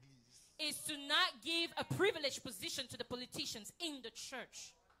politiciens à l'Église. is to not give a privileged position to the politicians in the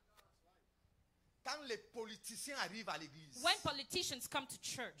church. Quand les politiciens arrivent à l'Église, When politicians come to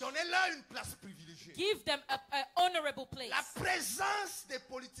church, donnez-leur une place privilégiée. give them a honorable place. La présence des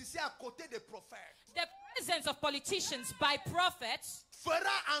politiciens à côté des prophètes The presence of politicians by prophets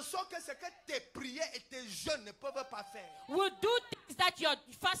fera en sorte que ce que tes prières et tes jeûnes ne peuvent pas faire. will do things that your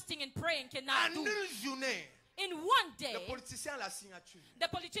fasting and praying cannot En do. une journée, In one day, le politicien a la signature. the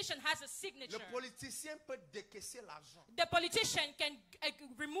politician has a Le signature. politicien peut décaisser l'argent. The politician can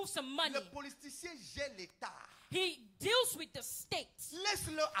remove some money. Le politicien gère l'État. He deals with the state.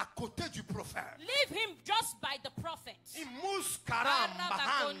 Laisse-le à côté du prophète. Leave him just by the prophet. Imus karam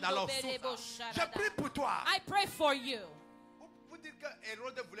bahanda lo sufa. Je prie pour toi. I pray for you. Pour dire que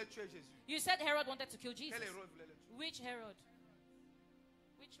Hérode voulait tuer Jésus. You said Herod wanted to kill Jesus. Quel Hérode voulait le tuer? Which Herod?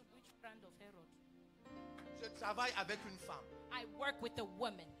 Which brand of Herod? Je travaille avec une femme I work with a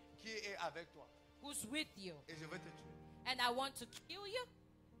woman qui est avec toi. who's with you, Et je vais te tuer. and I want to kill you.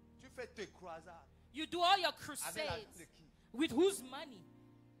 Tu fais tes croisades. You do all your Avec l'argent crusades de qui? with whose money?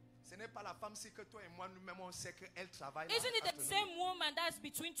 Ce n'est pas la femme, si que toi et moi, nous-mêmes, on sait qu'elle travaille. là, Isn't it entre the nous. same woman that's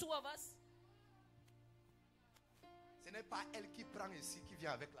between two of us? Ce n'est pas elle qui prend ici, qui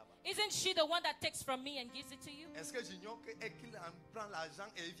vient avec là-bas. Isn't she the one that takes from me and gives it to you? Est-ce que j'ignore qu'elle qui en prend l'argent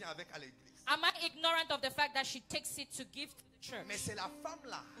et elle vient avec à l'église? Am I ignorant of the fact that she takes it to give to the church? Mais c'est la femme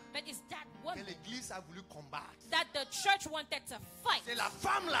là But it's that que woman l'église a voulu combattre. that the church wanted to fight. C'est la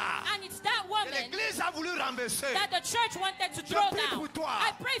femme là And it's that que woman l'église a voulu renverser. that the church wanted to Je throw prie down. pour toi.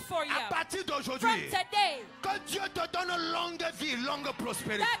 I pray for you À partir from d'aujourd'hui, today que Dieu te donne longue vie, longue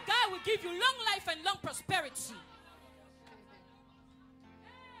prospérité. that God will give you long life and long prosperity.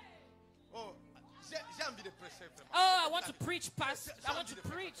 Oh, j'ai envie de prêcher vraiment. Oh, I want to preach, Pastor. I want to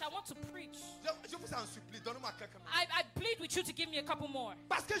preach. I want to preach. Je vous en supplie, donnez-moi quelques minutes. I plead with you to give me a couple more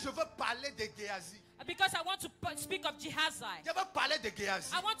Parce que je veux parler de Géasi. because I want to speak of Gehazi. Je veux parler de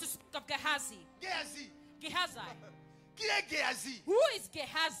Géasi. I want to speak of Gehazi. Géasi. Gehazi. Qui est Géasi? Who is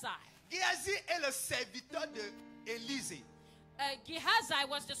Gehazi? Géasi est le serviteur de Élisée. Gehazi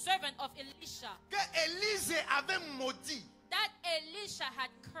was the servant of Elisha Que Élisée avait maudit that Elisha had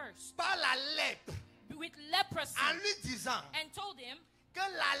cursed par la lèpre with leprosy en lui disant and told him que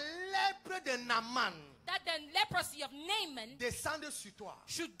la lèpre de Naaman that the leprosy of Naaman descende sur toi.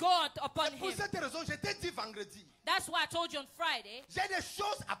 should go upon C'est pour him. cette raison, je t'ai dit vendredi, That's why I told you on Friday, j'ai des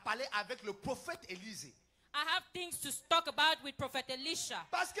choses à parler avec le prophète Élisée. I have things to talk about with Prophet Elisha.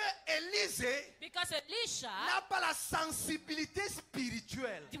 Parce que Élisée Because Elisha n'a pas la sensibilité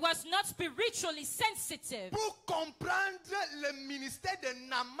spirituelle was not spiritually sensitive pour comprendre le ministère de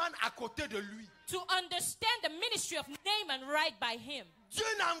Naaman à côté de lui. to understand the ministry of Naaman right by him. Dieu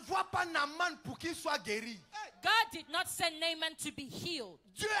n'envoie pas Naaman pour qu'il soit guéri. God did not send Naaman to be healed.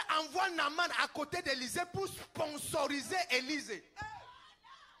 Dieu envoie Naaman à côté d'Élisée pour sponsoriser Élisée.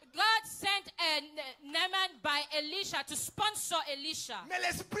 God sent Naaman by Elisha to sponsor Elisha. Mais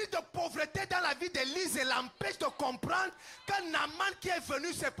l'esprit de pauvreté dans la vie d'Élise l'empêche de comprendre que Naaman qui est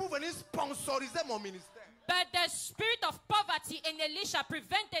venu, c'est pour venir sponsoriser mon ministère. But the spirit of poverty in Elisha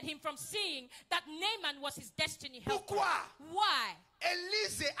prevented him from seeing that Naaman was his destiny helper. Pourquoi? Why?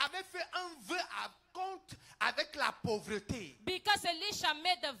 Élise avait fait un vœu à compte avec la pauvreté. Because Elisha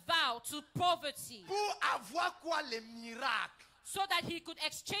made a vow to poverty. Pour avoir quoi? Les miracles. So that he could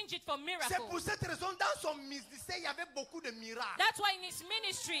exchange it for miracles. C'est pour cette raison, dans son ministère, il y avait beaucoup de miracles. That's why in his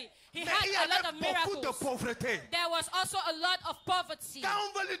ministry, he Mais had il y a lot avait of beaucoup de miracles. pauvreté. There was also a lot of poverty. Quand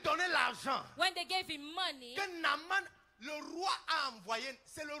on veut lui donner l'argent, When they gave him money, que Naaman, le roi a envoyé,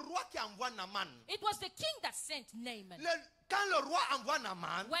 c'est le roi qui envoie Naaman. it was the king that sent Naaman. Quand le roi envoie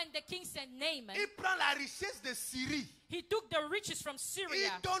Naaman, When the king sent Naaman, il prend la richesse de Syrie. he took the riches from Il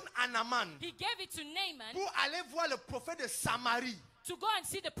Syria. donne à Naaman He gave it to Naaman pour aller voir le prophète de Samarie. to go and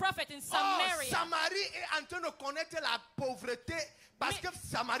see the prophet in Oh, Samaria. Samarie est en train de connaître la pauvreté parce que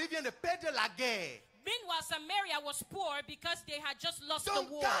Samarie vient de perdre la guerre. Meanwhile, Samaria was poor because they had just lost the Donc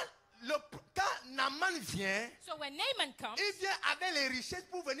war. quand Naaman vient, So when Naaman comes, il vient avec les richesses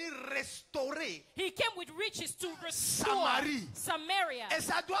pour venir restaurer. he came with riches to restore Samarie. Samaria. Et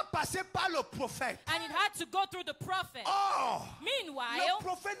ça doit passer par le prophète. And it had to go through the prophet. Oh, Meanwhile, le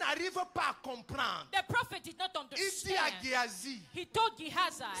prophète n'arrive pas à comprendre. the prophet did not Il dit à understand. Géasi, He told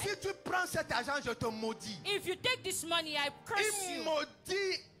Gehazi, si tu prends cet argent, je te maudis. if you take this money, I curse Il you.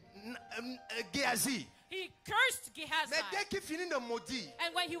 maudit Géasi. He cursed Mais Gehazi. dès qu'il finit de maudire,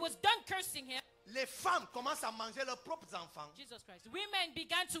 And when he was done cursing him, les femmes commencent à manger leurs propres enfants. Jesus Christ, women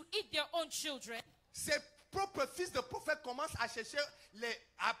began to eat their own children. Ses propres fils de prophète commencent à chercher,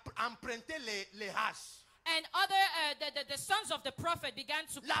 à emprunter les haches. And other, the sons of the prophet began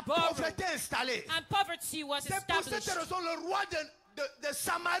to La borrow. pauvreté installée. And poverty was C'est pour cette established. raison le roi de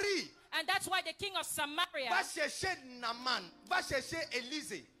Samarie And that's why the king of Samaria va chercher Naaman, va chercher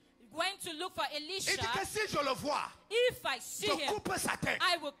Élise. went to look for Il Elisha. dit que si je le vois, If I see je him, coupe sa tête.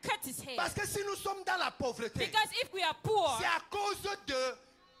 I will cut his hair. Parce que si nous sommes dans la pauvreté, Because if we are poor, c'est à cause de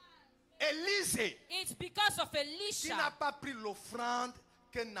Élise it's because of qui n'a Elisha. pas pris l'offrande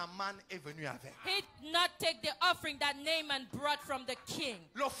que Naaman est venu avec. He did not take the offering that Naaman brought from the king.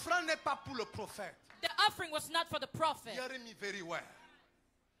 L'offrande n'est pas pour le prophète. The offering was not for the prophet. Hear me very well.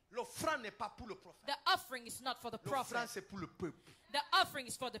 L'offrande n'est pas pour le prophète. The offering is not for the L'offrande prophet. c'est pour le peuple. The offering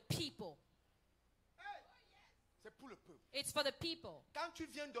is for the people. C'est pour le peuple. It's for the people. Quand tu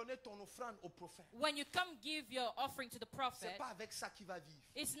viens donner ton offrande au prophète, When you come give your offering to the c'est prophet, pas avec ça qu'il va vivre.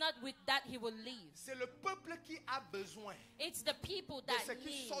 it's not with that he will leave. C'est le peuple qui a besoin It's the people de that ce qui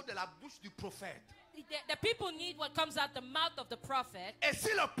need. sort de la bouche du prophète. The people need what comes out the mouth of the prophet. Et si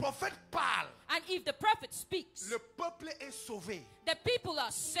le prophète parle, And if the prophet speaks, le peuple est sauvé the people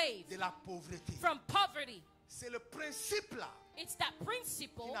are saved de la pauvreté. from poverty. C'est le principe là It's that qu'il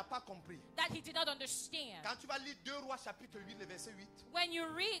principle n'a pas compris. that he did not understand. Quand tu vas lire 2 Rois chapitre 8, le verset 8, When you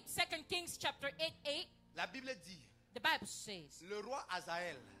read 2 Kings chapter 8, la Bible dit, the Bible says, le roi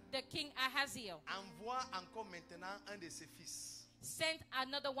Azaël the king Ahaziel envoie encore maintenant un de ses fils. sent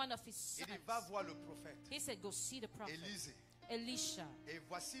another one of his Il dit, sons. va voir le prophète, He said, go see the prophet, Élise, Elisha. et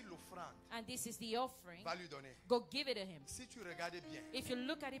voici l'offrande, And this is the offering. va lui donner. Go give it to him. Si tu regardes bien, If you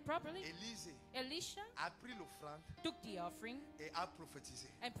look at it properly, Élise Elisha a pris l'offrande took the offering et a prophétisé.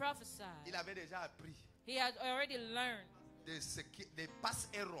 and prophesied. Il avait déjà appris He had already learned des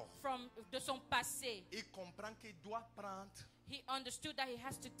passes-erreurs. de son passé. Il comprend qu'il doit prendre, He understood that he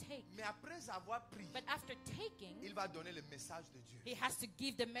has to take. mais après avoir pris, But after taking, il va donner le message de Dieu. he has to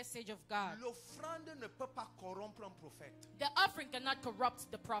give the message of God. L'offrande ne peut pas corrompre un prophète. The offering cannot corrupt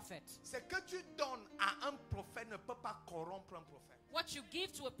the prophet. Ce que tu donnes à un prophète ne peut pas corrompre un prophète. What you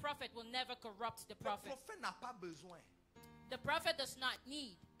give to a prophet will never corrupt the Le prophet. prophète n'a pas besoin The prophet does not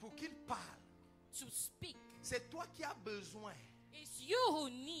need pour qu'il parle. to speak. C'est toi qui as besoin It's you who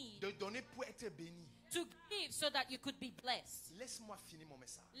need de donner pour être béni. to give so that you could be blessed. Laisse-moi finir mon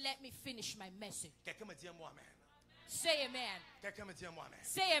message. Let me finish my message. Quelqu'un me dit un mot amen. Say amen. Quelqu'un me dit un mot amen.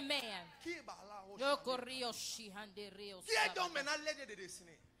 Say amen. Qui est là, oh, Yoko rio shihande rio Qui est donc sabada. maintenant l'aide de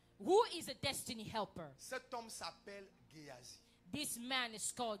destinée? Who is a destiny helper? Cet homme s'appelle Géasi. This man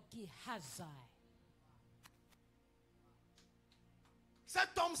is called Gehazi.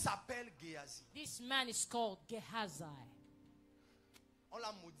 Cet homme s'appelle Géasi. This man is called Gehazi. On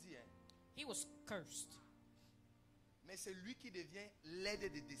l'a maudit, hein? He was cursed, Mais c'est lui qui devient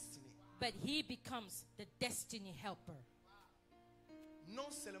l'aide de destinée. but he becomes the destiny helper. Non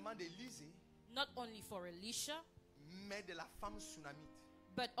seulement d'Élise, Not only for Elisha, mais de la femme sunamite.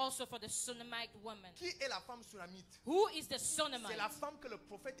 but also for the Shunammite woman. Qui est la femme Shunammite? Who is the C'est la Shunammite? femme que le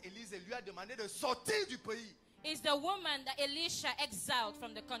prophète Élise lui a demandé de sortir du pays. Is the woman that Elisha exiled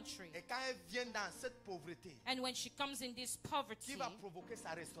from the country. Et quand elle vient dans cette pauvreté, And when she comes in this qui poverty, va provoquer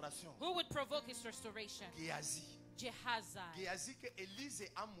sa restauration? who would provoke his restoration? Géasi. Gehazi. Géasi que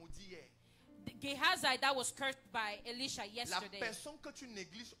Élise a maudit hier. Gehazi that was cursed by Elisha La yesterday. personne que tu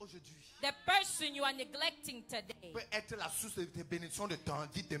négliges aujourd'hui The person you are neglecting today peut être la source de tes bénédictions de ta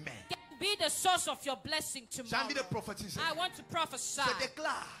vie demain. can be the source of your blessing J'ai tomorrow. envie de prophétiser. I want to prophesy. Je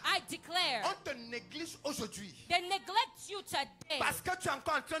déclare, I declare on te néglige aujourd'hui they neglect you today parce que tu es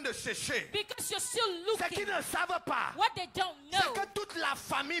encore en train de chercher. because you're still C'est qu'ils looking ne savent pas. what they don't C'est know. que toute la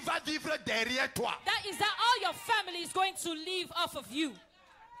famille va vivre derrière toi. That is that all your family is going to leave off of you.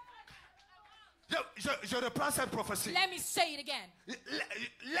 Je reprends cette prophétie. Let me say it again.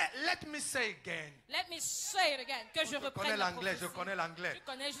 Let me say again. Let me say it again. Que je Je reprenne connais la l'anglais, je prophétie. connais l'anglais. Je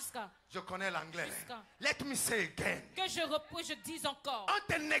connais jusqu'à. Je connais l'anglais. Jusqu'à. Let me say again. Que je dise encore.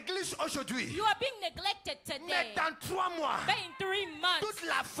 On te néglige aujourd'hui. You are being neglected Mais today. dans 3 mois, But in 3 months, toute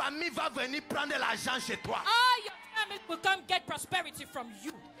la famille va venir prendre l'argent chez toi. all your family will come get prosperity from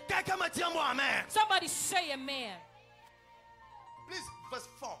you. Quelqu'un me dit moi amen. Somebody say amen. Please, verse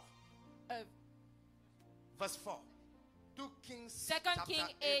 4. Uh, Verse 4. 2 Kings 2 chapter King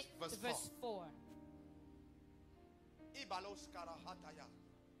 8, 8, verse 4. verse 4. Ibalos karahataya.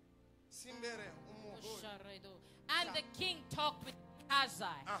 Simbere umuhuri. And the king talked with Gehazi,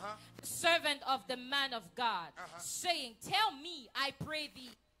 Uh-huh. the servant of the man of God, saying, tell me, I pray thee,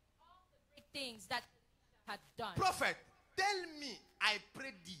 all the great things that had done. Prophet, tell me, I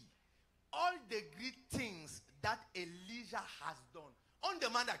pray thee, all the great things that Elijah has done. On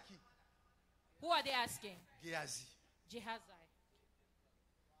demande à qui? Who are they asking? Géasi. Gehazi.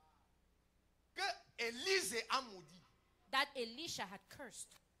 Que Élise a maudit. That Elisha had cursed.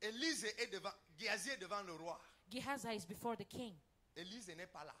 Élise est devant, Géasi est devant le roi. Gehazi is before the king. Élise n'est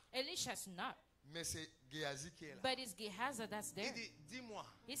pas là. Elisha's not. Mais c'est Géasi qui est là. But it's Gehazi that's there. Il dit, dis-moi.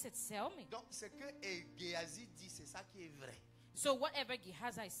 He said, tell me. Donc ce que Géasi dit, c'est ça qui est vrai. So whatever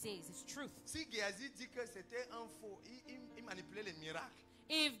Gehazi says is truth. Si Géasi dit que c'était un faux, il manipulait les miracles.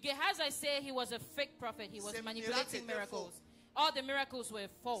 If Gehazi said he was a fake prophet, he was Ces manipulating miracles étaient miracles. All the miracles were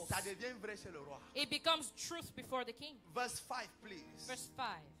false. Ça devient vrai chez le roi. It becomes truth before the king. Verse 5, please. Verse 5.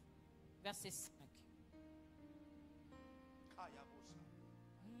 Verset 5.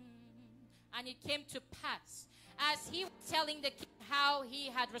 And it came to pass, as he was telling the king how he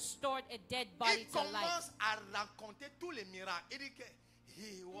had restored a dead body Il to life. commence à raconter tous les miracles. Il dit que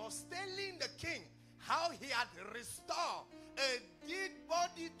he was telling the king how he had restored a dead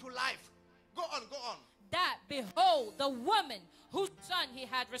body to life. Go on, go on. That, behold, the woman whose son he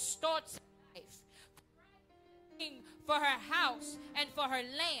had restored to life, crying for her house and for her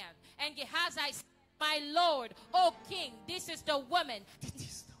land. And Gehazi said, my lord, O king, this is the woman,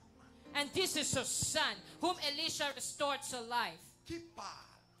 and this is her son, whom Elisha restored to life. Qui parle?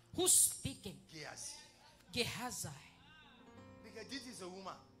 Who's speaking? Géasi. Gehazi. Because this is a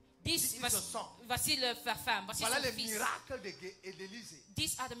woman. This This is a son. voici la femme, voici Voilà son les fils. miracles d'Élysée.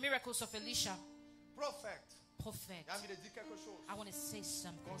 These are the miracles of Elisha, Prophète. prophet. J'ai envie de dire quelque chose I want to say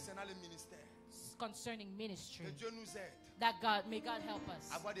something concernant le ministère. concerning ministry. Que Dieu nous aide That God, may God help us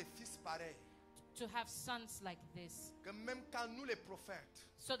à avoir des fils pareils. to have sons like this. Que même quand nous les prophètes,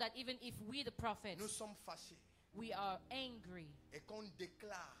 So that even if we, the prophets, nous sommes fâchés we are angry et qu'on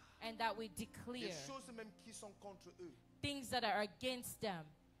déclare and that we des declare choses même qui sont contre eux, things that are against them,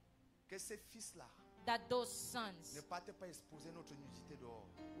 que ces fils-là that those sons ne partent pas exposer notre nudité dehors.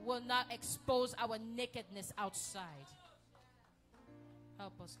 will not expose our nakedness outside.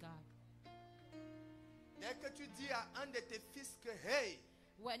 Help us, God. Dès que tu dis à un de tes fils que hey,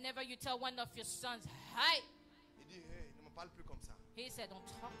 Whenever you tell one of your sons, hi, il dit hey, ne me parle plus comme ça. he said, don't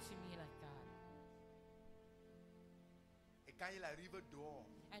talk to me like that. Et quand il arrive dehors,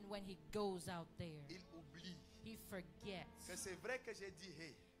 And when he goes out there, il oublie he forgets que c'est vrai que j'ai dit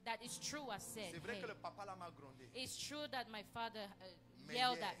hey. that it's true I said, C'est vrai hey. que le papa là m'a grondé. It's true that my father Mais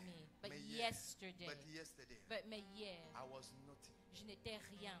yelled hier, at me, but mais hier, yesterday, but hier, I I was nothing. je n'étais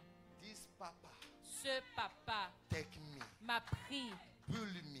rien. This papa Ce papa take me, m'a pris,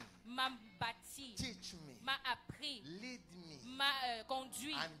 bully me, m'a bâti, teach me, m'a appris, lead me, m'a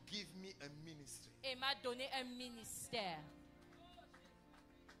conduit and give me a ministry. et m'a donné un ministère.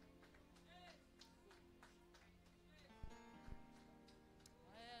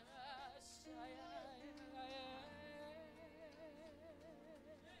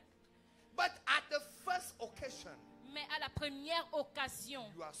 But at the first occasion, Mais à la première occasion,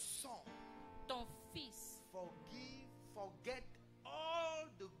 your son ton fils forget all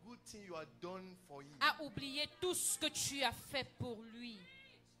everything you have done for him. a oublié tout ce que tu as fait pour lui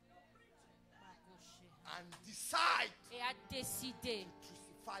And decide et a décidé to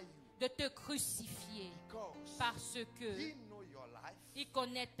crucify you. de te crucifier Because parce que he know your life. il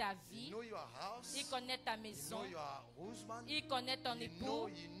connaît ta He vie, know your house. il connaît ta He maison, know your husband. il connaît ton He époux,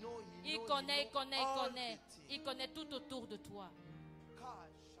 he il know connaît all tout the things. autour de toi.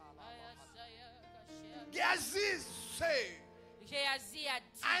 Gehazi say, Géasi a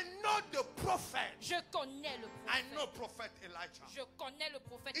dit, I know the prophet. je connais le I know prophète. prophet Elijah. Je connais le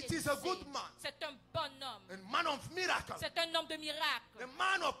prophète It is a Élisée. good man. C'est un bon homme. A man of miracle. C'est un homme de miracles. A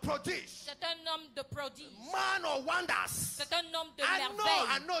man of prodige. C'est un homme de prodige. Man of wonders. C'est un homme de I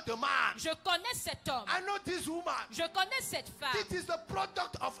merveille. know the man. Je connais cet homme. I know this woman. Je connais cette femme. It is the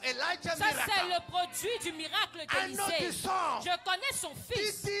product of Elijah's Ça, c'est miracle. le produit du miracle I know d'Élisée. this son. Je connais son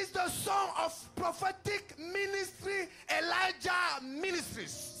fils. It is the son of prophetic ministry, Elijah Ministries.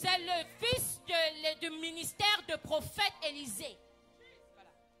 C'est le fils du ministère de prophète Élisée.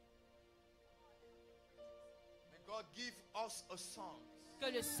 May God give us a son. Que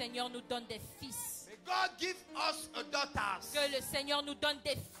le Seigneur nous donne des fils. May God give us a daughter. Que le Seigneur nous donne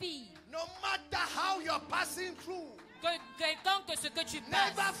des filles. No matter how you're passing through, Tant que ce que tu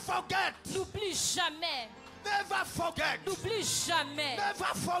never passes, forget. n'oublie jamais. Never forget. N'oublie jamais.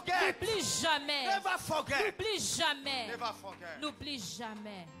 Never forget. N'oublie jamais. Never forget. N'oublie jamais. Never forget. N'oublie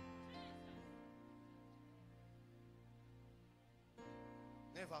jamais.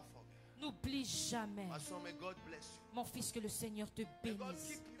 Never forget. N'oublie jamais. My son, may God bless you. Mon fils, que le Seigneur te May God bénisse.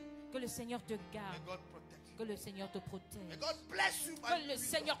 keep you. Que le Seigneur te May garde. God protect you. Que le Seigneur te May protège. God bless you. Que le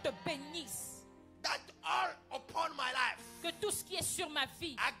Seigneur te bénisse. That all upon my life. Que tout ce qui est sur ma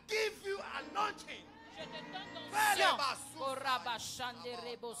vie, I give you anointing. je te donne Fais-le, l'onction. Bassou. Korabashande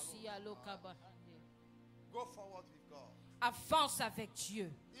rebosi alokabahande. Go forward with God. Avance avec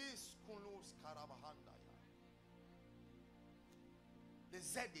Dieu. Is kunus karabahandaya.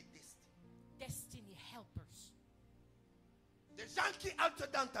 Les aides et destiny. Destiny helpers. Des gens qui entrent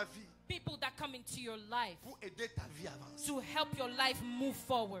dans ta vie People that come into your life pour aider ta vie à avancer. to help your life move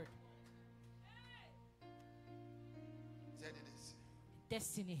forward. Les aides et destiny.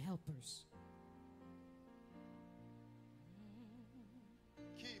 Destiny helpers.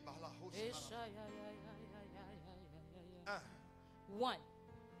 Qui balahos One. karaba.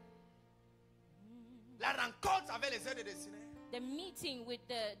 La rencontre avec les aides et destinées The meeting with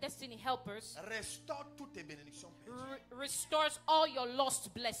the destiny helpers restaure toutes tes bénédictions perdues. restores all your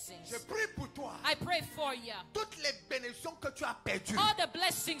lost blessings. Je prie pour toi. I pray for you. Toutes les bénédictions que tu as perdues. All the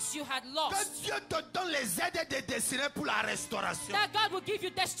blessings you had Que lost. Dieu te donne les aides et des destinées pour la restauration. That God will give you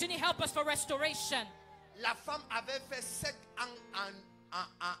destiny helpers for restoration. La femme avait fait 7 ans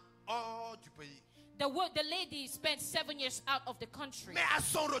hors du pays. The lady spent 7 years out of the country. Mais à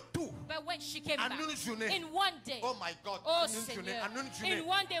son retour, But when she came en back, une journée, in one day, oh my God, oh en une journée, Seigneur, en une journée, in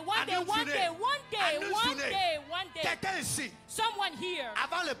one day, en une journée, quelqu'un ici, someone here,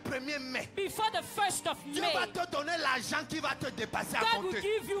 avant le 1er mai, before the 1st of Dieu May, va te donner l'argent qui va te dépasser à God will compter.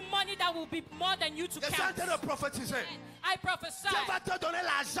 give you money that will be more than you to Je suis en count. train de prophétiser. I prophesy, Dieu va te donner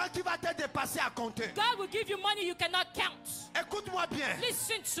l'argent qui va te dépasser à compter. God will give you money you cannot count. Écoute-moi bien.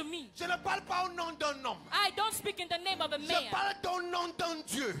 Listen to me. Je ne parle pas au nom d'un homme. I don't speak in the name of a Je man. parle au nom d'un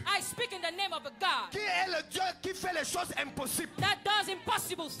Dieu I speak in the name of a God qui est le Dieu qui fait les choses impossibles. that does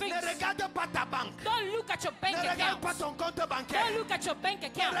impossible things. Ne regarde pas ta banque. Don't look at your bank Ne regarde pas account. ton compte bancaire. Don't look at your bank Ne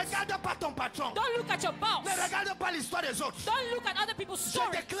account. regarde pas ton patron. Don't look at your boss. Ne regarde pas l'histoire des autres. Don't look at other people's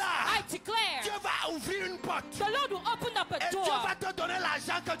stories. déclare, I declare Dieu va ouvrir une porte. the Lord will open up a Et Dieu door. va te donner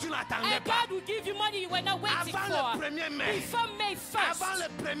l'argent que tu n'attendais And pas. God will give you money you were not waiting Avant for. le 1er mai. Before May 1st. Avant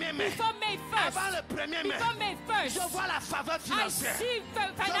le 1er mai. Before May 1st. Avant le 1er mai. Before May 1st. Je vois la faveur I financière. see Je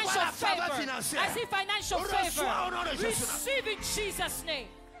vois financial la faveur favor. financière. I see financial Reçois au nom de favor. Jésus. Receive in Jesus' name.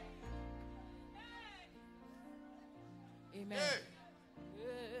 Amen. Hey.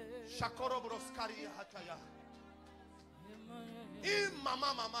 Shakoro broskari hataya. Mama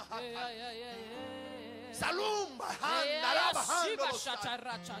hataya. Salumba handaraba handolos.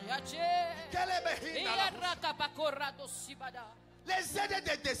 Les aides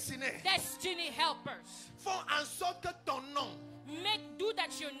de destinée Destiny helpers. font en sorte que ton nom Do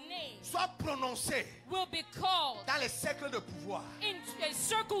that your name soit prononcé will be called dans les cercles de pouvoir. in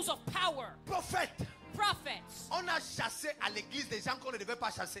circles of power. Prophète, Prophets. on a chassé à l'église des gens qu'on ne devait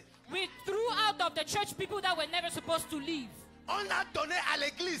pas chasser. We threw out of the church people that were never supposed to leave. On a donné à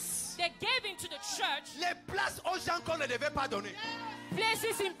l'église They gave into the church les places aux gens qu'on ne devait pas donner.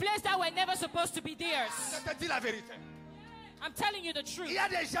 places in place that were never supposed to be theirs. Je te dis la vérité. I'm telling you the Il truth. y a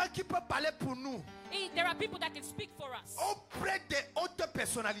des gens qui peuvent parler pour nous. There are people that can speak for us. Auprès des hautes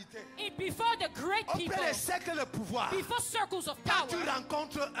personnalités. Before the great people. Auprès des cercles de pouvoir. Before circles of Quand power. tu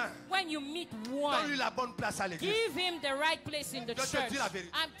rencontres un. When you meet one. Donne-lui la bonne place à l'église. Give him the right place in the Je te church. dis la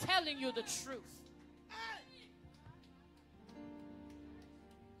vérité. I'm telling you the truth.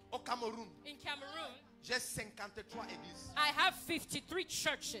 Au Cameroun, In Cameroon, j'ai 53 églises. I have 53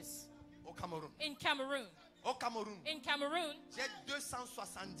 churches. Au Cameroun. In Cameroon. Au Cameroun, In Cameroon, j'ai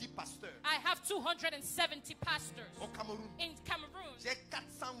 270 pasteurs. I have 270 pastors. Au Cameroun, In Cameroon, j'ai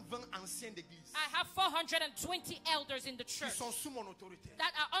 420 anciens d'église I have 420 elders in the qui church sont sous mon autorité.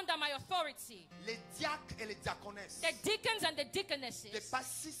 that are under my authority. Les diacres et les diaconesses The deacons and the deaconesses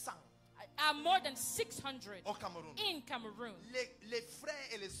dépassent 600 are more than 600 au Cameroun. in Cameroon. Les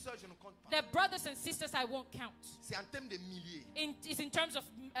frères et les sœurs, je ne compte pas. The brothers and sisters I won't count. C'est en termes de milliers. It's in terms of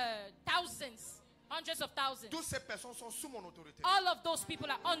thousands, hundreds of thousands. Toutes ces personnes sont sous mon autorité. All of those people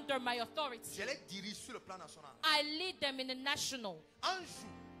are under my authority. Je les dirige sur le plan national. I lead them in the national. Un jour,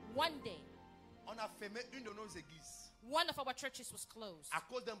 One day, on a fermé une de nos églises one of our churches was closed à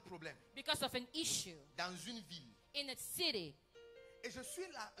cause d'un problème because of an issue dans une ville. in a city. Et je suis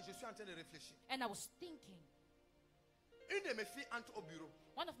là, je suis en train de réfléchir. And I was thinking, Une de mes filles entre au bureau.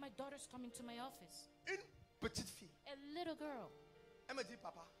 one of my daughters come into my office, Une petite fille. a little girl. Elle me dit,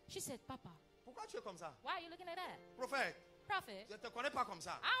 papa, She said, Papa, pourquoi tu es comme ça? why are you looking like that? Prophète, Prophet, je ne te connais pas comme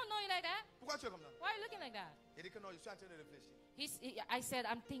ça. I don't know you like that. Pourquoi tu es comme ça? Why are you looking like that? Il dit que non, je suis en train de réfléchir. I said,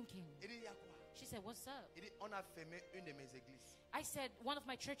 I'm thinking. Il dit, il y a quoi? She said, what's up? Il dit, on a fermé une de mes églises I said, one of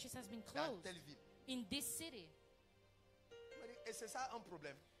my churches has been dans closed telle ville. in this city. Il m'a dit, et c'est ça un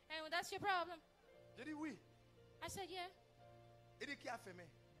problème? And that's your problem? J'ai dit oui. I said, yeah. Il dit, qui a fermé?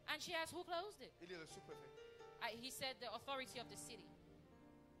 And she asked, who closed it? Il dit, le sous-préfet. He said, the authority of the city.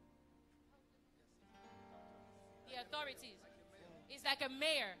 The authorities. It's like a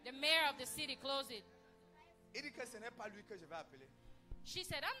mayor. The mayor of the city closed it. Il dit que ce n'est pas lui que je vais appeler. She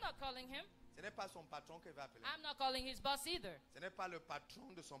said, I'm not calling him. Ce n'est pas son patron que je vais appeler. I'm not calling his boss either. Ce n'est pas le patron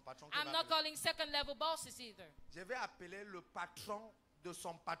de son patron que je I'm vais not appeler. calling second level bosses either. Je vais appeler le patron de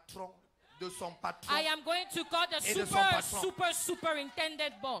son patron de son patron. I am going to call the Et de son patron.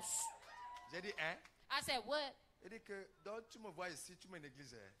 superintendent boss. J'ai dit, hein? I said, what? Il dit que, donc tu me vois ici, tu m'es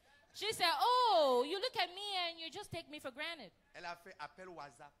négligé. She said, oh, you look at me and you just take me for granted. Elle a fait appel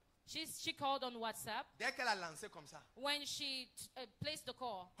WhatsApp. She called on WhatsApp. Dès qu'elle a lancé comme ça. When she placed the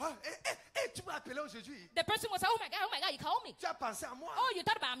call, Ah, tu m'as appelé aujourd'hui. the person was like, oh my God, you called me. Tu as pensé à moi. Oh, you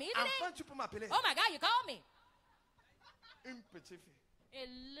thought about me today? Enfin, tu peux m'appeler. Oh my God, you called me. Une petite fille A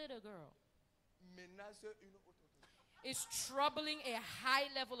little girl menace une autre autorité. is troubling a high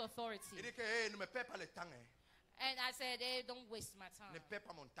level authority. Il dit que hey, ne me perds pas le temps. Hein. And I said, hey, don't waste my Ne time. perds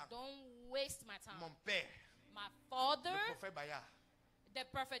pas mon temps. Don't waste my time. Mon père, My father, le prophète Bayard, the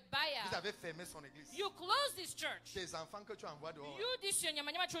prophet vous Bayard, avez fermé son église. you closed this church. Tes enfants que tu envoies dehors. You, this your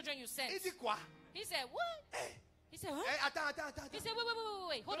Nyama children you sent. Il dit quoi? He said, what? Hey, He said, huh? hey, attends. He said,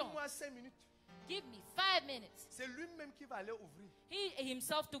 wait, hold on. Donne-moi 5 minutes. Give me 5 minutes. C'est lui-même qui va aller ouvrir. He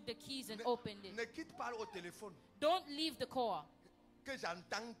himself took the keys and opened it. Ne quitte pas au téléphone. Don't leave the car. Que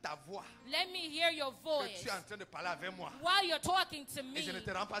j'entende ta voix. Let me hear your Que voice tu es en train de parler avec moi. while you're talking to me. Et je ne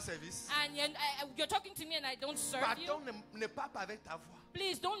te rends pas service. And you're talking to me and I don't serve Pardon, you. ne parle pas avec ta voix.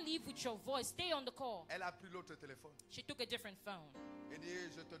 Please don't leave with your voice. Stay on the call. Elle a pris l'autre téléphone. She took a different phone. Elle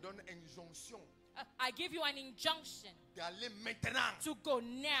dit, je te donne injonction I give you an injunction d'aller maintenant. to go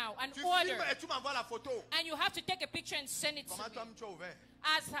now, an Tu order. filmes et tu m'envoies la photo. And you have to take a picture and send it to Comment me. toi tu as ouvert?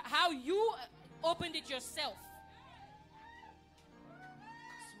 As how you opened it yourself.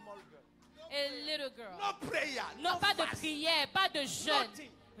 Small girl. A little girl. No prayer. Non, No pas de fast. prière, pas de jeûne.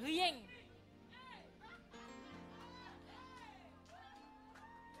 Nothing. Rien.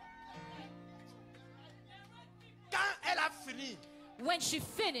 Quand elle a fini, When she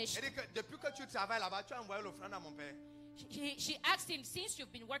finished, elle dit que depuis que tu travailles là-bas, tu as envoyé l'offrande à mon père. she asked him, since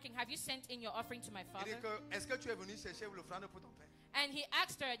you've been working, have you sent in your offering to my Elle father? dit que, est-ce que tu es venu chercher l'offrande pour ton père? And he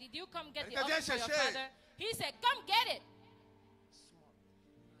asked her, did you come get Elle the dit, offering for viens your chercher. father? He said, come get it.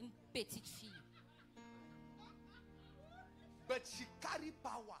 Une petite fille. But she carry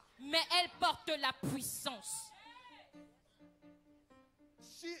power. Mais elle porte la puissance.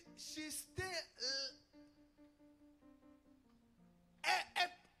 She still.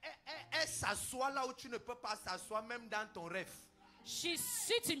 Elle s'assoit là où tu ne peux pas s'asseoir, même dans ton rêve. She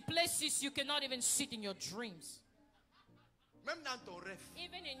sits in places you cannot even sit in your dreams. Même dans ton rêve.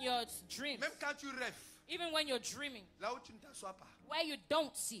 Even in your dreams. Même quand tu rêves, Even when you're dreaming. là où tu ne t'assois pas, Where you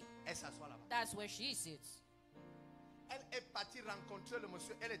don't see. elle s'assoit là-bas. That's where she sits. Elle est partie rencontrer le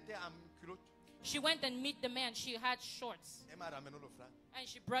monsieur, elle était en culotte. She went and met the man. She had shorts. Elle m'a ramené l'offrande. And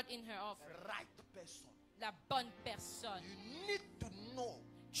she brought in her offering. Right person. La bonne personne. You need to know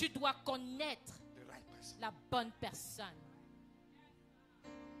Tu dois connaître the right person. la bonne personne.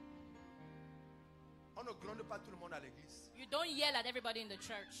 On ne gronde pas tout le monde à l'église. You don't yell at everybody in the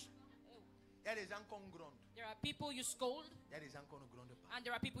church. Il y a des gens qu'on gronde. There are people you scold, Il y a des gens qu'on ne gronde pas. and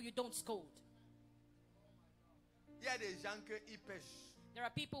there are people you don't scold. Il y a des gens qui pêchent. There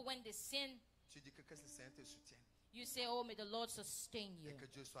are people when they sin, Tu dis que le Seigneur te soutienne. you say, oh, may the Lord sustain you, Et que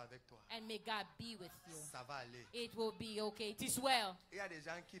Dieu soit avec toi. and may God be with you. Ça va aller. It will be okay. It is well. Il y a des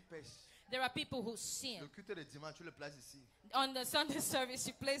gens qui pêchent. There are people who sin. Le culte de dimanche, tu le places ici. On the Sunday service,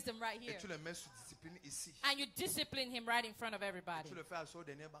 you place them right Et here. tu le mets sous discipline ici. And you discipline him right in front of everybody. Tu le fais asseoir au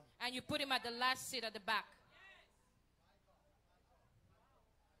dernier banc. And you put him at the last seat at the back.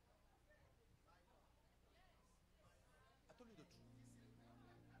 À tout lieu de tout.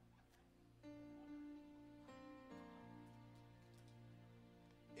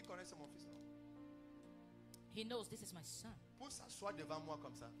 Il connaît c'est mon fils, non? He knows this is my son. Pour s'asseoir devant moi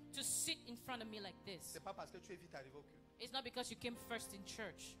comme ça, To sit in front of me like this, c'est pas parce que tu es vite arrivé au culte. it's not because you came first in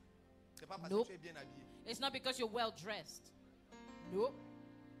church. C'est pas parce Nope. que tu es bien habillé. It's not because you're well dressed. Nope.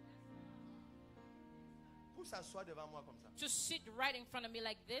 Pour s'asseoir devant moi comme ça, To sit right in front of me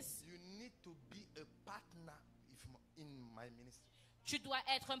like this, you need to be a partner in my ministry. tu dois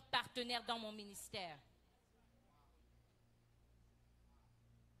être un partenaire dans mon ministère.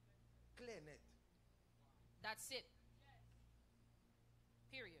 Clair et net. That's it.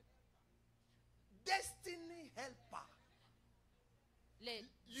 Period. Destiny helper. Les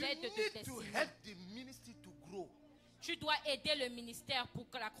You aides de need to destinée. help the ministry to grow. Tu dois aider le ministère pour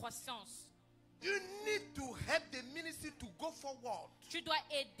que la croissance. You need to help the ministry to go forward. Tu dois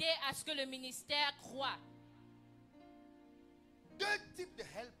aider à ce que le ministère croît. Deux types de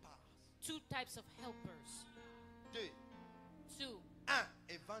helpers. Two types of helpers. Deux. Two. Un,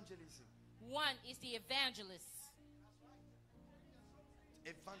 evangelism. One is the evangelist.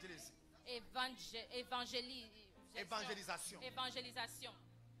 Evangelism. Évangélisation. Évangélisation.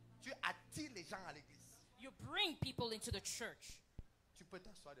 Tu attires les gens à l'église. You bring people into the church. Tu peux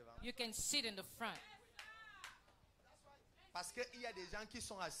t'asseoir devant. You can sit in the front. Parce qu'il y a des gens qui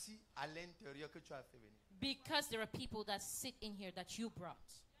sont assis à l'intérieur que tu as fait venir. Because there are people that sit in here that you brought.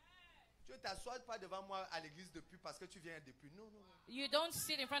 Tu ne t'assois pas devant moi à l'église depuis parce que tu viens depuis. Non, non, non. You don't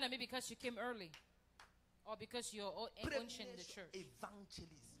sit in front of me because you came early. Or because you're ancient in the church.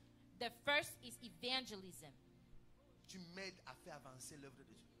 Évangélisme. The first is evangelism. Tu m'aides à faire avancer l'œuvre de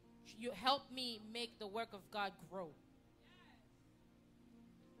Dieu. You help me make the work of God grow.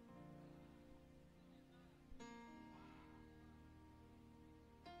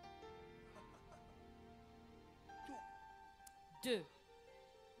 Deux.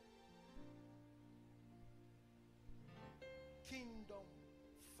 Kingdom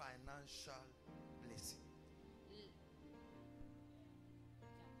financial blessing.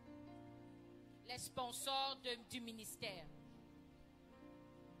 Les sponsors du ministère.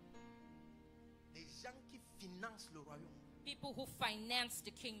 Des gens qui financent le royaume. People who finance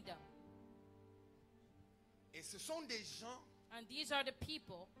the kingdom. Et ce sont des gens And these are the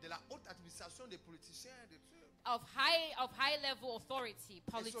people de la haute administration, des politiciens, des trucs. of high level authority, Et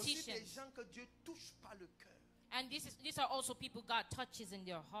c'est aussi des politicians. gens que Dieu touche par le cœur. And these are also people God touches in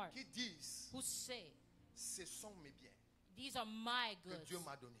their heart. Qui disent, Who say, ce sont mes biens these are my que goods Dieu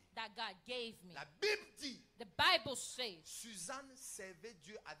m'a donnés. that God gave me. La Bible dit, The Bible says Suzanne servait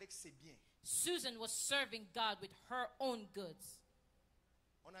Dieu avec ses biens. Susan was serving God with her own goods.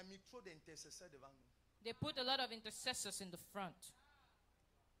 On a mis trop d'intercesseurs devant nous. They put a lot of intercessors in the front.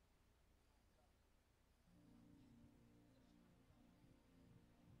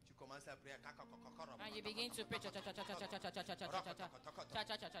 Tu commences à prier. And you begin to pray. No.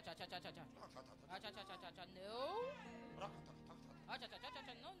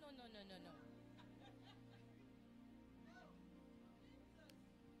 No.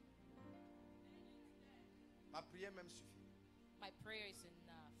 Ma prière même suffit. My prayer is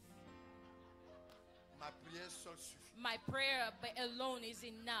enough. Ma prière seule suffit. My prayer alone is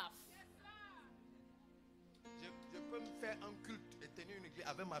enough. Je peux me faire un culte et tenir une église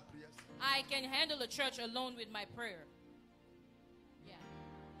avec ma prière. I can handle a church alone with my prayer. Yeah.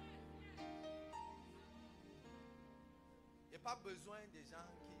 Il n'y a pas besoin des gens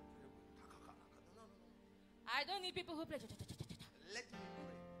qui prient. Non. I don't need people who play. Let me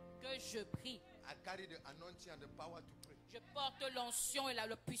pray. Que je prie. I carry the anointing and the power to pray. Je porte l'onction et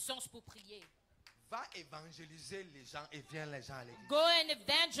la puissance pour prier. Va évangéliser les gens et viens les gens à l'église. Go and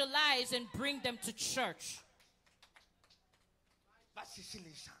evangelize and bring them to church. Va chercher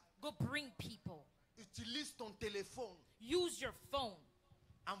les gens. Go bring people. Utilise ton téléphone. Use your phone.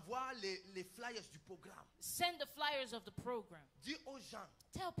 Envoie les flyers du programme. Send the flyers of the program. Dis aux gens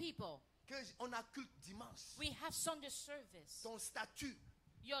Tell people qu'on a culte dimanche. we have Sunday service. Ton statut.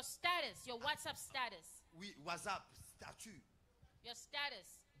 Your status, your WhatsApp status, Oui, WhatsApp, statut. your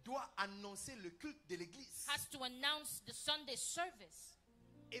status Doit annoncer le culte de l'église. has to announce the Sunday service.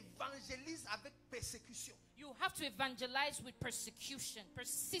 Évangélise avec persécution. You have to evangelize with persecution,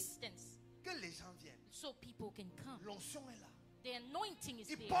 persistence, Que les gens viennent. so people can come. L'onction est là. The anointing is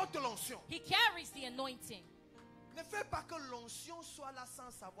Il there. porte l'onction. He carries the anointing. Ne fais pas que l'onction soit là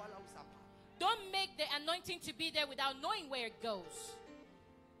sans savoir là où ça part. Don't make the anointing to be there without knowing where it goes.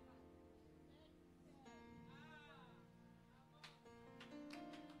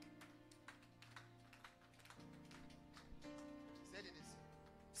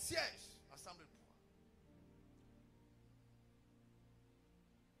 Siège, assemble le pouvoir.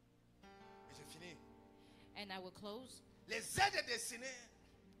 Et j'ai fini. And I will close. Les aides destinées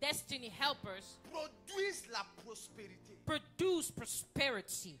Destiny helpers produisent la prospérité. produce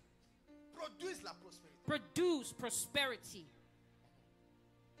prosperity. Produisent la prospérité. Produce prosperity.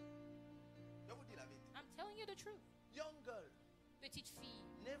 Je vous dis la vérité. I'm telling you the truth. Young girl, Petite fille,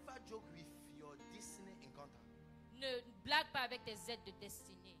 never joke with your destiny encounter. ne blague pas avec tes aides de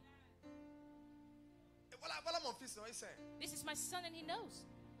destinée. Et voilà mon fils, non, il sait. This is my son and he knows.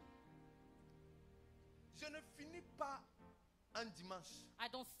 Je ne finis pas un dimanche I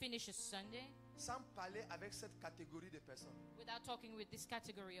don't finish a Sunday sans parler avec cette catégorie de personnes. without talking with this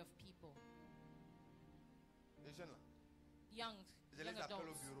category of people. Les jeunes là. Young Je les appelle au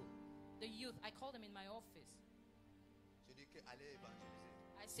adults. bureau. The youth, I call them in my office. Je dis que allez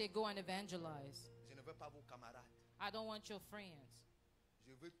évangéliser. I say, go and evangelize. Je ne veux pas vos camarades. I don't want your friends.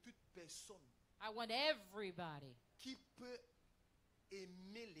 Je veux toute personne I want everybody qui peut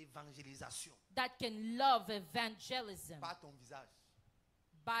aimer l'évangélisation that can love evangelism par ton visage.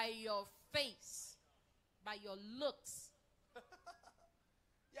 by your face, by your looks.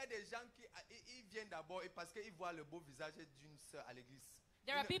 Il y a des gens qui ils viennent d'abord et parce qu'ils voient le beau visage d'une sœur à l'église.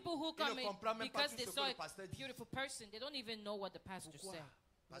 There are people who Ils come ne in comprennent même pas because tout they ce saw que le a pasteur dit. beautiful person. They don't even know what the pastor Pourquoi? said.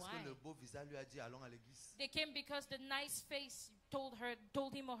 Parce Why? que le beau visage lui a dit allons à l'église. They came because the nice face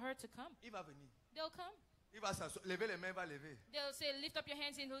told him or her to come. Il va venir. They'll come. Il va s'asseoir. Lever les mains, il va lever. They'll say, lift up your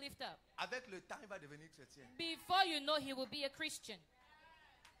hands, and he'll lift up. Avec le temps, il va devenir chrétien. Before you know, he will be a Christian.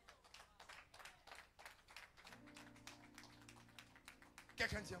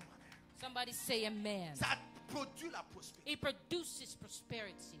 Quelqu'un dit moi-même. Somebody say amen. Ça produit la prospérité. It produces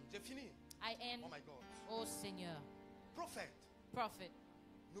prosperity. J'ai fini. I end. Oh my God. Oh, Seigneur. Prophète, Prophet,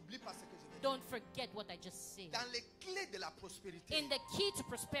 n'oublie pas ce que je vais dire. don't forget what I just said. Dans les clés de la prospérité, In the key to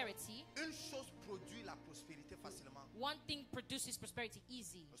prosperity, une chose produit la prospérité facilement. one thing produces prosperity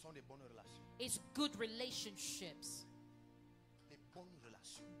easy. Ce sont des bonnes relations. It's good relationships. Les bonnes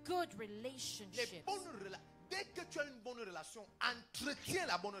relations. Good Les relationships. bonnes relations. Dès que tu as une bonne relation, entretiens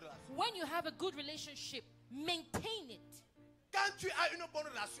la bonne relation. When you have a good relationship, maintain it. Quand tu as une bonne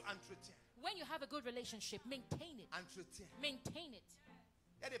relation, entretiens. When you have a good relationship, maintain it. Entretiens. Maintain it.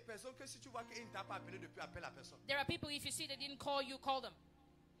 Il y a des personnes que si tu vois qu'ils ne t'ont pas appelé depuis, appelle la personne. There are people, if you see they didn't call you, call them.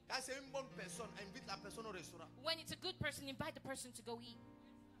 Quand c'est une bonne personne, invite la personne au restaurant. When it's a good person, invite the person to go eat.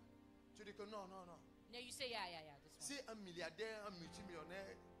 Tu dis que non, non, non. Now you say, yeah, this Si one. un milliardaire, un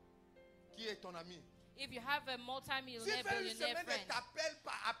multimillionnaire qui est ton ami, If you have a s'il multi-millionaire, fait une billionaire semaine friend, ne t'appelle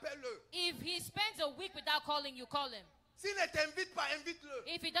pas, appelle-le. if he spends a week without calling you, call him. S'il ne t'invite pas, invite-le.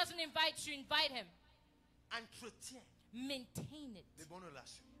 If he doesn't invite you, invite him. Entretiens Maintain it. des bonnes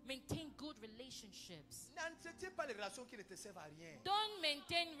relations. Maintain good relationships. N'entretiens pas les relations qui ne te servent à rien. Don't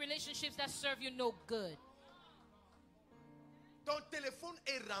maintain relationships that serve you no good. Ton téléphone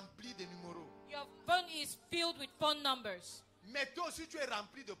est rempli de numéros. Your phone is filled with phone numbers, Mais toi aussi, tu es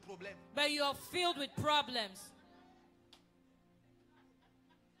rempli de problèmes. but you are filled with problems.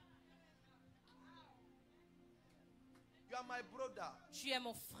 You are my brother. Tu es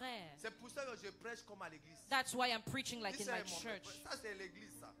mon frère. C'est pour ça que je prêche comme à l'église. That's why I'm preaching like in my mon- church. Ça, c'est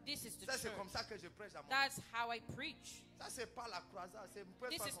l'église, ça. This is the Ça, c'est comme church. ça que je prêche à mon That's how I preach. Ça, c'est pas la croisade. C'est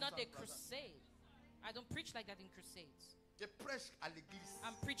This pas is comme not ça, a la croisade. crusade. I don't preach like that in crusades. Je prêche à l'église.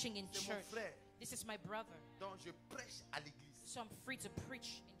 I'm preaching in C'est mon church. frère. This is my brother. Donc, je prêche à l'église. So I'm free to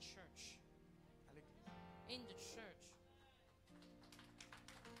preach in church. À l'église. In the church.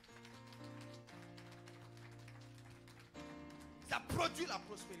 Ça produit la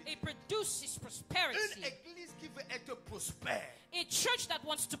prospérité. It produces Une prosperity. église qui veut être prospère A church that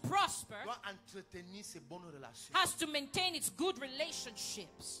wants to prosper doit entretenir ses bonnes relations. has to maintain its good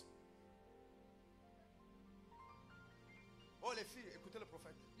relationships. Oh, les filles, écoutez. Écoutez le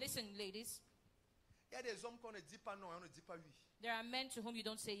prophète. Listen, ladies. Il y a des hommes qu'on ne dit pas non et on ne dit pas oui. There are men to whom you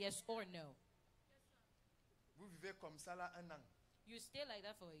don't say yes or no. Vous vivez comme ça là 1 an. You stay like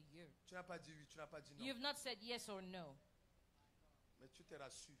that for a year. Tu n'as pas dit oui, tu n'as pas dit non. You've not said yes or no. Mais tu te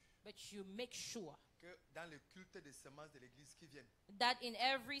rassures But you make sure que dans le culte des semences de l'église qui viennent, that in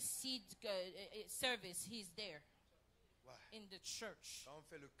every seed service, he's there. ouais, In the church. quand on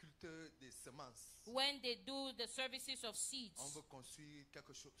fait le culte des semences, When they do the services of on seeds veut construire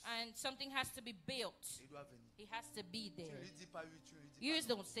quelque chose. and something has to be built, Il doit venir. he has to be Tu ne there. lui dis pas oui, tu ne lui dis You pas just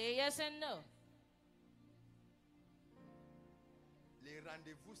non. don't say yes and no. Les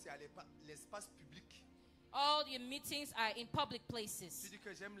rendez-vous, c'est à l'espace public. All your meetings are in public Tu places. dis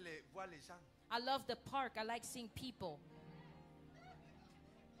que j'aime voir les gens. I love the park. I like seeing people.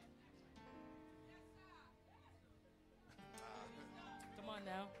 Come on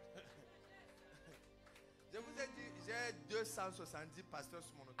now. Je vous ai dit, j'ai 270 pasteurs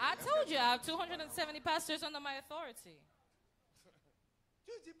sur mon autorité. I told you I have 270 pastors under my authority.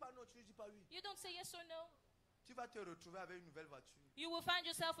 Tu ne dis pas non, tu ne dis pas oui. You don't say yes or no. Tu vas te retrouver avec une nouvelle voiture. You will find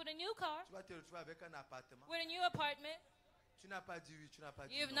yourself with a new car, Tu vas te retrouver avec un appartement. with a new apartment. Tu n'as pas dit oui, tu n'as pas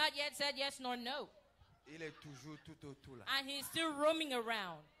dit You've non. not yet said yes nor no. Il est toujours tout autour là. And he's still roaming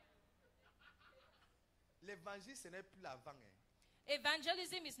around. L'évangile, ce n'est plus l'avant. Hein.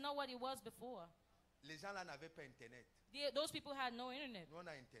 Evangelism is not what it was before. Les gens là n'avaient pas Internet. Those people had no internet. Nous, on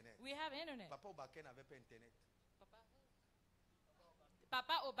a Internet. We have internet. Papa Obake n'avait pas Internet.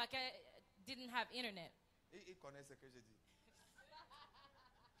 Papa Obake didn't have internet. Il connaît ce que je dis.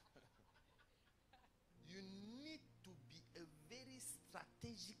 You need to be a very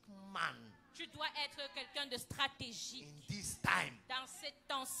strategic man Tu dois être quelqu'un de stratégique in this time. dans ces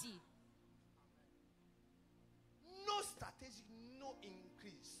temps-ci. No strategic, no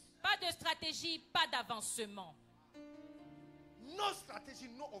increase. Pas de stratégie, pas d'avancement. No strategy,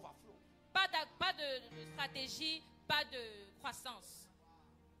 no overflow. Pas de stratégie, pas de croissance.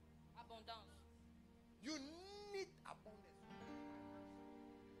 Abondance. You need abundance.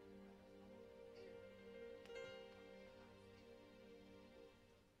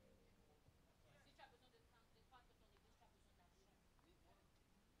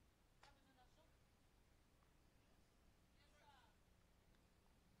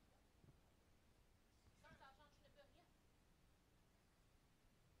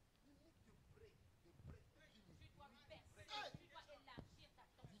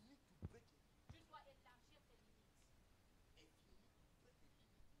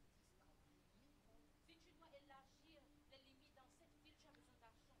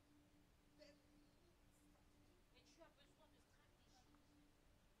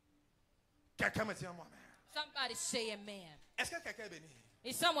 Quelqu'un me dit à moi-même. Somebody say amen. Est-ce que quelqu'un est béni?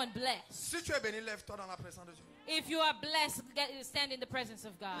 Is someone blessed? Si tu es béni, lève-toi dans la présence de Dieu. If you are blessed, stand in the presence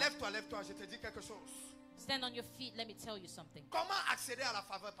of God. Lève-toi, lève-toi, je te dis quelque chose. Stand on your feet. Let me tell you something. Comment accéder à la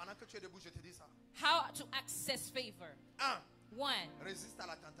faveur pendant que tu es debout, je te dis ça. How to access favor. 1. Résiste à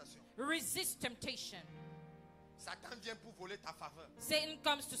la tentation. Resist temptation. Satan vient pour voler ta faveur. Satan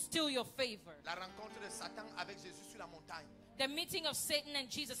comes to steal your favor. La rencontre de Satan avec Jésus sur la montagne. The meeting of Satan and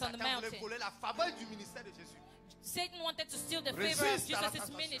Jesus on the Satan voulait mountain. voler la faveur du ministère de Jésus. Satan wanted to steal the favor of Resist à la Jesus'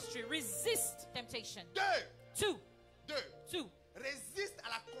 tentation. ministry. Resist temptation. 2. 2. Résiste à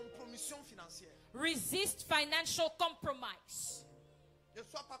la compromission financière. Resist financial compromise. Ne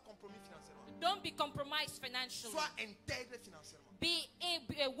sois pas compromis financièrement. Don't be compromised financially. Sois intègre financièrement.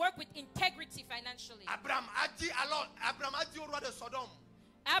 Work with integrity financially. Abraham a dit au roi de Sodome,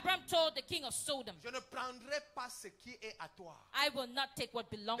 Abraham told the king of Sodom, je ne prendrai pas ce qui est à toi. I will not take what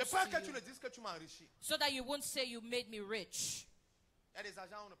belongs De peur que to tu you, ne dises que tu m'as enrichi. so that you won't say you made me rich. Il y a des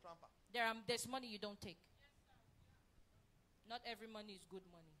agents on ne prend pas. There's money you don't take. Not every money is good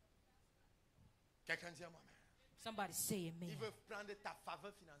money. Quelqu'un dit à moi-même. Somebody say Ils amen. veulent prendre ta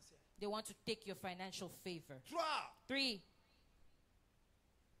faveur financière. They want to take your financial favor. 3. 3.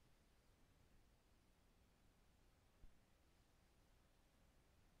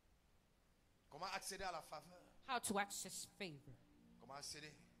 Comment accéder à la faveur? How to access favor. Comment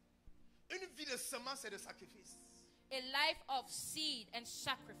accéder? Une vie de semence et de sacrifice. A life of seed and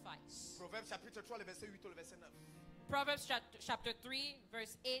sacrifice. Proverbe chapitre 3, le verset 8 au verset 9. Proverbs chapter 3,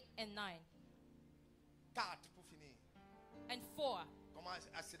 verse 8 and 9. 4 pour finir. And 4. Comment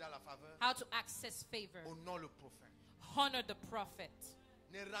accéder à la faveur? How to access favor. Honore le prophète. Honor the prophet.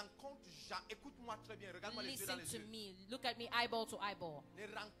 Ne rencontre jamais, écoute-moi très bien, regarde-moi les yeux dans Listen les to yeux. me. Look at me eyeball to eyeball. Ne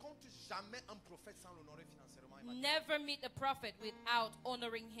rencontre jamais un prophète sans l'honorer financièrement. Never meet a prophet without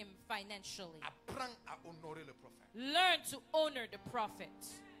honoring him financially. Apprends à honorer le prophète. Learn to honor the prophet.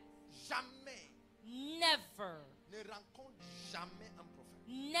 Jamais never, ne rencontre jamais un prophète.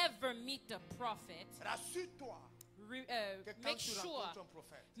 never meet a prophet. Rassure-toi que quand Make tu sure, rencontres un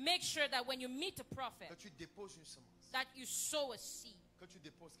prophète, make sure that when you meet a prophet, que tu déposes une semence, that you sow a seed, que tu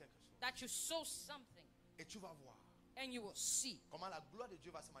déposes quelque chose. that you sow something, Et tu vas voir and you will see comment la gloire de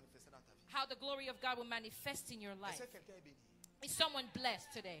Dieu va se manifester dans ta vie. how the glory of God will manifest in your Est-ce life. que quelqu'un est béni? Is someone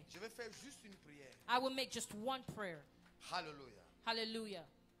blessed today? Je vais faire juste une prière. I will make just one prayer. Alléluia. Hallelujah.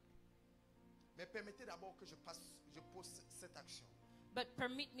 Mais permettez d'abord que je pose cette action. But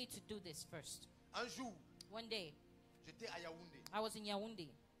permit me to do this first. Un jour, One day, j'étais à Yaoundé. I was in Yaoundé.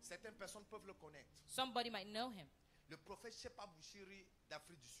 Certaines personnes peuvent le connaître. Somebody might know him. Le prophète Shepa Bouchiri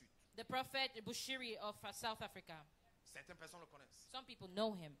d'Afrique du Sud. The prophet Bushiri of South Africa. Certaines personnes le connaissent. Some people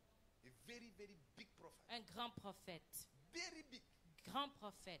know him. A very, very big prophet. Un grand prophète. Very big. Grand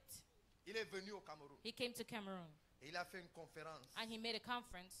prophète. Il est venu au Cameroun. He came to Cameroon Et il a fait une conférence and he made a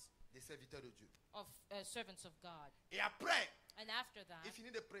conference des serviteurs de Dieu. of servants of God. Et après, And after that, il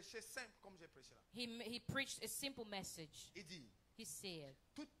finit de prêcher simple comme j'ai prêché là. he preached a simple message. Il dit, He said,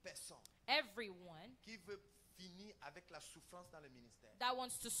 toute personne everyone qui veut finir avec la souffrance dans le ministère that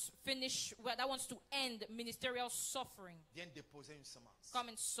wants to finish, well, that wants to end ministerial suffering, vient déposer une semence. come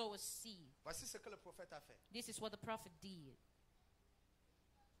and sow a seed. Voici ce que le prophète a fait. This is what the prophet did.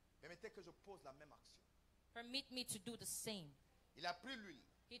 Permettez que je pose la même action. Permit me to do the same. Il a pris l'huile,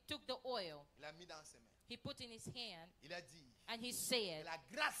 He took the oil, il l'a mis dans ses mains. he put in his hand, Il a dit, and he que said la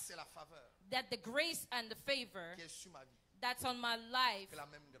grâce et la faveur that the grace and the favor qui est sur ma vie, that's on my life, que la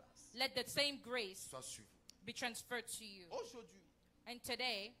même grâce let the same grace soit sur vous. be transferred to you. Aujourd'hui, And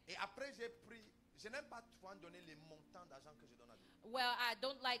today, et après j'ai pris, je n'aime pas trop donner les montants d'argent que je donne à Dieu. well, I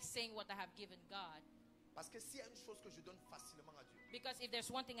don't like saying what I have given God, Parce que s'il y a une chose que je donne facilement à Dieu, because if there's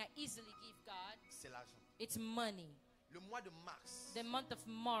one thing I easily give God, c'est l'argent. it's money. Le mois de mars, The month of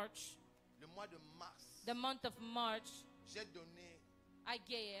March, le mois de mars, j'ai donné I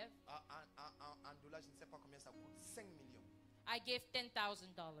gave en dollars, je ne sais pas combien ça coûte, 5 millions. I gave $10,000.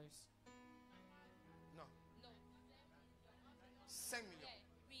 Non, No, 5 millions.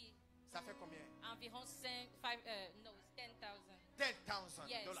 oui, Ça fait combien? environ 10,000. 10,000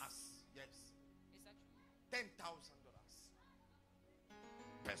 Yes. dollars. Yes. It's actually 10,000 dollars.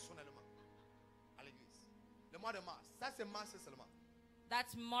 Personnellement, à l'église. Le mois de mars, ça c'est mars seulement.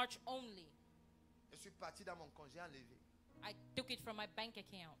 that's March only. Je suis parti dans mon congé enlevé I took it from my bank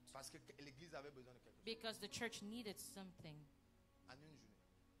account parce que l'église avait besoin de quelque chose. because the church needed something En une journée.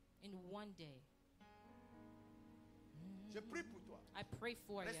 in one day. Je prie pour toi. I pray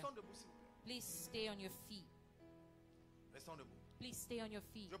for you. Restons debout, s'il vous plaît. Please stay on your feet. Restons debout. Please stay on your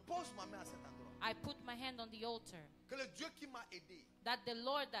feet. Je pose ma main à cet endroit. I put my hand on the altar. Que le Dieu qui m'a aidé That the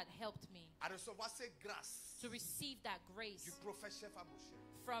Lord that helped me à recevoir ces grâces to receive that du grace prophète chef Abouché,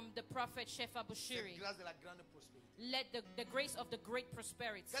 from the prophet Shefa cette Bushiri, grâce de la grande prospérité, let the grace of the great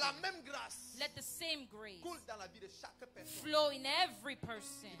prosperity, que la même grâce let the same grace coule dans la vie de chaque personne flow in every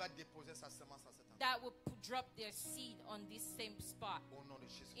person qui va déposer sa semence à cet endroit. that will drop their seed on this same spot. Au nom de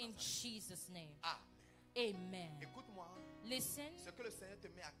Jésus. In Nazareth. Jesus' name. Amen. Amen. Écoute-moi, Listen, ce que le Seigneur te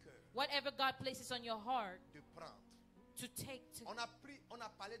met à cœur whatever God places on your heart de prendre. to take to. On a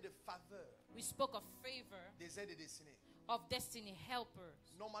parlé de faveur, We spoke of favor, des aides destinés. of destiny helpers.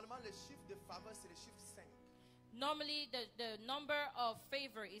 Normalement, le chiffre de faveur, c'est le chiffre 5. Normally, the number of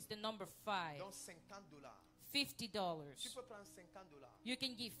favor is the number 5. Donc $50. $50. Tu peux prendre $50. You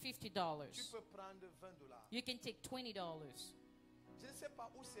can give Tu $50. peux prendre $20. You can take $20. Je ne sais pas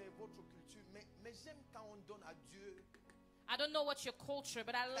où c'est votre culture, mais j'aime quand on donne à Dieu. I don't know what's your culture,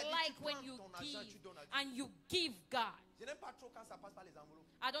 but I C'est-à-dire, like tu when prends you ton argent, give tu donnes à Dieu. and you give God. Je n'aime pas trop quand ça passe par les enveloppes.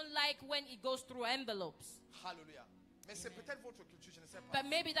 I don't like when it goes through envelopes. Alléluia. Mais c'est peut-être votre culture, je ne sais pas. But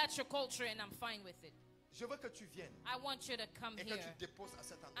maybe that's your culture and I'm fine with it. Je veux que tu viennes I want you to come et que here tu déposes à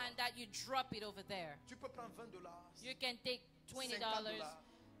cet endroit. and that you drop it over there. Tu peux prendre $20. You can take $20,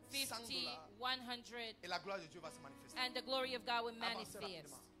 $50, $100, Et la gloire de Dieu va se manifester. and the glory of God will Avancez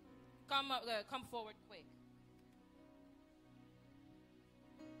manifest. rapidement. Come forward quick.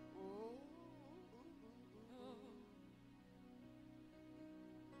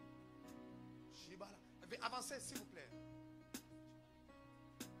 Shibala. Avancez, s'il vous plaît.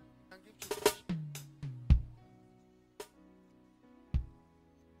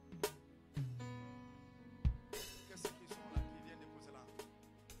 Qu'est-ce qu'ils sont là qui viennent déposer là?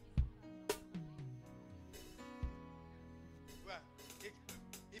 Ouais,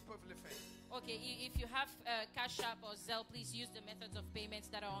 ils peuvent le faire. Okay, if you have CashApp or Zelle, please use the methods of payments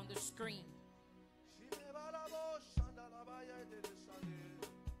that are on the screen.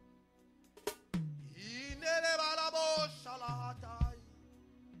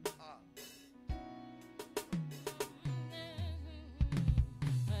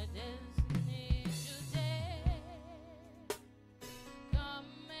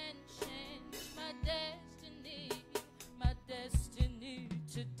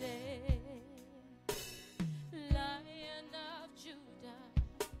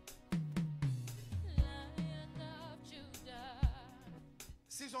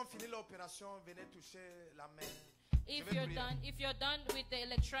 ont fini l'opération, venez toucher la main. If vais you're prier. done with the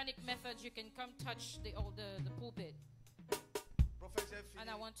electronic methods, you can come touch the pulpit. Prophète, j'ai fini. And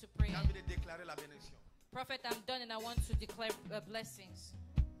I want to pray. J'ai envie de déclarer la bénédiction. Prophet, I'm done and I want to declare blessings.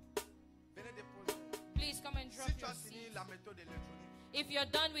 Venez déposer. Please come and drop Si tu your as fini seed. la méthode électronique, If you're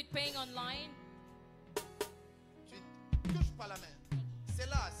done with paying online, tu touches pas la main. C'est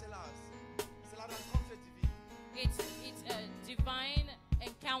là. C'est la rencontre divine. it's a divine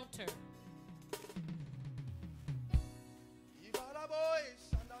encounter.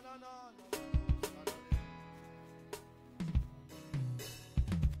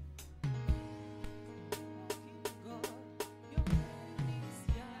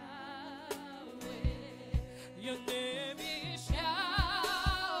 Your name is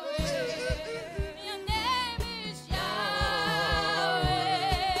Yahweh. Your name is Yahweh.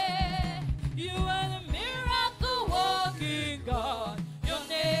 You are the miracle working God. Your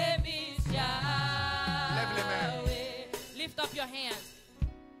name is Lève les mains. Yahweh. Lift up your hands.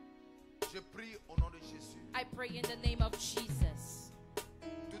 Je prie au nom de Jésus. I pray in the name of Jesus.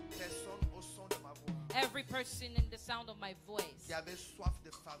 Toute personne au son de ma voix Every person in the sound of my voice qui avait soif de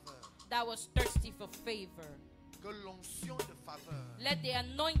faveur, that was thirsty for favor, que l'onction de faveur let the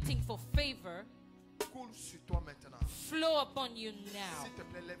anointing for favor coule sur toi maintenant. flow upon you now. S'il te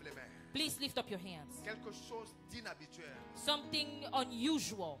plaît, lève les mains. Please lift up your hands. Quelque chose d'inhabituel Something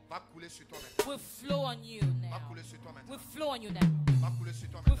unusual va couler sur toi maintenant. will flow on you Va now. couler sur toi Will maintenant. flow on you now. Va couler sur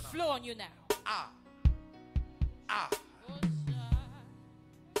toi Will maintenant. flow on you now. Ah. Ah.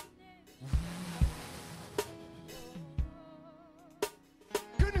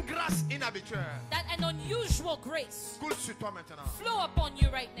 Qu'une grâce inhabituelle That an unusual grace coule sur toi maintenant. flow upon you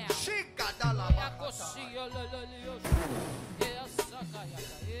right now. Shikada la bakata.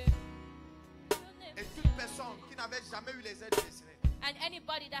 Et toute personne qui n'avait jamais eu les aides destinées, And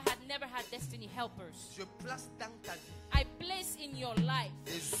anybody that had never had destiny helpers, je place dans ta vie I place in your life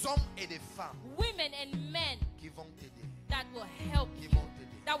des hommes et des femmes women and men qui vont t'aider, that will help qui you, vont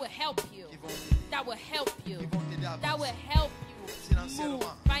t'aider, that will help you, qui vont t'aider, that will help you, qui vont t'aider à that will avancer help you move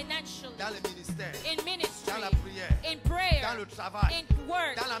financièrement, financially, dans le ministère, in ministry, dans la prière, in prayer, dans le travail, in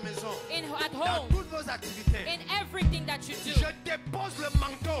work, dans la maison, at dans home, toutes vos activités. in everything that you do. Je dépose le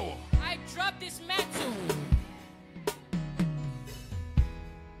manteau. I drop this mantle.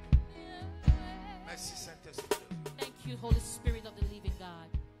 Merci Saint-Esprit. Thank you, Holy Spirit of the living God.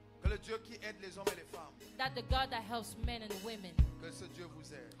 Que le Dieu qui aide les hommes et les femmes, That the God that helps men and women, que ce Dieu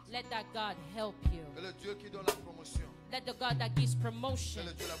vous aide. let that God help you. Que le Dieu qui donne la promotion, Let the God that gives que promotion,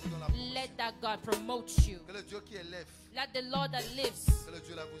 le Dieu là vous donne la promotion. let that God promote you. Que le Dieu qui élève, Let the Lord that lives, que le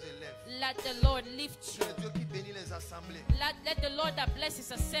Dieu là vous élève. let the Lord lift Que you. le Dieu qui bénit les assemblées, Let the Lord that blesses que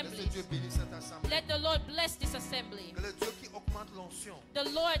ce assemblies, Dieu bénisse cette assemblée. let the Lord bless this assembly. Que le Dieu qui augmente l'onction, The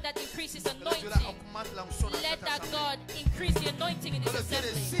Lord that increases que le Dieu là anointing, augmente l'onction dans let cette that assemblée. God increase the anointing in Que this le Dieu des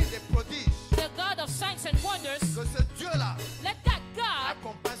assembly. signes, des prodiges, The God of signs and wonders, que ce Dieu là let that God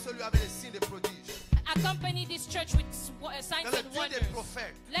accompagne celui avec les signes des prodiges. accompany this church with signs Que le and Dieu des wonders.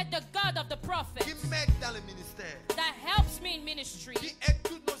 prophètes Let the God of the qui prophets m'aide dans le ministère, that helps me in ministry, qui aide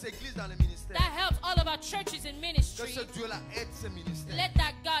toutes nos églises dans le ministère, that helps all of our churches in que ministry, ce Dieu là aide ce ministère let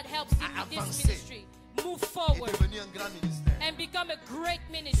that God helps in à this avancer ministry move et forward devenir un grand ministère. and become a great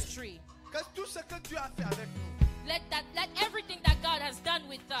ministry. Que tout ce que Dieu a fait avec nous Let everything that God has done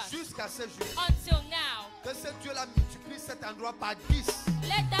with us jusqu'à ce jour, until now, que ce Dieu là multiplie cet endroit par 10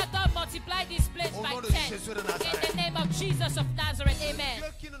 let that God multiply this place au by nom de 10 Jésus de in Nazareth. the name of Jesus of Nazareth. Le Amen.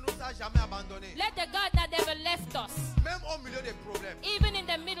 Dieu qui ne nous a jamais abandonnés, Let the God that never left us, même au milieu des problèmes, even in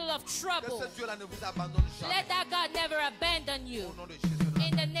the middle of que trouble, ce Dieu là ne vous abandonne let jamais. that God never abandon Au you nom de Jésus de in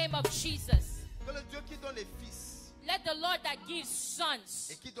Nazareth. the name of Jesus. Que le Dieu qui donne les fils Let the Lord that gives sons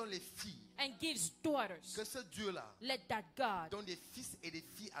et qui donne les filles, and gives daughters, que ce Dieu là let that God donne des fils et des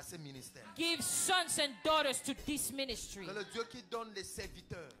filles à ce ministère. give sons and daughters to this ministry. Que le Dieu qui donne les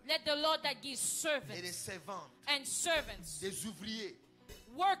serviteurs Let the Lord that gives et les servants servantes, and servants, des ouvriers,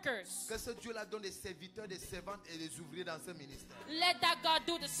 workers, que ce Dieu là donne des serviteurs, des servantes et des ouvriers dans ce ministère. let that God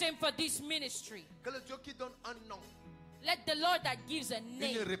do the same for this ministry. Que le Dieu qui donne un nom, Let the Lord that gives a une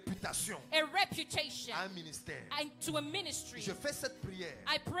name, réputation a reputation, à un ministère. and to a ministry. Je fais cette prière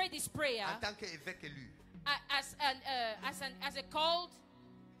I pray this prayer en tant qu'évêque élu. as a called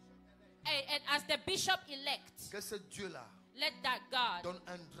and as the bishop elect. Que ce Dieu là Let that God donne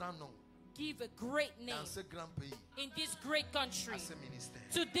un grand nom give a great name dans ce grand pays, in this great country à ce ministère.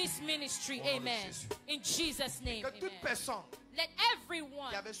 to this ministry. Au nom de Amen. Jésus. In Jesus' name. Que toute Amen. personne Let everyone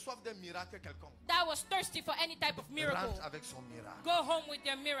qui avait soif d'un miracle quelconque that was thirsty for any type of miracle rentre avec son miracle, go home with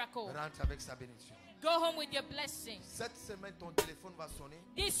their miracle. rentre avec sa bénédiction. Go home with your blessing. Cette semaine, ton téléphone va sonner.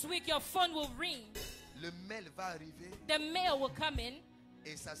 This week your phone will ring. Le mail va arriver. The mail will come in.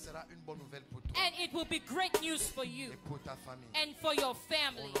 Et ça sera une bonne nouvelle pour toi. And it will be great news for you. Et pour ta famille. And for your Au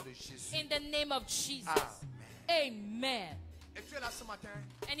family. nom de Jésus. In the name of Jesus. Amen. Amen. Et tu es là ce matin.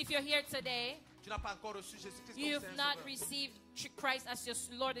 And if you're here today, Tu n'as pas encore reçu Jésus-Christ comme you Seigneur have not Sauveur. received Christ as your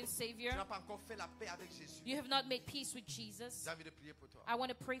Lord and Tu Savior. n'as pas encore fait la paix avec Jésus. You have not made peace with Jesus. J'ai envie de prier pour toi. I want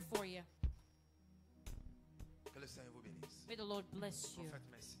to pray for you. Que le Seigneur vous bénisse. May the Lord bless you. Prophète,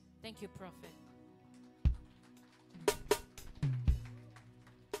 merci. Thank you, Prophet.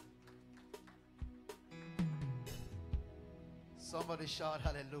 Somebody shout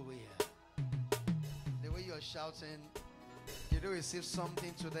hallelujah. The way you're shouting, did you receive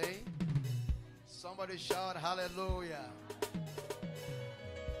something today? Somebody shout hallelujah.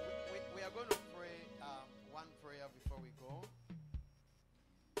 We are going to pray one prayer before we go.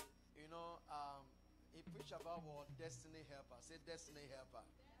 You know, he preached about what? Destiny helper. Say destiny helper.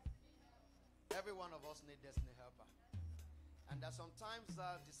 Every one of us need destiny helper. And that sometimes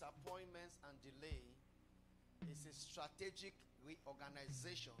disappointments and delay is a strategic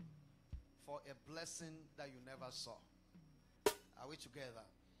reorganization for a blessing that you never saw. Are we together?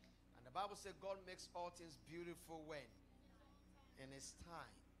 And the Bible says God makes all things beautiful when? In His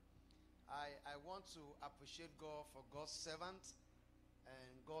time. I want to appreciate God for God's servant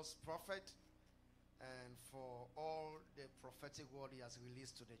and God's prophet and for all the prophetic word He has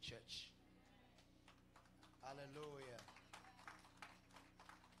released to the church. Hallelujah.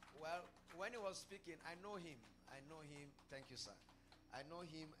 Well, when he was speaking, I know him. Thank you, sir. I know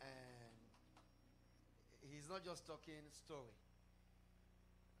him, and he's not just talking story.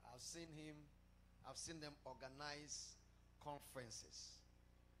 I've seen them organize conferences,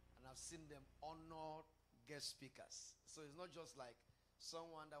 and I've seen them honor guest speakers. So it's not just like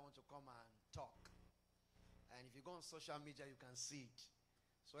someone that wants to come and talk. And if you go on social media, you can see it.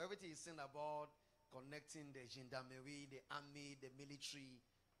 So everything he's saying about connecting the gendarmerie, the army, the military,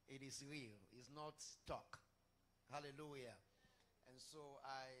 it is real. It's not talk. Hallelujah. And so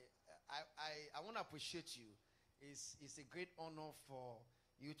I want to appreciate you. It's a great honor for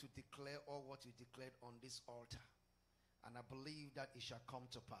you to declare all what you declared on this altar. And I believe that it shall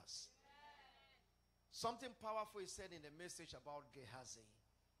come to pass. Something powerful is said in the message about Gehazi.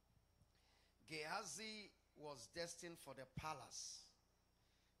 Gehazi was destined for the palace.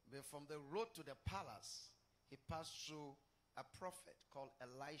 But from the road to the palace, he passed through a prophet called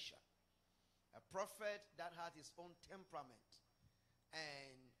Elisha. A prophet that had his own temperament.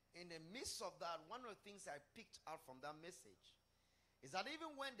 And in the midst of that, one of the things I picked out from that message is that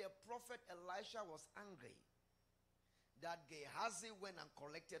even when the prophet Elisha was angry, that Gehazi went and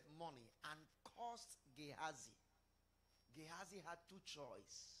collected money and cursed Gehazi. Gehazi had two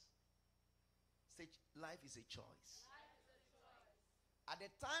choices. Say, life is a choice. At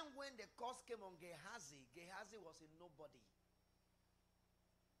the time when the curse came on Gehazi, Gehazi was a nobody.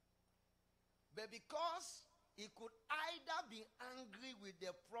 But because he could either be angry with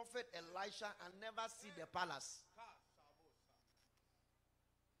the prophet Elisha and never see the palace,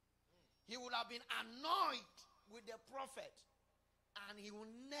 he would have been annoyed with the prophet, and he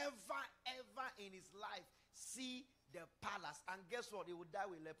will never ever in his life see the palace. And guess what? He would die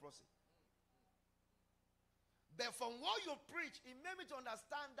with leprosy. But from what you preach, it made me to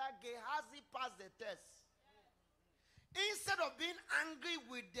understand that Gehazi passed the test. Instead of being angry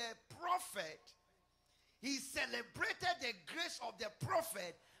with the prophet, he celebrated the grace of the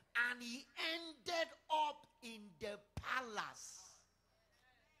prophet, and he ended up in the palace.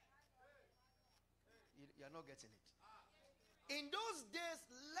 You're not getting it. In those days,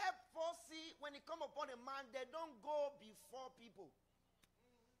 leprosy, when it come upon a man, they don't go before people.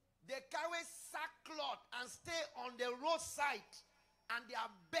 They carry sackcloth and stay on the roadside, and they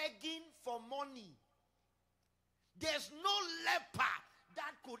are begging for money. There's no leper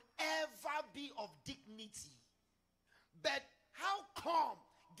that could ever be of dignity. But how come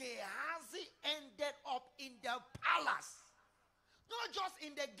Gehazi ended up in the palace? Not just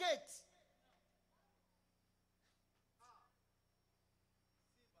in the gate.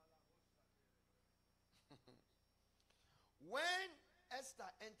 When Esther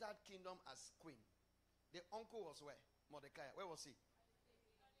entered kingdom as queen, the uncle was where? Mordecai. Where was he?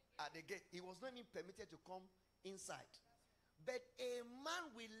 At the gate. He was not even permitted to come inside. But a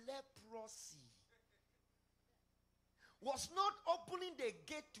man with leprosy was not opening the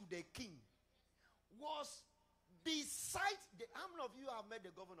gate to the king. Was beside the... How many of you have met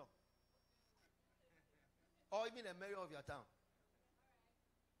the governor? Or even the mayor of your town?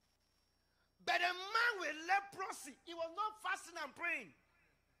 But a man with leprosy, he was not fasting and praying.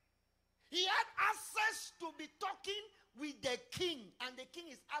 He had access to be talking with the king, and the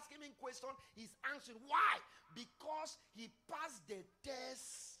king is asking him questions. He's answering. Why? Because he passed the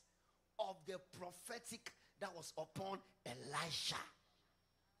test of the prophetic that was upon Elisha.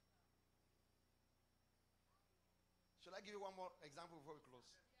 Should I give you one more example before we close?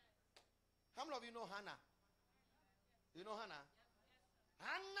 How many of you know Hannah? You know Hannah?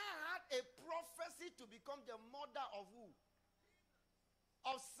 Hannah had a prophecy to become the mother of who?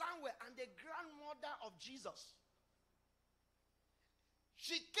 Of Samuel, and the grandmother of Jesus.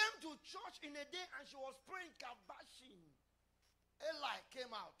 She came to church in a day and she was praying kabashing. Eli came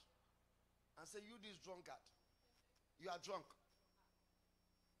out and said, "You this drunkard, you are drunk.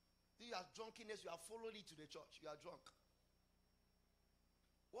 You are drunkenness, you are following it to the church. You are drunk."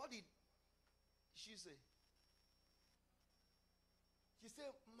 What did she say? She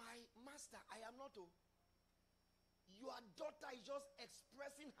said, "My master, I am not. Your daughter is just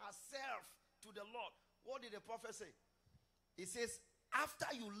expressing herself to the Lord." What did the prophet say? He says,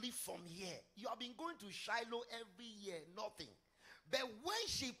 "After you leave from here, you have been going to Shiloh every year, nothing. But when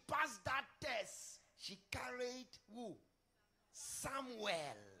she passed that test, she carried who?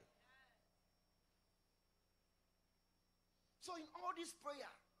 Samuel." So in all this prayer,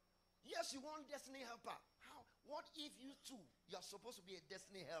 yes, you want destiny helper. How? What if you too, you are supposed to be a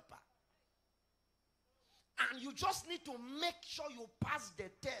destiny helper? And you just need to make sure you pass the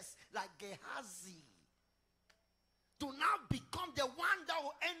test like Gehazi, to now become the one that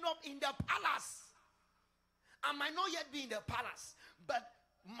will end up in the palace. I might not yet be in the palace, but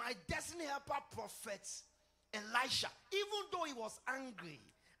my destiny helper prophet Elisha, even though he was angry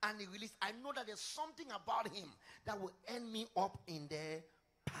and he released, I know that there's something about him that will end me up in the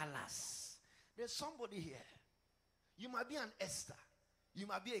palace. There's somebody here. You might be an Esther, you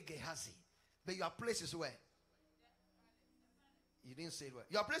might be a Gehazi, but your place is where? You didn't say it well.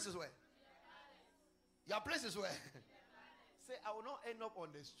 Your place is where? Your place is where? Say, "I will not end up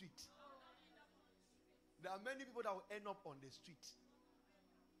on the street." There are many people that will end up on the street.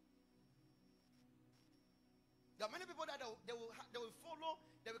 There are many people that they will follow,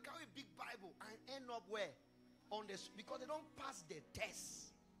 they will carry a big Bible and end up where? On the street, because they don't pass the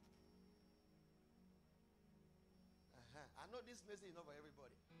test. I know this message is not for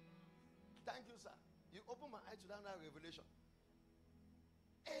everybody. Thank you, sir. You open my eyes to that revelation.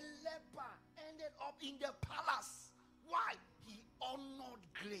 A leper ended up in the palace. Why? He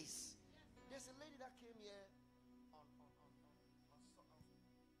honored grace. There's a lady that came here on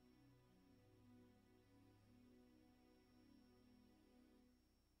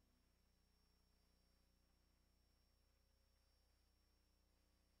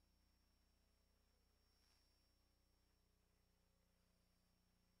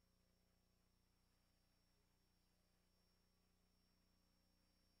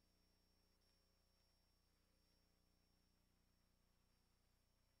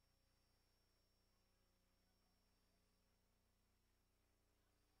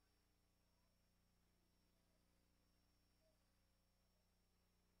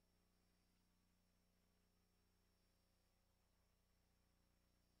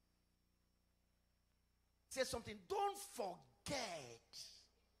say something. Don't forget.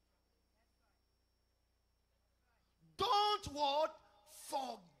 Don't what?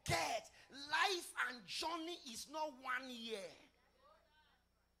 Forget. Life and journey is not 1 year.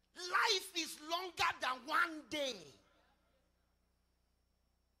 Life is longer than 1 day.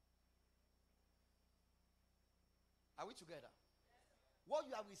 Are we together? What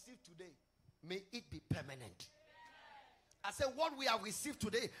you have received today, may it be permanent. I said, what we have received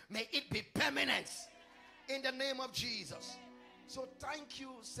today, may it be permanent. In the name of Jesus. So thank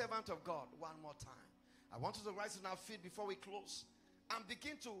you, servant of God, one more time. I want us to rise on our feet before we close and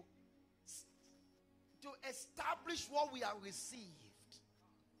begin to establish what we have received.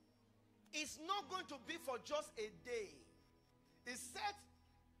 It's not going to be for just a day. He said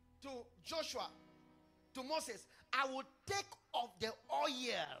to Joshua, to Moses, "I will take of the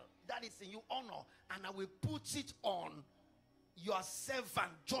oil that is in your honor, and I will put it on your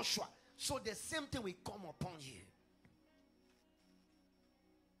servant Joshua." So the same thing will come upon you.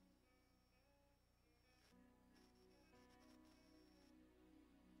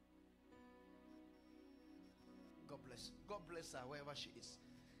 God bless. God bless her wherever she is.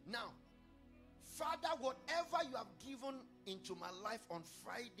 Now, Father, whatever you have given into my life on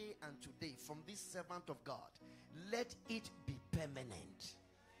Friday and today from this servant of God, let it be permanent.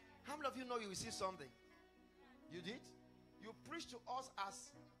 How many of you know you will see something? You did? You preached to us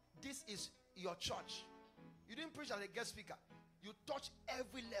as this is your church. You didn't preach as a guest speaker. You touch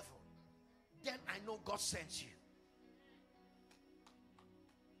every level. Then I know God sent you.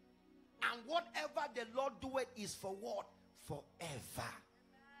 And whatever the Lord doeth is for what? Forever.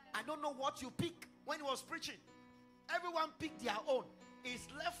 I don't know what you pick when he was preaching. Everyone picked their own. It's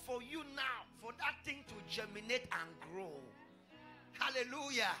left for you now for that thing to germinate and grow.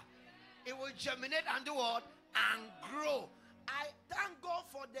 Hallelujah. It will germinate and do what? And grow. I thank God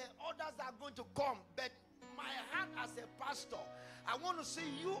for the others that are going to come. But my heart as a pastor, I want to see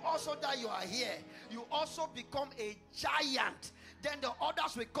you also that you are here. You also become a giant. Then the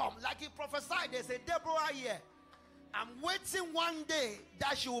others will come. Like he prophesied, there's a Deborah here. I'm waiting one day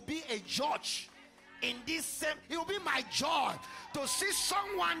that she will be a judge. In this same, it will be my joy to see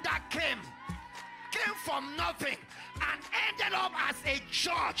someone that came from nothing and ended up as a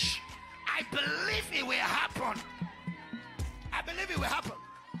judge. I believe it will happen. I believe it will happen.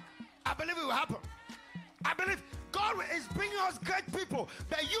 I believe it will happen. I believe God is bringing us great people.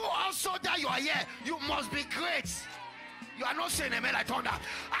 But you also that you are here, you must be great. You are not saying amen like thunder.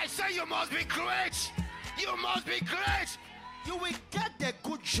 I say you must be great. You must be great. You will get the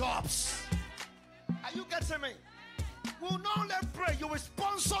good jobs. Are you getting me? We'll not only pray, you will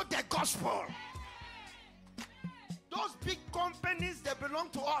sponsor the gospel. Those big companies, they belong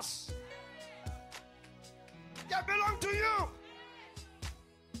to us. They belong to you.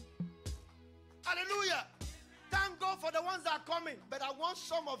 Hallelujah. Thank God for the ones that are coming. But I want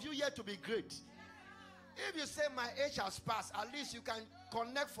some of you here to be great. If you say my age has passed, at least you can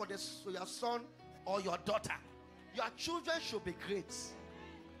connect for your son or your daughter. Your children should be great.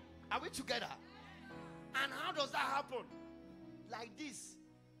 Are we together? And how does that happen? Like this.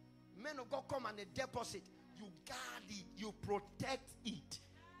 Men of God come and they deposit. You guard it. You protect it.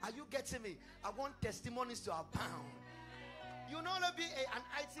 Are you getting me? I want testimonies to abound. You not only be an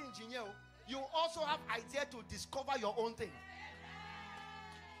IT engineer, you also have idea to discover your own thing.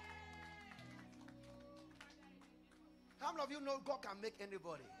 How many of you know God can make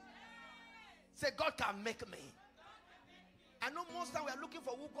anybody? Say, God can make me. I know most time we are looking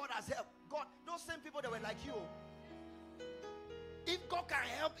for who God has helped. God, those same people that were like you. If God can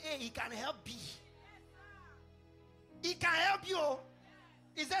help A, he can help B. He can help you.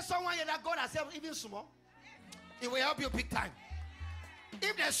 Is there someone here that God has helped even small? He will help you big time.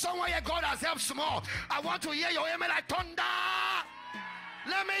 If there's someone here God has helped small, I want to hear your amen like thunder.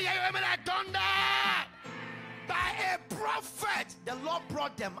 Let me hear your amen like thunder. By a prophet, the Lord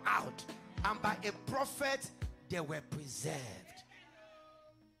brought them out. And by a prophet, they were preserved.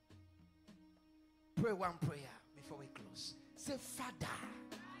 Pray one prayer before we close. Say, Father,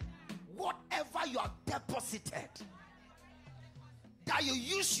 whatever you have deposited, that you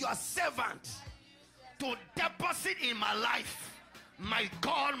use your servant to deposit in my life, my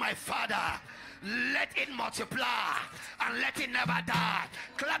God, my Father, let it multiply and let it never die.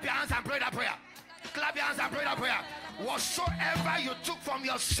 Clap your hands and pray that prayer. Clap your hands and pray that prayer. Whatsoever you took from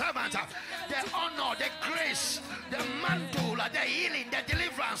your servant, the honor, the grace, the mantle, the healing, the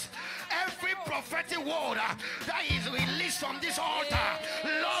deliverance, every prophetic word that is released from this altar,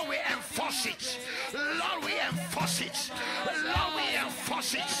 Lord, we enforce it. Lord, we enforce it. Lord, we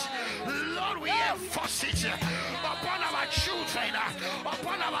enforce it. Lord, we enforce it upon our children,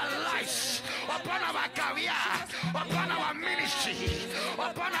 upon our lives, upon our career, upon our ministry,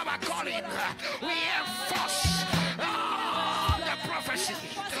 upon our calling. We enforce the prophecy,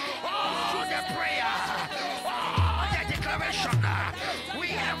 the prayer, the declaration. We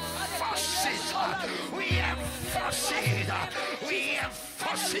enforce it. We enforce it. We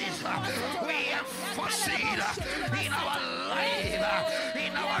enforce it. We enforce it in our life,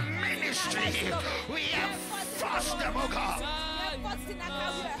 in our ministry. We enforce them, oh God.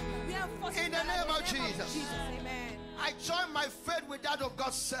 In the name of Jesus. I join my faith with that of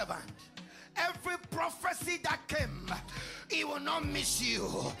God's servant. Every prophecy that came, it will not miss you.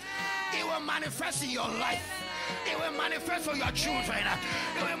 It will manifest in your life. It will manifest for your children.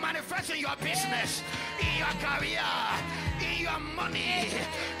 It will manifest in your business, in your career, in your money,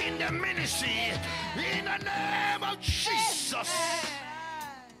 in the ministry. In the name of Jesus.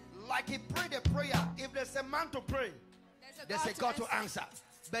 Like he prayed a prayer, if there's a man to pray, there's a God to answer.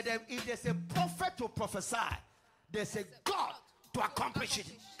 But if there's a prophet to prophesy, there's a God to accomplish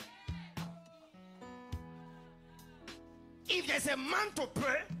it. If there's a man to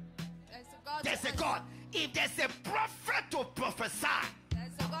pray, there's a God. If there's a prophet to prophesy,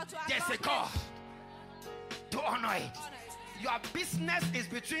 there's a God to honor it. Your business is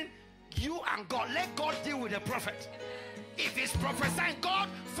between you and God. Let God deal with the prophet. If he's prophesying, God,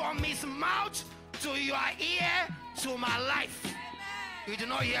 from his mouth to your ear to my life. You do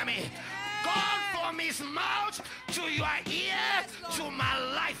not hear me. God, from his mouth to your ear to my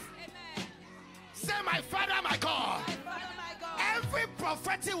life. Say, my Father, my God. Every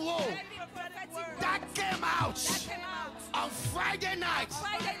prophetic prophetic word that came out on Friday night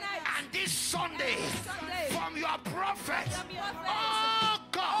and this Sunday from your prophet. Oh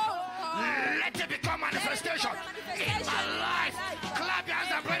God, let it become manifestation in my life. Clap your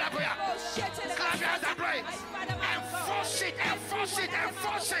hands and pray that prayer. Clap your hands and pray. Enforce it, enforce it,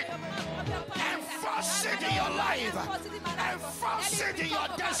 enforce it. Enforce it in your life. Enforce it in your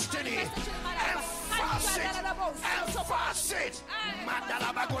destiny. Enforce it. Enforce it.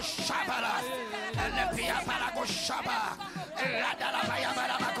 Mandalabago Shabala. Elepia Balago Shaba. Eladalabaya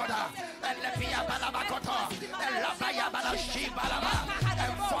Balabakoda. Elepia Balabakoto. Elabaya Balashibalaba.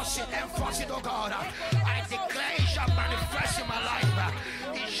 Enforce it, enforce it, oh God. I declare it shall manifest in my life.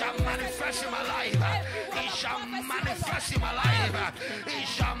 It shall manifest in my life. It shall manifest in my life. It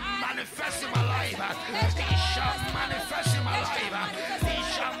shall manifest in my life. It shall manifest in my life. It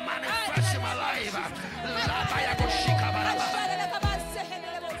shall manifest in my life.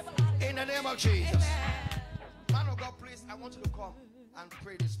 In the name of Jesus. Man of God, please, I want you to come and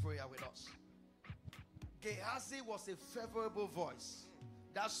pray this prayer with us. Gehazi was a favorable voice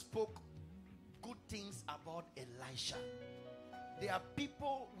that spoke good things about Elisha. There are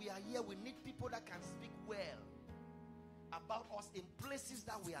people, we are here, we need people that can speak well about us in places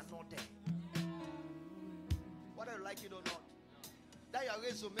that we are not there. Whether you like it or not, that your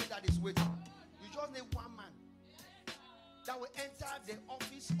resume that is waiting. You just need one man that will enter the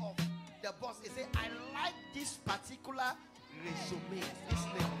office of the boss and say, I like this particular resume. This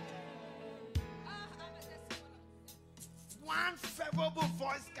name. One favorable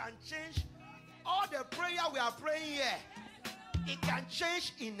voice can change all the prayer we are praying here. It can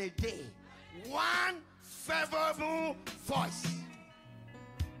change in a day. One favorable voice.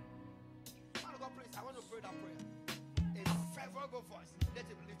 Man of God, please, I want to pray that prayer. A favorable voice. Let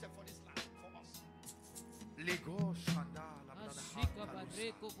it be lifted for this land, for us. Ligo Shanda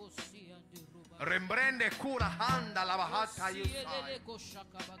Rembrende kura handa la bahata yusai.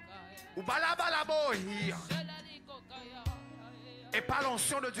 Ubalabala hier. Et par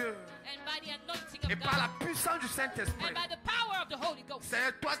l'onction de Dieu. Et par la puissance du Saint-Esprit.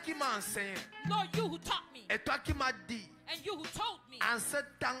 C'est toi qui m'as enseigné. Et toi qui m'as dit. En ce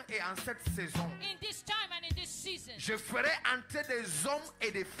temps et en cette saison. Je ferai entrer des hommes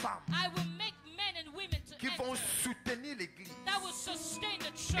et des femmes. Qui vont soutenir l'église.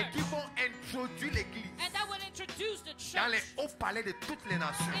 Et qui vont introduire l'église. Dans les hauts palais de toutes les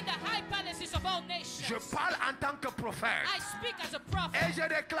nations. Je parle en tant que prophète. Et je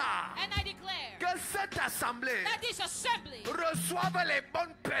déclare que cette assemblée reçoive les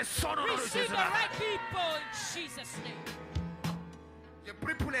bonnes personnes au nom de Jésus. Je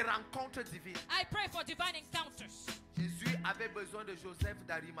prie pour les rencontres divines. Jésus avait besoin de Joseph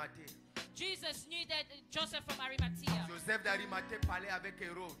d'Arimathée. Jesus needed Joseph from Arimathea. Joseph d'Arimathée parlait avec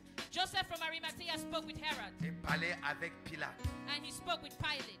Hérode. Joseph from Arimathea spoke with Herod. Et parlait avec Pilate. And he spoke with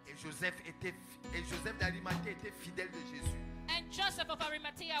Pilate. Et Joseph d'Arimathée était fidèle de Jésus. And Joseph of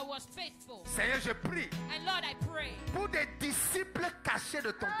Arimathea was faithful. Seigneur, je prie. And Lord, I pray. Pour des disciples cachés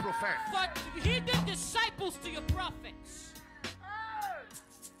de ton prophète. For hidden disciples to your prophets.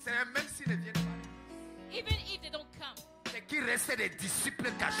 Seigneur, même s'ils ne viennent pas. Even if they don't come. C'est qui restent des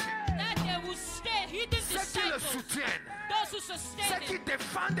disciples cachés. That they will stay hidden ceux qui le soutiennent. Those who sustain ceux qui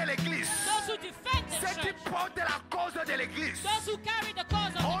défendent l'église. Those who defend the ceux qui portent la cause de l'église. Those who carry the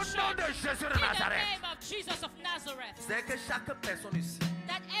cause of au the nom de Jésus de Nazareth. In the name of Jesus of Nazareth. C'est que chaque personne ici.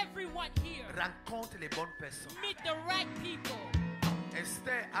 That everyone here rencontre les bonnes personnes. Meet the right people.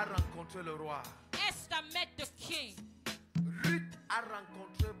 Esther a rencontré le roi. Esther met the king. Ruth a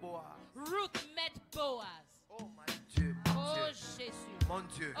rencontré Boaz. Ruth met Boaz. Oh my Dieu, mon Dieu. Jésus. Mon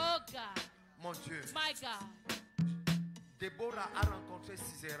Dieu. Oh God. Mon Dieu. My God. Déborah a rencontré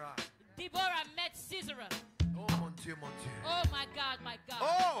Sisera. Deborah met Sisera. Oh mon Dieu, mon Dieu. Oh my God, my God.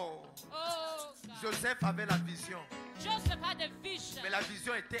 Oh. Oh God. Joseph avait la vision. Joseph had a vision. Mais la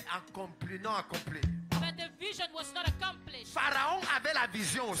vision était accomplie, non accomplie. But the vision was not accomplished. Pharaon avait la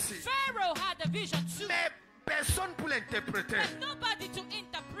vision aussi. Pharaoh had a vision too. Mais personne pour l'interpréter. But nobody to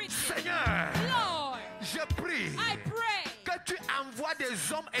interpret it. Seigneur, Lord, je prie I pray que tu envoies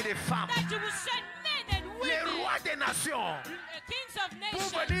des hommes et des femmes, that you will send men and women, les rois des nations, kings of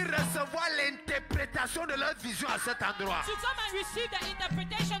nations, pour venir recevoir l'interprétation de leur vision à cet endroit. to come and receive the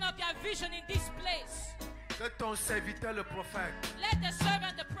interpretation of their vision in this place. Que ton serviteur le prophète Let the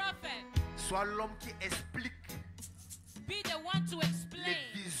servant, the prophet, soit l'homme qui explique be the one to explain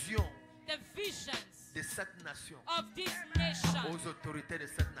les visions the visions de cette nation of this nation aux autorités de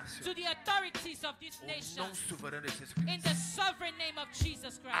cette nation, to the authorities of this au nation, nom souverain de in Jésus-Christ. the sovereign name of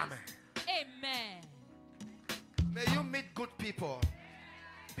Jesus Christ. Amen. Amen. May you meet good people.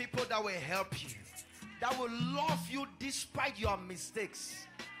 people that will help you, that will love you despite your mistakes.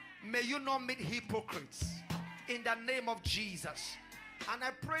 May you not meet hypocrites in the name of Jesus. And I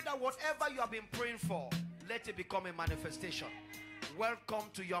pray that whatever you have been praying for, let it become a manifestation.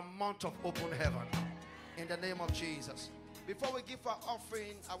 Welcome to your month of open heaven in the name of Jesus. Before we give our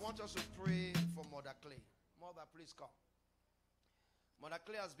offering, I want us to pray for Mother Clay. Mother, please come. Mother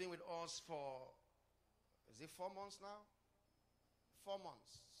Clay has been with us for, is it 4 months now? 4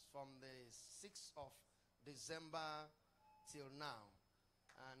 months. From the 6th of December till now.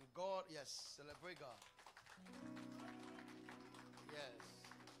 And God, yes, celebrate God. Yes.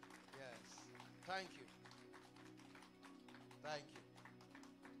 Yes. Thank you. Thank you.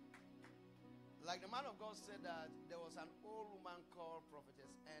 Like the man of God said that there was an old woman called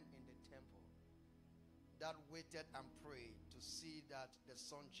Prophetess Anne in the temple that waited and prayed to see that the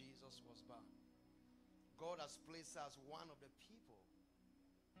son Jesus was born. God has placed us one of the people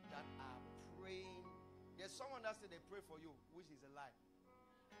that are praying. There's someone that said they pray for you, which is a lie.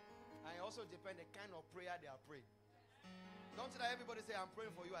 And it also depends the kind of prayer they are praying. Don't say that everybody say I'm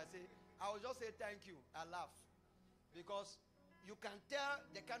praying for you. I will just say thank you. I laugh. Because you can tell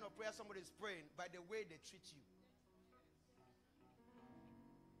the kind of prayer somebody is praying by the way they treat you.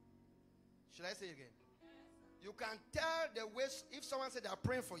 Should I say it again? You can tell the way, if someone said they are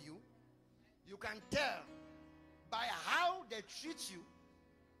praying for you, you can tell by how they treat you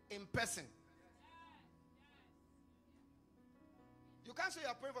in person. You can't say you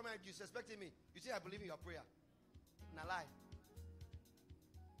are praying for me and you're suspecting me. You say I believe in your prayer. Nah, lie.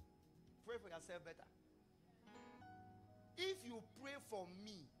 Pray for yourself better. If you pray for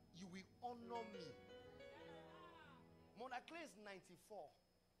me, you will honor me. Mother Clay is 94.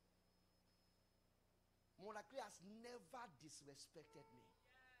 Mother Clay has never disrespected me.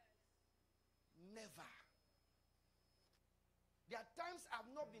 Never. There are times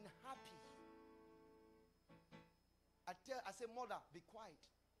I've not been happy. I say, Mother, be quiet.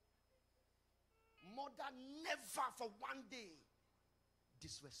 Mother never for one day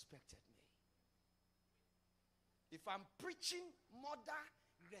disrespected me. If I'm preaching, Mother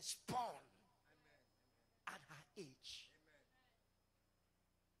respond. Amen. At her age. Amen.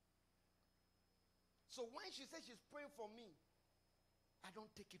 So when she says she's praying for me, I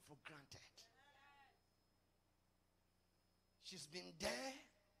don't take it for granted. She's been there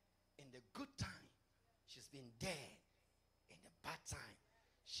in the good time. She's been there in the bad time.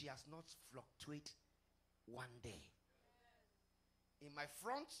 She has not fluctuated one day. In my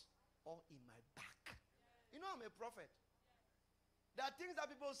front or in my back. You know I'm a prophet. There are things that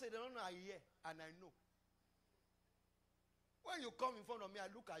people say they don't know I hear and I know. When you come in front of me,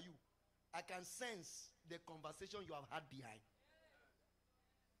 I look at you. I can sense the conversation you have had behind.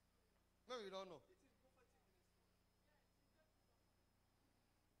 No, you don't know.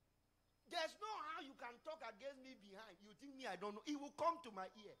 There's no how you can talk against me behind. You think me I don't know. It will come to my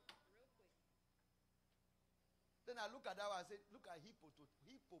ear. Then I look at that one and say, look at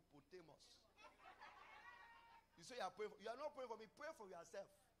hippopotamus. You say you are praying for, you are not praying for me, pray for yourself.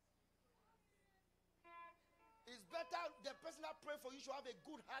 It's better the person that pray for you should have a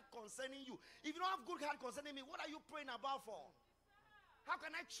good heart concerning you. If you don't have good heart concerning me, what are you praying about for? How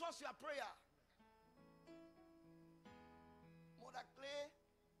can I trust your prayer? Mother Clay,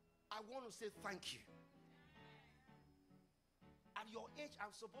 I want to say thank you. At your age,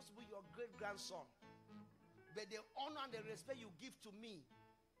 I'm supposed to be your great-grandson. But the honor and the respect you give to me,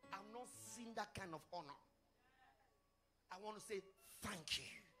 I'm not seeing that kind of honor. I want to say thank you.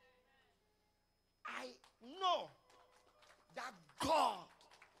 I know that God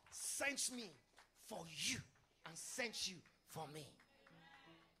sent me for you and sent you for me.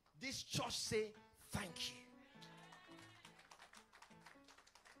 This church say thank you.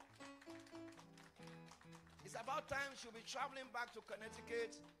 It's about time she'll be traveling back to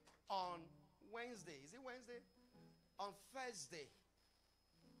Connecticut on Wednesday. Is it Wednesday? On Thursday.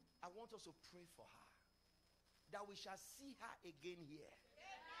 I want us to pray for her, that we shall see her again here.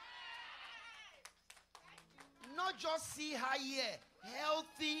 Not just see her here,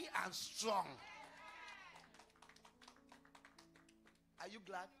 healthy and strong. Are you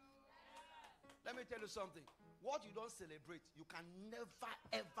glad? Let me tell you something. What you don't celebrate, you can never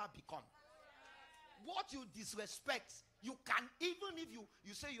ever become. What you disrespect, you can, even if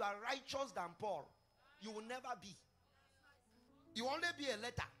you say you are righteous than Paul, you will never be. You only be a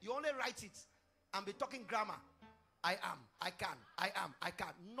letter. You only write it and be talking grammar. I am, I can, I am, I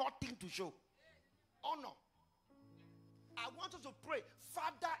can. Nothing to show. Honor. I want us to pray.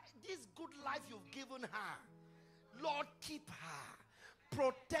 Father, this good life you've given her, Lord, keep her.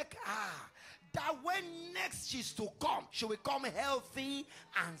 protect her. That when next she's to come, she will come healthy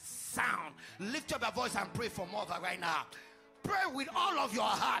and sound. Lift up your voice and pray for mother right now. Pray with all of your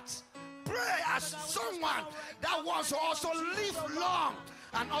heart. Pray as someone that wants to also live long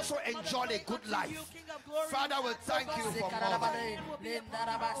and also enjoy a good life. Father, we thank you for mother. We are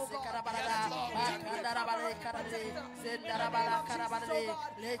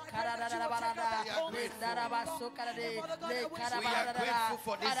grateful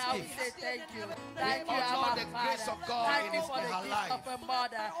for this gift. Thank you. Thank you, Lord, the grace of God in her life.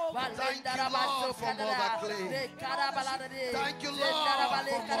 Thank you, Lord, for Mother Clay. Thank you, Lord,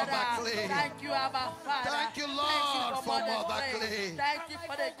 for Mother Clay. Thank you, Abba Father. Thank you, Lord, for Mother Clay. Thank you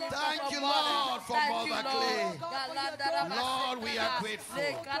for the gift Thank of you, mother. Lord, for Thank Mother you, Clay. Lord. Lord, we are grateful.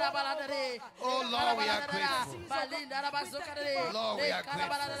 Oh, Lord, we are grateful. Lord, we are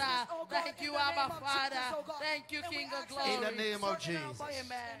grateful. Thank you, Abba Father. Thank you, King of Glory. In the name of Jesus.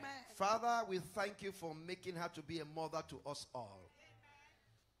 Amen. Father, we thank you for making her to be a mother to us all.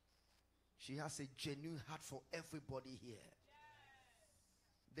 She has a genuine heart for everybody here.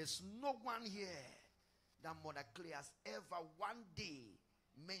 There's no one here that Mother Clay has ever one day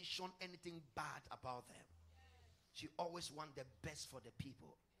mentioned anything bad about them. She always wants the best for the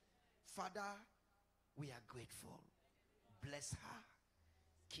people. Father, we are grateful. Bless her.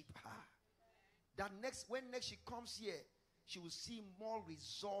 Keep her. That when next she comes here, she will see more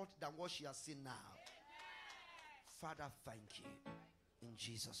result than what she has seen now. Father, thank you. In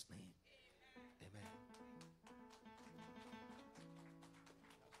Jesus' name. Amen.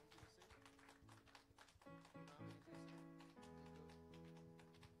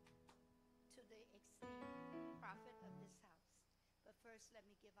 To the esteemed prophet of this house. But first, let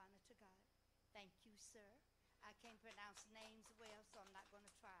me give honor to God. Thank you, sir. I can't pronounce names well, so I'm not going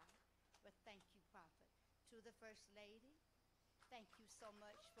to try. But thank you, prophet. To the first lady, thank you so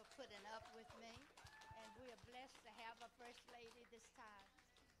much for putting up with me. And we are blessed to have a first lady this time.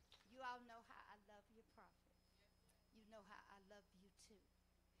 You all know how I love you, prophet. You know how I love you too.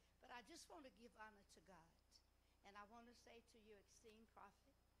 But I just want to give honor to God. And I want to say to your esteemed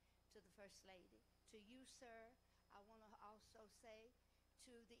prophet, to the first lady, to you, sir, I want to also say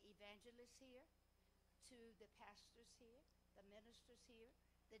to the evangelists here, to the pastors here, the ministers here,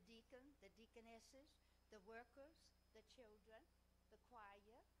 the deacon, the deaconesses, the workers, the children, the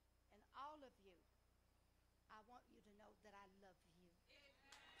choir, and all of you, I want you to know that I love you.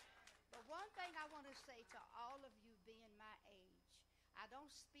 But one thing I want to say to all of you being my age, I don't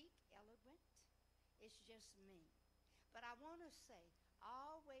speak eloquent. It's just me. But I want to say,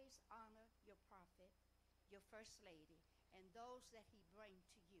 always honor your prophet, your first lady, and those that he bring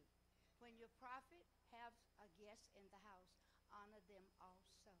to you. When your prophet has a guest in the house, honor them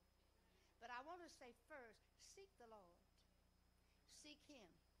also. But I want to say first, seek the Lord. Seek him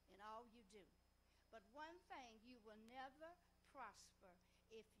in all you do. But one thing, you will never prosper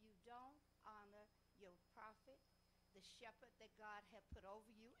if you don't honor your prophet, the shepherd that God has put over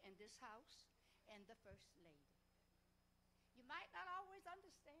you in this house, and the first lady. You might not always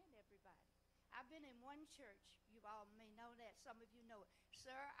understand everybody. I've been in one church. You all may know that. Some of you know it.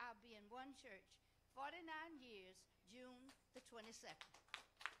 Sir, I'll be in one church 49 years, June the 22nd.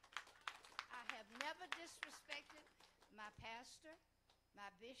 I have never disrespected my pastor, my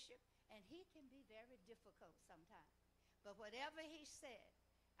bishop, and he can be very difficult sometimes. But whatever he said,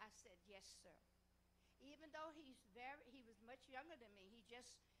 I said, yes, sir. Even though he was much younger than me,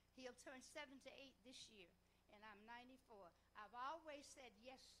 he'll turn 7 to 8 this year, and I'm 94. I've always said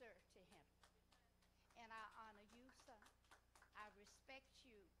yes, sir, to him. And I honor you, son. I respect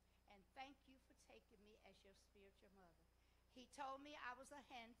you, and thank you for taking me as your spiritual mother. He told me I was a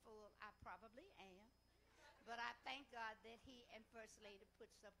handful. I probably am. But I thank God that he and First Lady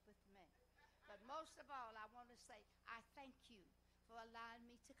puts up with me. But most of all, I want to say I thank you for allowing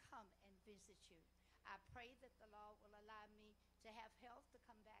me to come and visit you. I pray that the Lord will allow me to have health to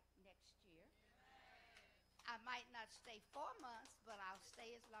come back next year. I might not stay 4 months, but I'll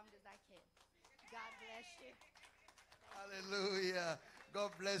stay as long as I can. God bless you. Hallelujah.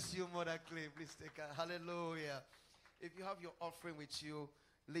 God bless you, Mother Clay. Please take her. Hallelujah. If you have your offering with you,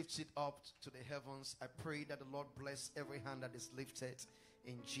 lift it up to the heavens. I pray that the Lord bless every hand that is lifted.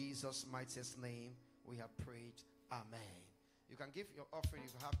 In Jesus' mightiest name, we have prayed. Amen. You can give your offering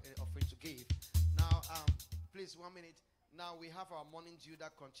if you have an offering to give. Now, please, 1 minute. Now, we have our morning due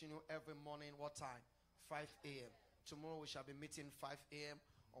that continue every morning. What time? 5 a.m. Tomorrow, we shall be meeting 5 a.m.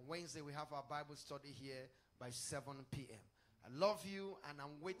 On Wednesday, we have our Bible study here by 7 p.m. I love you, and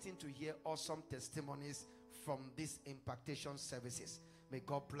I'm waiting to hear awesome testimonies from these impactation services. May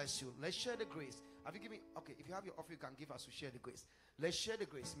God bless you. Let's share the grace. Have you given? Okay, if you have your offering, you can give us to share the grace. Let's share the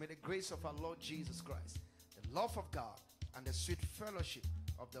grace. May the grace of our Lord Jesus Christ, the love of God, and the sweet fellowship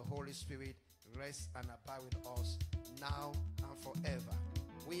of the Holy Spirit rest and abide with us now and forever.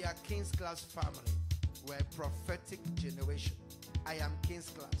 We are King's Class family. We're a prophetic generation. I am King's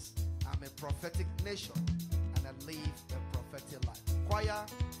Class. I'm a prophetic nation, and I live a prophetic life. Choir,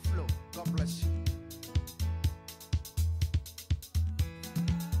 flow. God bless you.